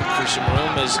 Leggett looking for some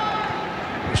room as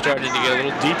we're starting to get a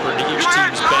little deeper into each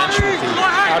team's bench with the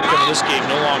outcome of this game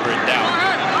no longer in doubt.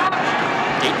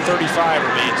 8:35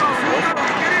 remains in the fourth.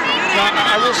 Now,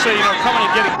 I will say, coming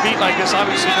and getting beat like this,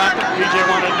 obviously not what BJ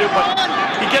wanted to do, but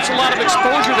he gets a lot of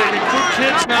exposure. They recruit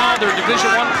kids now, their Division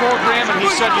I program, and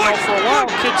he said, for a while,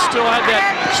 kids still had that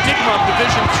stigma of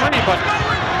Division III, but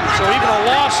so even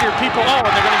a loss here, people,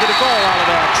 and they're going to get a goal out of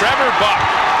that. Trevor Buck,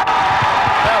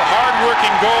 that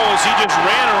hard-working goal as he just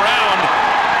ran around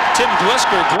Tim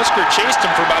Glisker. Glisker chased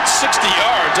him for about 60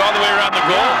 yards all the way around the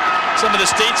goal. Some of the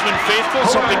Statesmen faithful,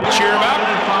 something to cheer about.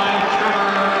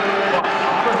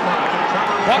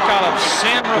 Buck out of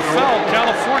San Rafael,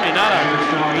 California, not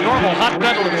a normal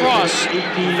hotbed of lacrosse.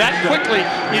 That quickly,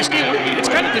 it's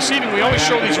kind of deceiving. We always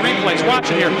show these replays. Watch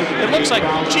it here. It looks like,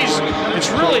 geez, it's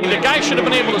really, the guy should have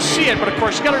been able to see it, but of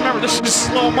course, you got to remember, this is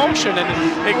slow motion, and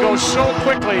it goes so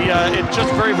quickly, it's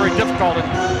just very, very difficult. And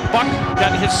Buck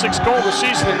got his 6th goal this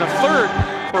season in the 3rd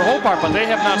for Hobart, but they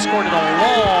have not scored in a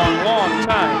long, long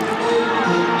time.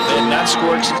 They have not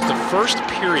scored since the first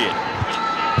period,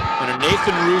 when a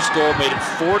Nathan Roos goal made it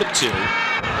 4-2.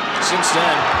 Since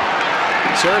then,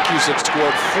 Syracuse have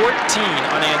scored 14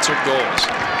 unanswered goals.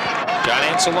 John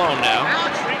Ancelone now,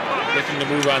 looking to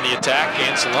move on the attack.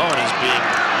 Ancelone is being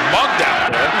mugged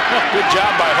out there. Good job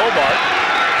by Hobart.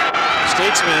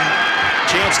 Statesman,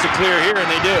 chance to clear here, and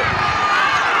they do.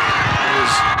 It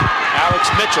was Alex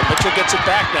Mitchell. Mitchell gets it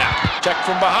back now. Check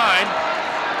from behind.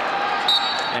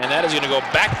 And that is going to go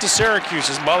back to Syracuse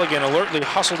as Mulligan alertly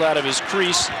hustled out of his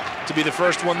crease to be the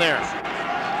first one there.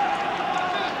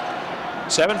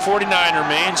 7:49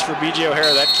 remains for B.J.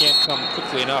 O'Hara. That can't come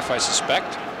quickly enough, I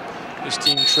suspect. This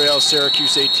team trails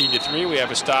Syracuse 18-3. We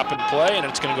have a stop and play, and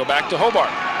it's going to go back to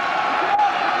Hobart.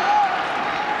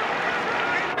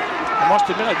 I must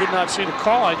admit, I did not see the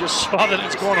call. I just saw that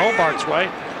it's going Hobart's way.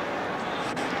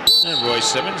 And Roy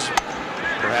Simmons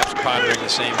perhaps pondering the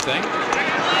same thing.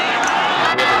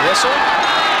 We have a whistle.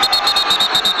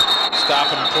 Stop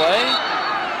and play.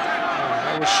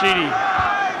 That was Sheedy.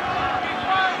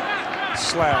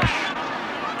 Slash.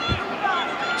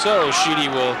 So Sheedy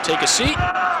will take a seat.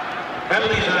 There's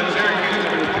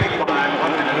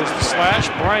the slash.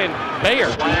 Brian Bayer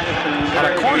out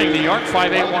of Corning, New York,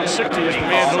 5'8", 160 is the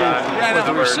man who was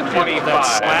the recipient of that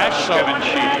slash. So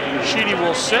Sheedy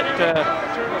will sit.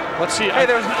 Let's see. Hey,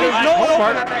 there's no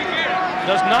Hobart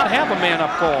does not have a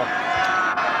man-up goal.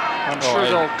 I'm sure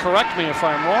they'll correct me if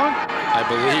I'm wrong. I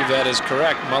believe that is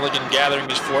correct. Mulligan gathering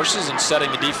his forces and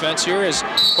setting the defense here as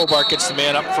Hobart gets the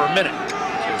man up for a minute.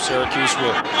 So Syracuse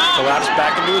will collapse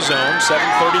back into a zone,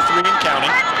 7:33 and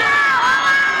counting.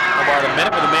 Hobart a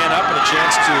minute with a man up and a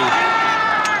chance to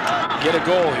get a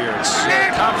goal here. It's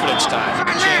confidence time,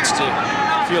 a chance to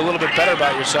feel a little bit better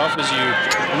about yourself as you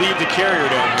leave the Carrier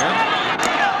Dome here.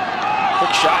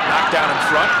 Quick shot, knocked down in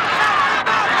front.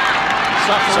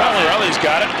 Zaffarelli's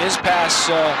got it. His pass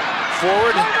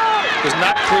forward does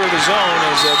not clear the zone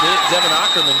as Devin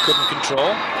Ackerman couldn't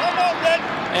control.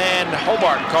 And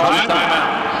Hobart calls a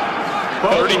timeout.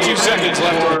 32 seconds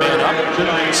left in the man up.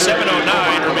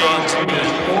 7:09 remains in the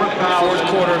 4th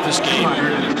quarter of this game.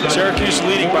 Syracuse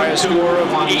leading by a score of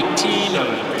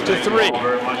 18-3.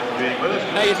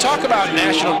 Now you talk about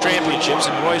national championships,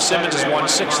 and Roy Simmons has won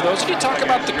 6 of those. You talk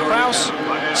about the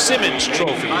Kraus-Simmons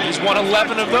trophy. He's won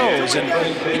 11 of those. And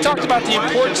he talked about the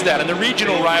importance of that and the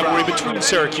regional rivalry between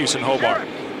Syracuse and Hobart.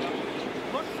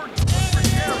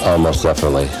 Oh, most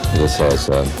definitely. This has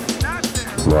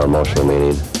more emotional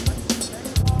meaning.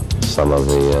 Some of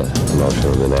the emotion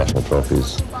of the national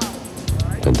trophies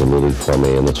been diluted for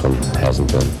me, and this one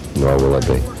hasn't been, nor will it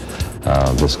be.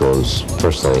 This goes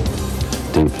personally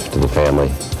deep to the family.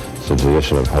 It's a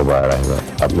tradition of Hobart. I have the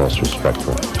utmost respect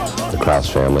for the Kraus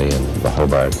family and the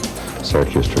Hobart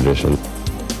Syracuse tradition.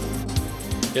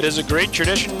 It is a great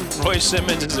tradition.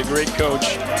 Kraus-Simmons is a great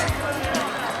coach.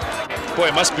 Boy,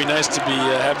 it must be nice to be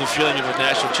have the feeling of a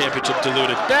national championship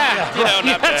diluted. Not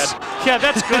bad. Yeah,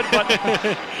 that's good, but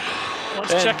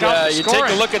let's check out the you scoring.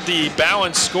 take a look at the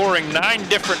balanced scoring. 9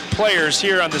 different players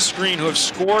here on the screen who have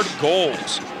scored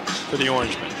goals for the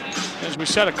Orangemen. As we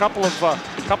said, a couple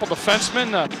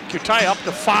defensemen. Kutai up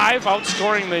to 5,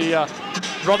 outscoring the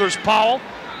brothers Powell.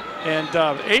 And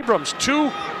Abrams,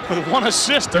 2 with 1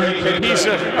 assist. He's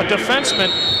a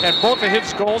defenseman, and both of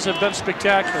his goals have been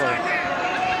spectacular.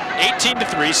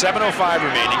 18-3, 7:05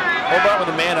 remaining. Hobart with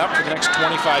a man up for the next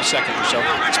 25 seconds or so.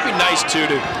 It's be nice, too,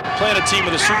 to play on a team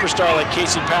with a superstar like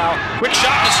Casey Powell. Quick shot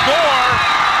to score,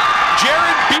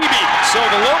 Jared Beebe. So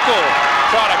the local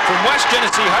product from West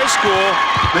Genesee High School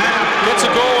gets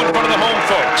a goal in front of the home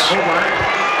folks.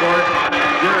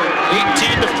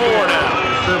 18-4 now.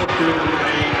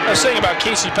 I was saying about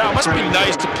Casey Powell, it must be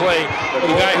nice to play with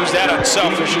a guy who's that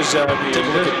unselfish as we take a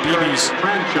look at Beebe's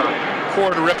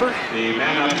quarter ripper.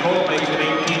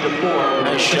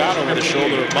 Nice shot over the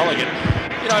shoulder of Mulligan.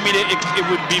 You know, I mean, it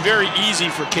would be very easy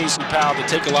for Casey Powell to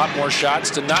take a lot more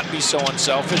shots, to not be so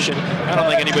unselfish, and I don't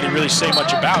think anybody really say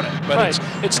much about it. But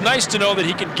it's nice to know that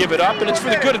he can give it up, and it's for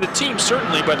the good of the team,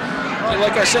 certainly. But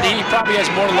like I said, he probably has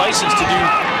more license to do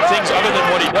things other than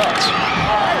what he does.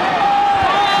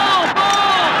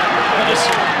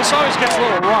 This always gets a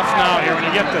little rough now here when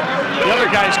you get the other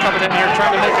guys coming in here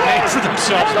trying to make a name for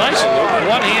themselves. Nice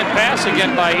one-hand pass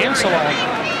again by Insulan,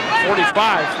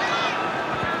 45.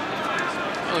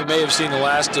 Well, we may have seen the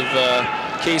last of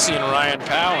Casey and Ryan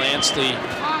Powell. Ansley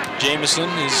Jameson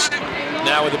is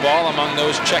now with the ball among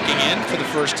those checking in for the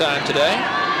first time today.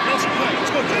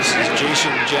 This is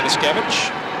Jason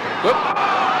Janiskevich. Whoop.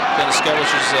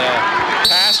 Janiskevich's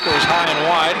pass goes high and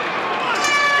wide.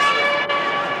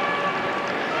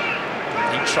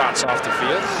 Trots off the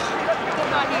field.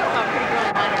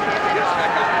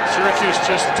 Syracuse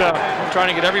just trying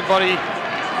to get everybody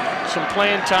some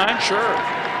playing time. Sure.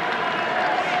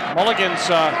 Mulligan's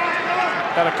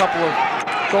got a couple of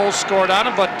goals scored on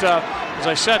him, but as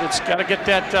I said, it's got to get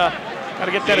that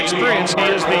experience. He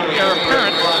is the heir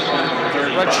apparent,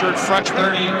 redshirt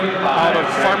freshman out of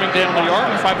Farmingdale, New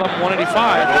York, 5'1",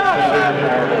 185.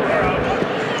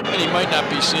 And he might not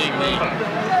be seeing the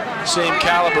same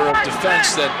caliber of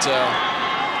defense that...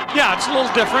 Yeah, it's a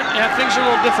little different. Yeah, things are a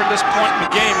little different at this point in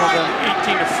the game with an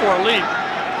 18-4 lead.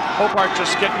 Hobart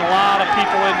just getting a lot of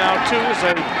people in now, too, as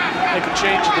they make a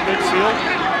change in the midfield.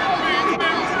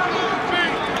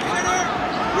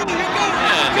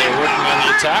 And they're working on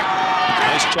the attack.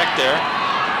 Nice check there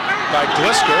by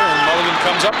Glisker, and Mulligan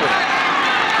comes up with it.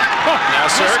 Now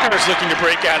Syracuse looking to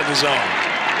break out of the zone.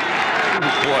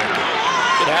 Ooh, boy,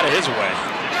 get out of his way.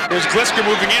 There's Glisker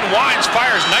moving in, Wines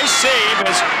fires, nice save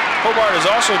as Hobart has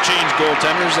also changed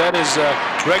goaltenders. That is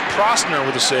Greg Prosner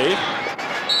with a save.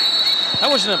 That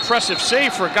was an impressive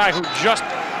save for a guy who just,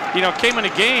 came in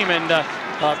a game, and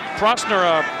Prosner,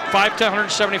 a 5'10",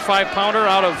 175-pounder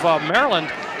out of Maryland,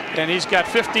 and he's got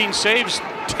 15 saves,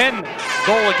 10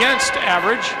 goal against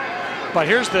average. But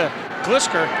here's the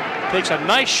Glisker, takes a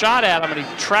nice shot at him, and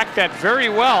he tracked that very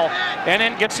well, and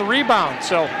then gets the rebound.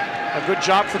 So a good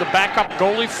job for the backup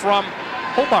goalie from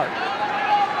Hobart.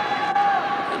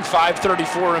 And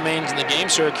 5:34 remains in the game.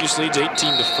 Syracuse leads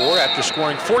 18-4 after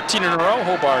scoring 14 in a row.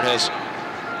 Hobart has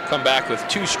come back with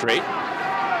 2 straight.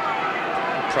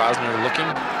 Prosner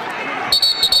looking.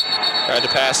 Tried to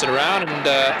pass it around, and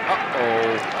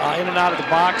in and out of the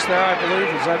box there, I believe.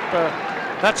 Is that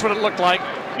that's what it looked like.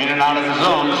 In and out of the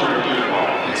zone.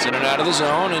 It's in and out of the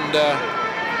zone,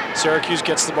 and Syracuse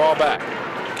gets the ball back.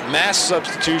 Mass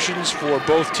substitutions for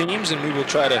both teams, and we will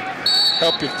try to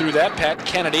help you through that. Pat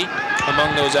Kennedy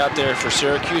among those out there for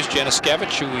Syracuse.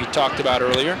 Janiskevich, who we talked about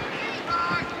earlier.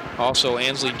 Also,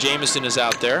 Ansley Jameson is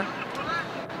out there.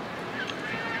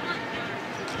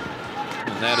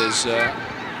 And that is,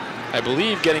 I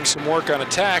believe, getting some work on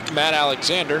attack. Matt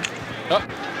Alexander. Oh,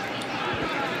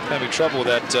 having trouble with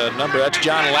that number. That's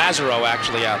John Lazaro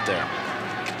actually out there.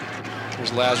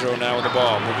 There's Lazaro now with the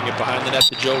ball, moving it behind the net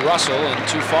to Joe Russell, and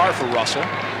too far for Russell.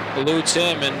 Eludes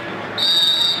him, and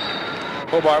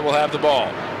Hobart will have the ball.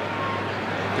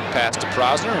 Good pass to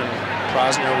Prosner, and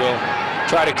Prosner will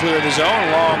try to clear the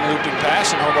zone. Long looping pass,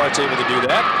 and Hobart's able to do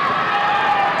that.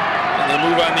 And they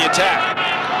move on the attack.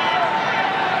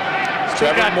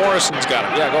 Trevor Morrison's got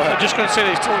it. Yeah, go ahead. I'm just going to say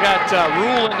they still got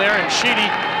Rule in there and Sheedy.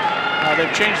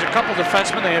 They've changed a couple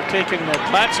defensemen. They have taken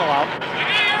Platzel out.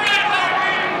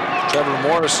 Trevor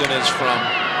Morrison is from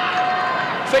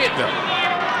Fayetteville.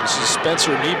 This is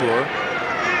Spencer Niebuhr.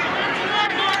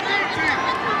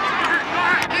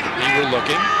 Niebuhr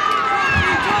looking.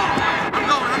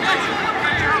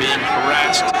 Being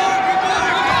harassed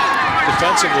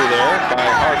defensively there by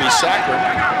Harvey Saccharin.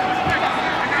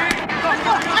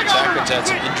 Saccharin's had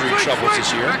some injury troubles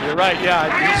this year. You're right, yeah.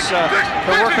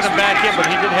 They're working him back in, but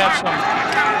he did have some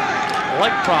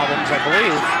leg problems, I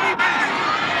believe.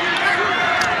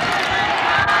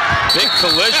 Big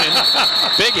collision,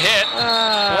 big hit.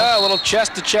 A little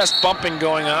chest-to-chest bumping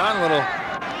going on, a little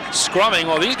scrumming.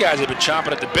 Well, these guys have been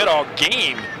chomping at the bit all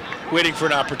game, waiting for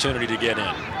an opportunity to get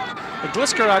in. The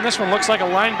Glisker on this one looks like a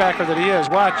linebacker that he is.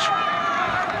 Watch.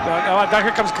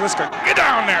 Here comes Glisker. Get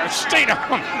down there. Stay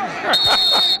down.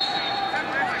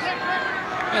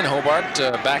 And Hobart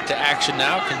back to action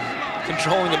now,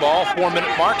 controlling the ball.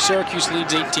 4-minute mark. Syracuse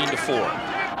leads 18-4.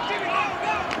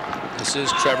 This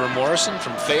is Trevor Morrison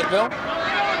from Fayetteville.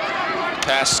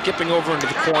 Pass skipping over into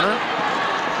the corner.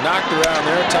 Knocked around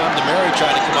there. Tom DeMary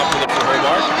trying to come up with it for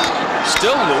Hobart.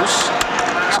 Still loose.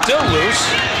 Still loose.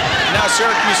 Now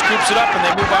Syracuse scoops it up and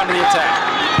they move on to the attack.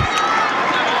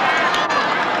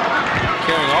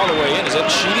 Carrying all the way in. Is that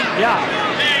Sheedy? Yeah.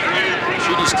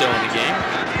 Sheedy's still in the game.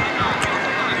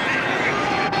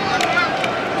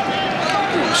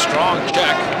 Ooh, strong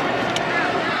check.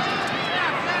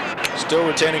 Still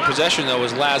retaining possession though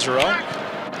is Lazaro.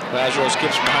 Lazaro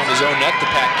skips behind his own net to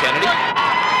Pat Kennedy.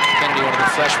 Kennedy, one of the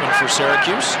freshmen for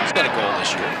Syracuse. He's got a goal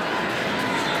this year.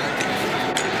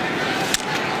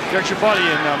 There's your buddy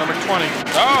in number 20.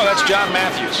 Oh, that's John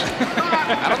Matthews.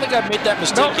 I don't think I've made that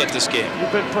mistake yet this game.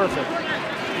 You've been perfect.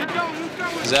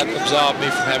 Does that absolve me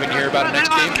from having to hear about a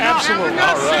next game? Absolutely.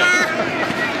 All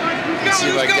right. Let's see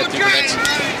if I can get through the next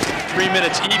 3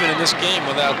 minutes even in this game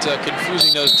without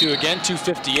confusing those two again.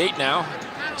 2:58 now.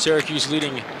 Syracuse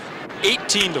leading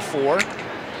 18-4.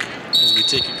 As we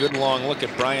take a good long look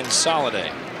at Brian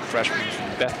Soliday, freshman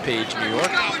from Bethpage, New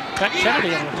York. Pat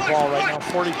Kennedy on the ball right now,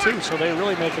 42, so they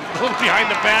really make it a little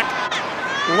behind the back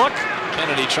look.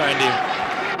 Kennedy trying to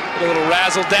get a little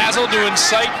razzle-dazzle to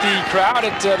incite the crowd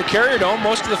at the Carrier Dome.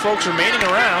 Most of the folks remaining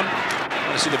around.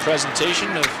 Want to see the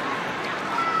presentation of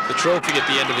the trophy at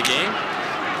the end of the game.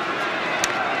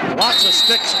 Lots of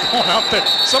sticks going out there.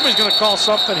 Somebody's going to call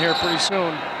something here pretty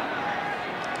soon.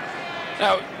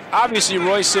 Now, obviously,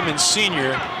 Roy Simmons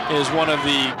Sr. is one of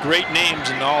the great names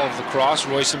in all of lacrosse.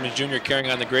 Roy Simmons Jr. carrying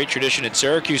on the great tradition at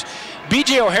Syracuse.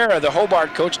 B.J. O'Hara, the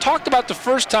Hobart coach, talked about the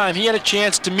first time he had a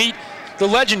chance to meet the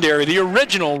legendary, the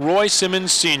original Roy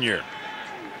Simmons Sr.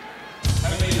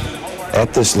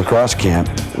 At this lacrosse camp,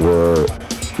 where,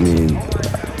 I mean,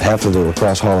 half of the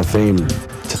Lacrosse Hall of Fame,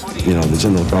 that's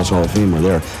in the Lacrosse Hall of Fame were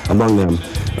there. Among them,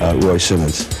 Roy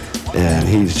Simmons. And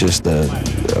he's just a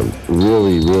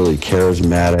really, really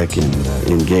charismatic and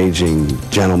engaging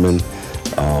gentleman.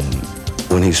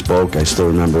 When he spoke, I still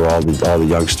remember all the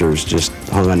youngsters just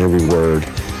hung on every word.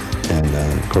 And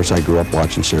of course, I grew up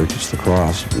watching Syracuse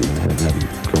lacrosse, having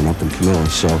grown up in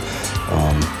Camillus. So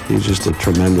he's just a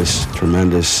tremendous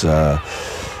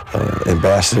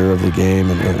ambassador of the game,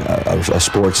 and a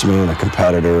sportsman, a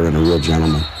competitor, and a real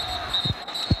gentleman.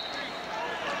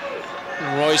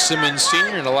 Roy Simmons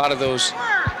Sr. and a lot of those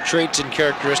traits and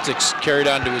characteristics carried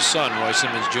on to his son, Roy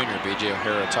Simmons Jr. B.J.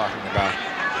 O'Hara talking about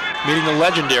meeting the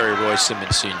legendary Roy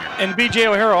Simmons Sr. And B.J.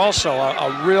 O'Hara also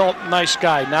a real nice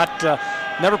guy,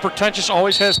 never pretentious,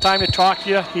 always has time to talk to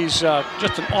you. He's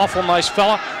just an awful nice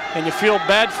fella, and you feel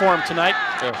bad for him tonight.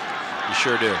 Oh, you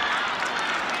sure do.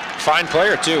 Fine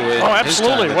player, too. Oh,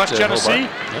 absolutely. West Genesee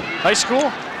High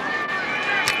School.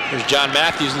 There's John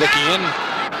Matthews looking in.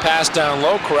 Pass down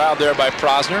low, corralled there by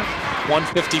Prosner.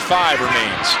 1:55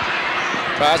 remains.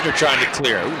 Prosner trying to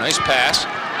clear. Ooh, nice pass.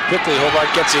 Quickly, Hobart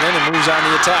gets it in and moves on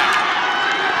the attack.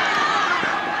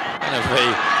 Kind of a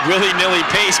willy-nilly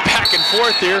pace back and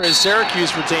forth here as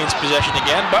Syracuse retains possession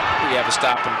again, but we have a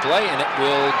stop and play, and it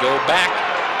will go back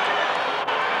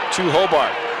to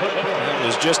Hobart. It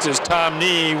was just as Tom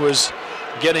Nee was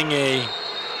getting a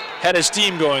head of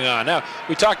steam going on. Now,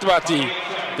 we talked about the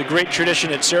great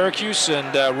tradition at Syracuse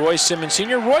and Roy Simmons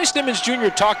Sr. Roy Simmons Jr.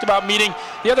 talked about meeting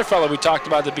the other fellow we talked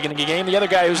about at the beginning of the game, the other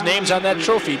guy whose name's on that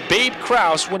trophy, Babe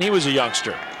Kraus, when he was a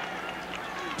youngster.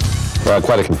 Well,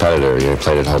 quite a competitor. He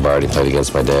played at Hobart, he played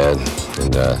against my dad,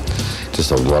 and just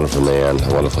a wonderful man,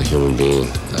 a wonderful human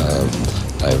being.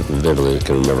 I vividly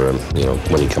can remember him, you know,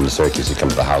 when he come to Syracuse, he'd come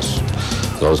to the house.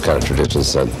 Those kind of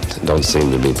traditions that don't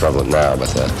seem to be prevalent now,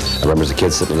 but I remember as a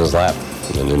kid sitting in his lap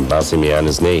and him bouncing me on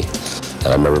his knee. And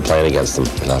I remember playing against him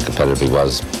and how competitive he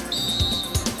was.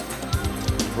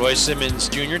 Roy Simmons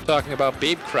Jr. talking about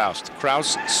Babe Kraus. The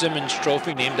Kraus-Simmons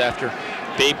trophy named after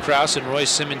Babe Kraus, and Roy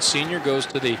Simmons Sr. goes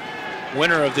to the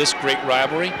winner of this great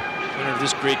rivalry, winner of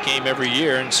this great game every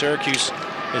year. And Syracuse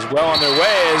is well on their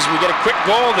way as we get a quick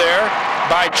goal there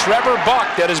by Trevor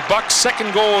Buck. That is Buck's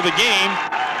second goal of the game.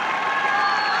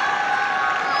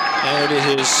 And it is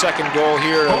his second goal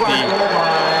here of the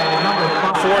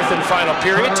fourth and final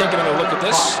period. Taking another look at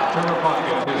this.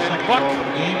 Buck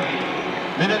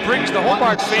brings the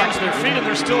Hobart fans to their feet, and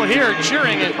they're still here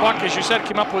cheering. And Buck, as you said,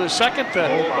 came up with his second.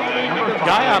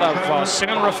 Guy out of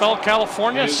San Rafael,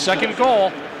 California, second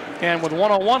goal. And with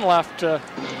 1:01 left,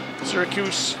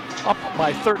 Syracuse up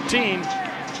by 13.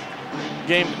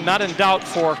 Game not in doubt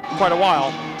for quite a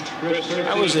while.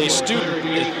 I was a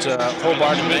student at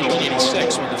Hobart in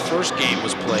 1986 when the first game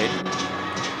was played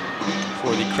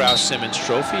for the Kraus-Simmons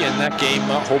Trophy, and that game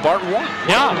Hobart won.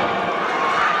 Yeah.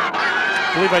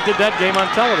 I believe I did that game on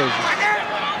television.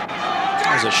 It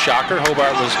was a shocker.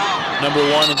 Hobart was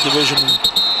 #1 in Division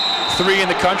III in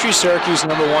the country. Syracuse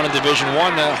 #1 in Division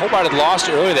I. Hobart had lost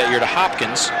earlier that year to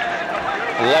Hopkins,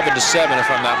 11-7 if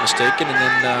I'm not mistaken, and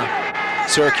then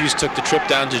Syracuse took the trip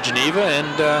down to Geneva,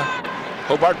 and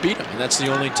Hobart beat them, and that's the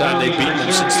only time they've beaten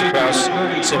them since the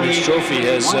Kraus-Simmons Trophy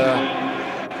has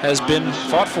been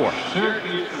fought for.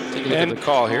 Take a look at the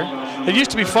call here. It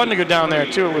used to be fun to go down there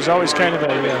too. It was always kind of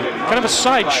a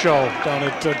sideshow down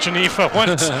at Geneva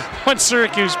when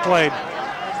Syracuse played.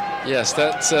 Yes,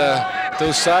 that's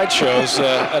those sideshows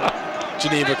at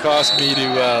Geneva cost me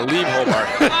to leave Hobart.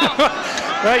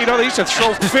 Well, you know, they used to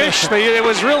throw fish. It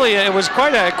was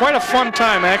quite a fun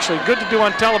time actually. Good to do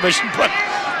on television, but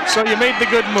so you made the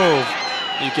good move.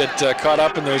 You get caught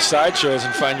up in those sideshows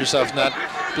and find yourself not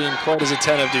being quite as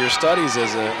attentive to your studies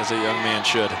as a young man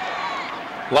should.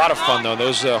 A lot of fun though.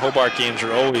 Those Hobart games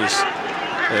are always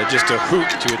just a hoot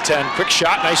to attend. Quick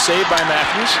shot, nice save by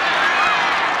Matthews.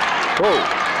 Whoa,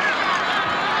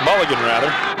 Mulligan rather.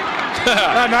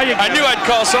 I knew I'd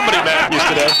call somebody Matthews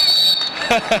today.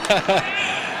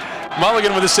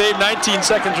 Mulligan with a save, 19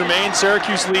 seconds remain.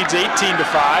 Syracuse leads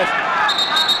 18-5.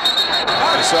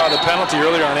 We saw the penalty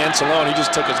earlier on Ancelone. He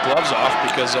just took his gloves off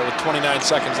because with 29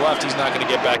 seconds left, he's not going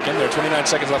to get back in there. 29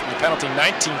 seconds left in the penalty,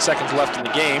 19 seconds left in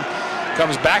the game.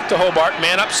 Comes back to Hobart,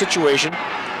 man-up situation.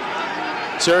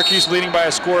 Syracuse leading by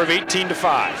a score of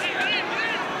 18-5.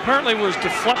 Apparently was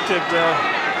deflected.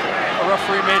 A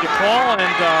referee made a call,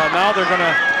 and now they're going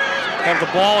to have the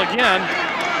ball again.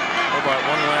 Hobart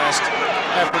one last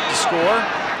effort to score.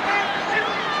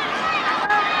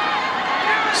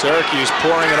 Syracuse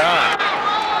pouring it on.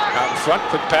 Out in front,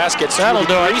 quick pass gets through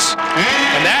the crease.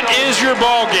 And that is your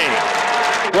ball game.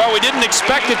 Well, we didn't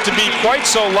expect it to be quite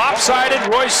so lopsided.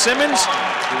 Roy Simmons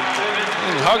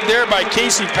hugged there by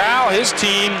Casey Powell. His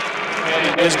team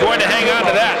is going to hang on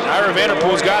to that. Ira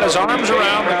Vanderpool's got his arms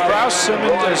around the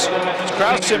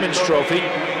Kraus-Simmons trophy.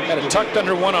 Had it tucked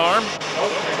under one arm.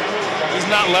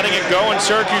 He's not letting it go, and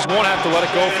Syracuse won't have to let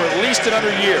it go for at least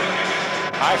another year.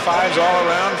 High fives all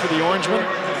around for the Orangemen.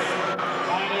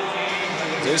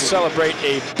 They celebrate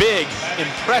a big,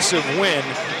 impressive win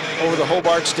over the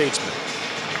Hobart Statesmen.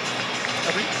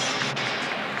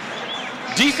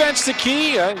 Defense the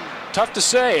key. Tough to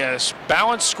say.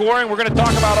 Balanced scoring. We're going to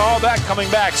talk about all that coming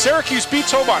back. Syracuse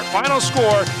beats Hobart. Final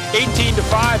score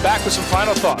 18-5. Back with some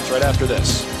final thoughts right after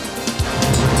this.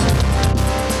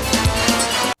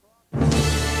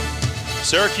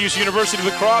 Syracuse University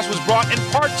Lacrosse was brought in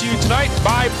part to you tonight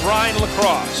by Brian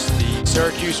Lacrosse. The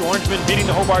Syracuse Orangemen beating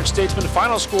the Hobart Statesmen. The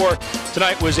final score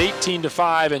tonight was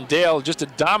 18-5, and Dale, just a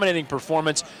dominating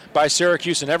performance by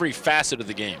Syracuse in every facet of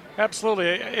the game.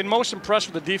 Absolutely, and most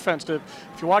impressed with the defense. If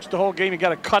you watch the whole game, you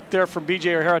got a cut there from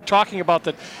B.J. O'Hara talking about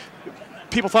that.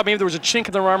 People thought maybe there was a chink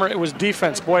in their armor. It was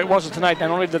defense. Boy, it wasn't tonight.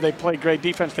 Not only did they play great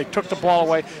defense, they took the ball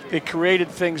away, they created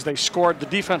things, they scored. The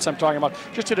defense I'm talking about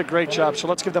just did a great job, so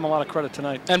let's give them a lot of credit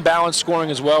tonight. And balanced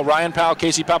scoring as well. Ryan Powell,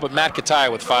 Casey Powell, but Matt Kataya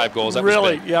with 5 goals. That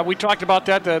really, was big. Yeah, we talked about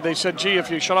that. They said, gee,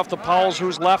 if you shut off the Powells,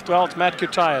 who's left? Well, it's Matt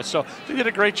Kataya. So they did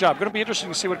a great job. Going to be interesting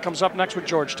to see what comes up next with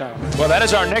Georgetown. Well, that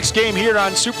is our next game here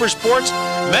on Super Sports.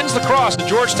 Men's lacrosse, the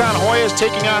Georgetown Hoyas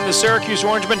taking on the Syracuse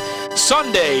Orangemen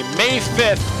Sunday, May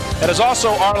 5th. That is also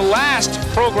our last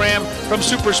program from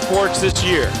Super Sports this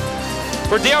year.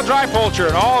 For Dale Dreipolcher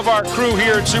and all of our crew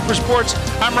here at Super Sports,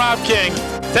 I'm Rob King.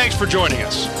 Thanks for joining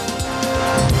us.